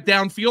take a step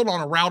downfield on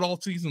a route all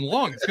season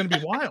long. It's going to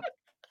be wild.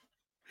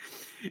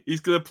 He's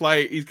going to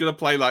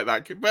play like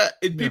that. But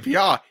in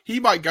PPR, he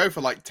might go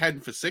for 10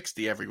 for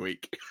 60 every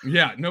week.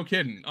 Yeah, no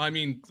kidding. I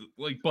mean,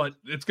 but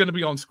it's going to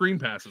be on screen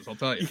passes, I'll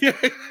tell you. Yeah.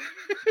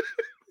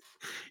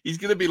 He's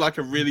going to be like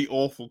a really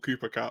awful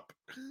Cooper Kupp.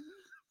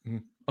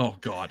 Oh,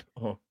 God.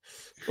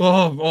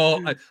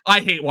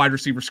 I hate wide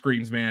receiver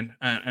screens, man.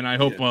 And I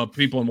hope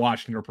people in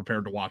Washington are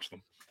prepared to watch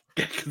them.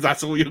 Because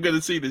that's all you're going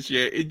to see this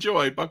year.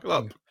 Enjoy. Buckle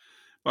up.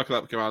 Buckle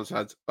up, Commanders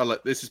fans. Well,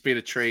 look, this has been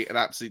a treat, an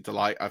absolute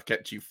delight. I've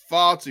kept you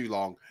far too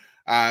long.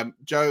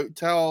 Joe,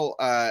 tell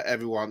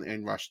everyone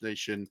in Rush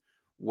Nation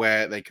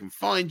where they can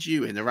find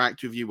you,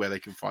 interact with you, where they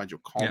can find your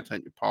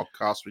content, your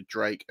podcast with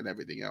Drake and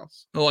everything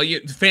else. Well,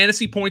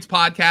 Fantasy Points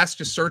Podcast,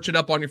 just search it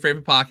up on your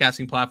favorite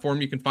podcasting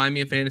platform. You can find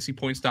me at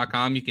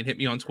fantasypoints.com. You can hit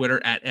me on Twitter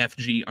at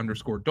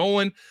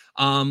FG_Dolan.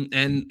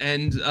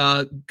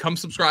 And come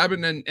subscribe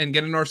and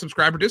get in our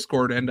subscriber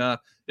Discord. And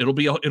it'll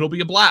be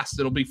a blast.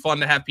 It'll be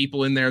fun to have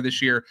people in there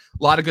this year.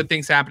 A lot of good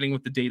things happening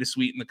with the data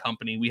suite and the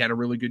company. We had a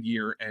really good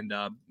year, and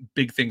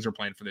big things are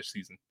planned for this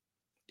season.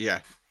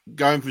 Yeah.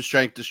 Going from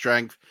strength to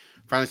strength.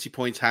 Fantasy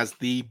Points has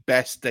the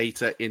best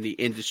data in the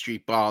industry,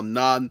 bar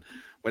none.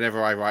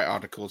 Whenever I write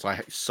articles,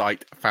 I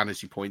cite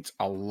Fantasy Points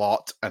a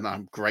lot, and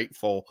I'm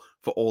grateful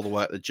for all the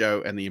work that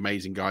Joe and the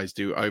amazing guys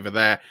do over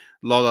there.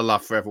 A lot of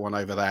love for everyone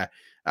over there.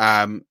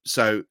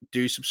 So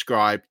do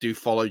subscribe, do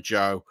follow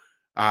Joe.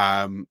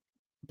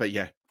 But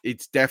yeah,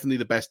 it's definitely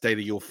the best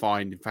data you'll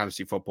find in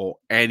fantasy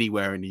football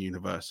anywhere in the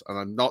universe. And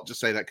I'm not just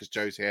saying that because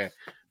Joe's here,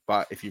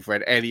 but if you've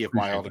read any of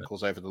my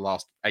articles over the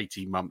last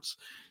 18 months,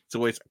 it's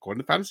always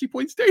according to Fantasy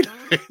Points data.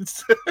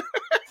 It's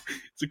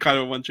a kind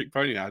of a one-trick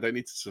pony now. I don't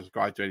need to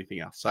subscribe to anything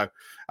else. So,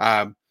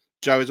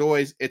 Joe, as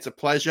always, it's a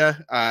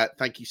pleasure.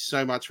 Thank you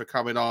so much for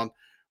coming on.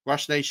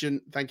 Rush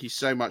Nation, thank you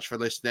so much for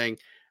listening.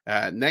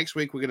 Next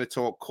week, we're going to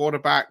talk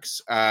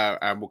quarterbacks,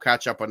 and we'll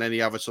catch up on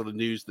any other sort of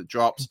news that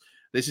drops.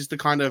 This is the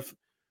kind of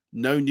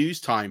no news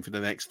time for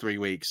the next 3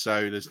 weeks.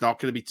 So there's not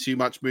going to be too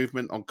much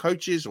movement on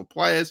coaches or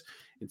players.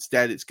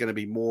 Instead, it's going to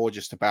be more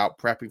just about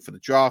prepping for the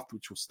draft,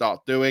 which we'll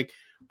start doing.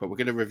 But we're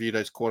going to review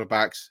those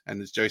quarterbacks.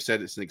 And as Joe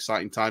said, it's an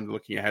exciting time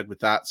looking ahead with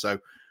that. So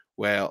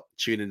we'll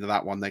tune into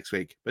that one next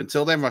week. But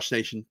until then, Rush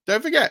Nation,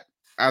 don't forget,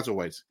 as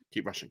always,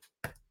 keep rushing.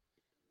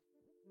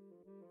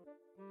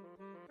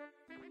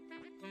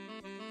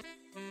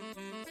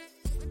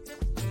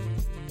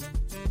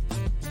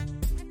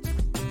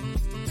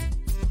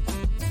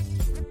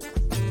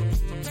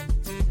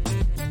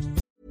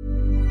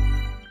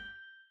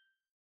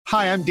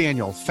 Hi, I'm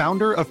Daniel,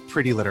 founder of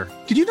Pretty Litter.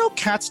 Did you know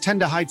cats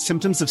tend to hide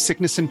symptoms of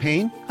sickness and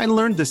pain? I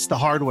learned this the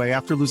hard way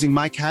after losing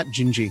my cat,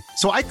 Gingy.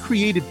 So I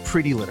created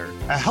Pretty Litter,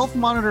 a health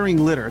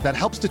monitoring litter that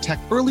helps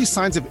detect early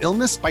signs of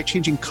illness by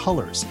changing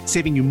colors,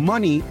 saving you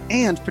money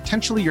and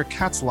potentially your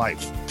cat's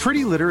life.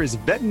 Pretty Litter is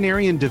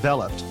veterinarian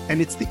developed, and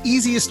it's the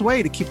easiest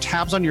way to keep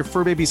tabs on your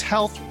fur baby's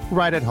health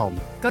right at home.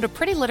 Go to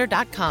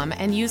prettylitter.com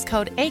and use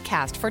code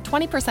ACAST for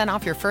 20%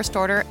 off your first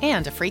order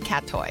and a free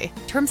cat toy.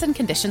 Terms and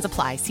conditions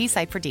apply. See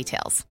site for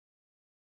details.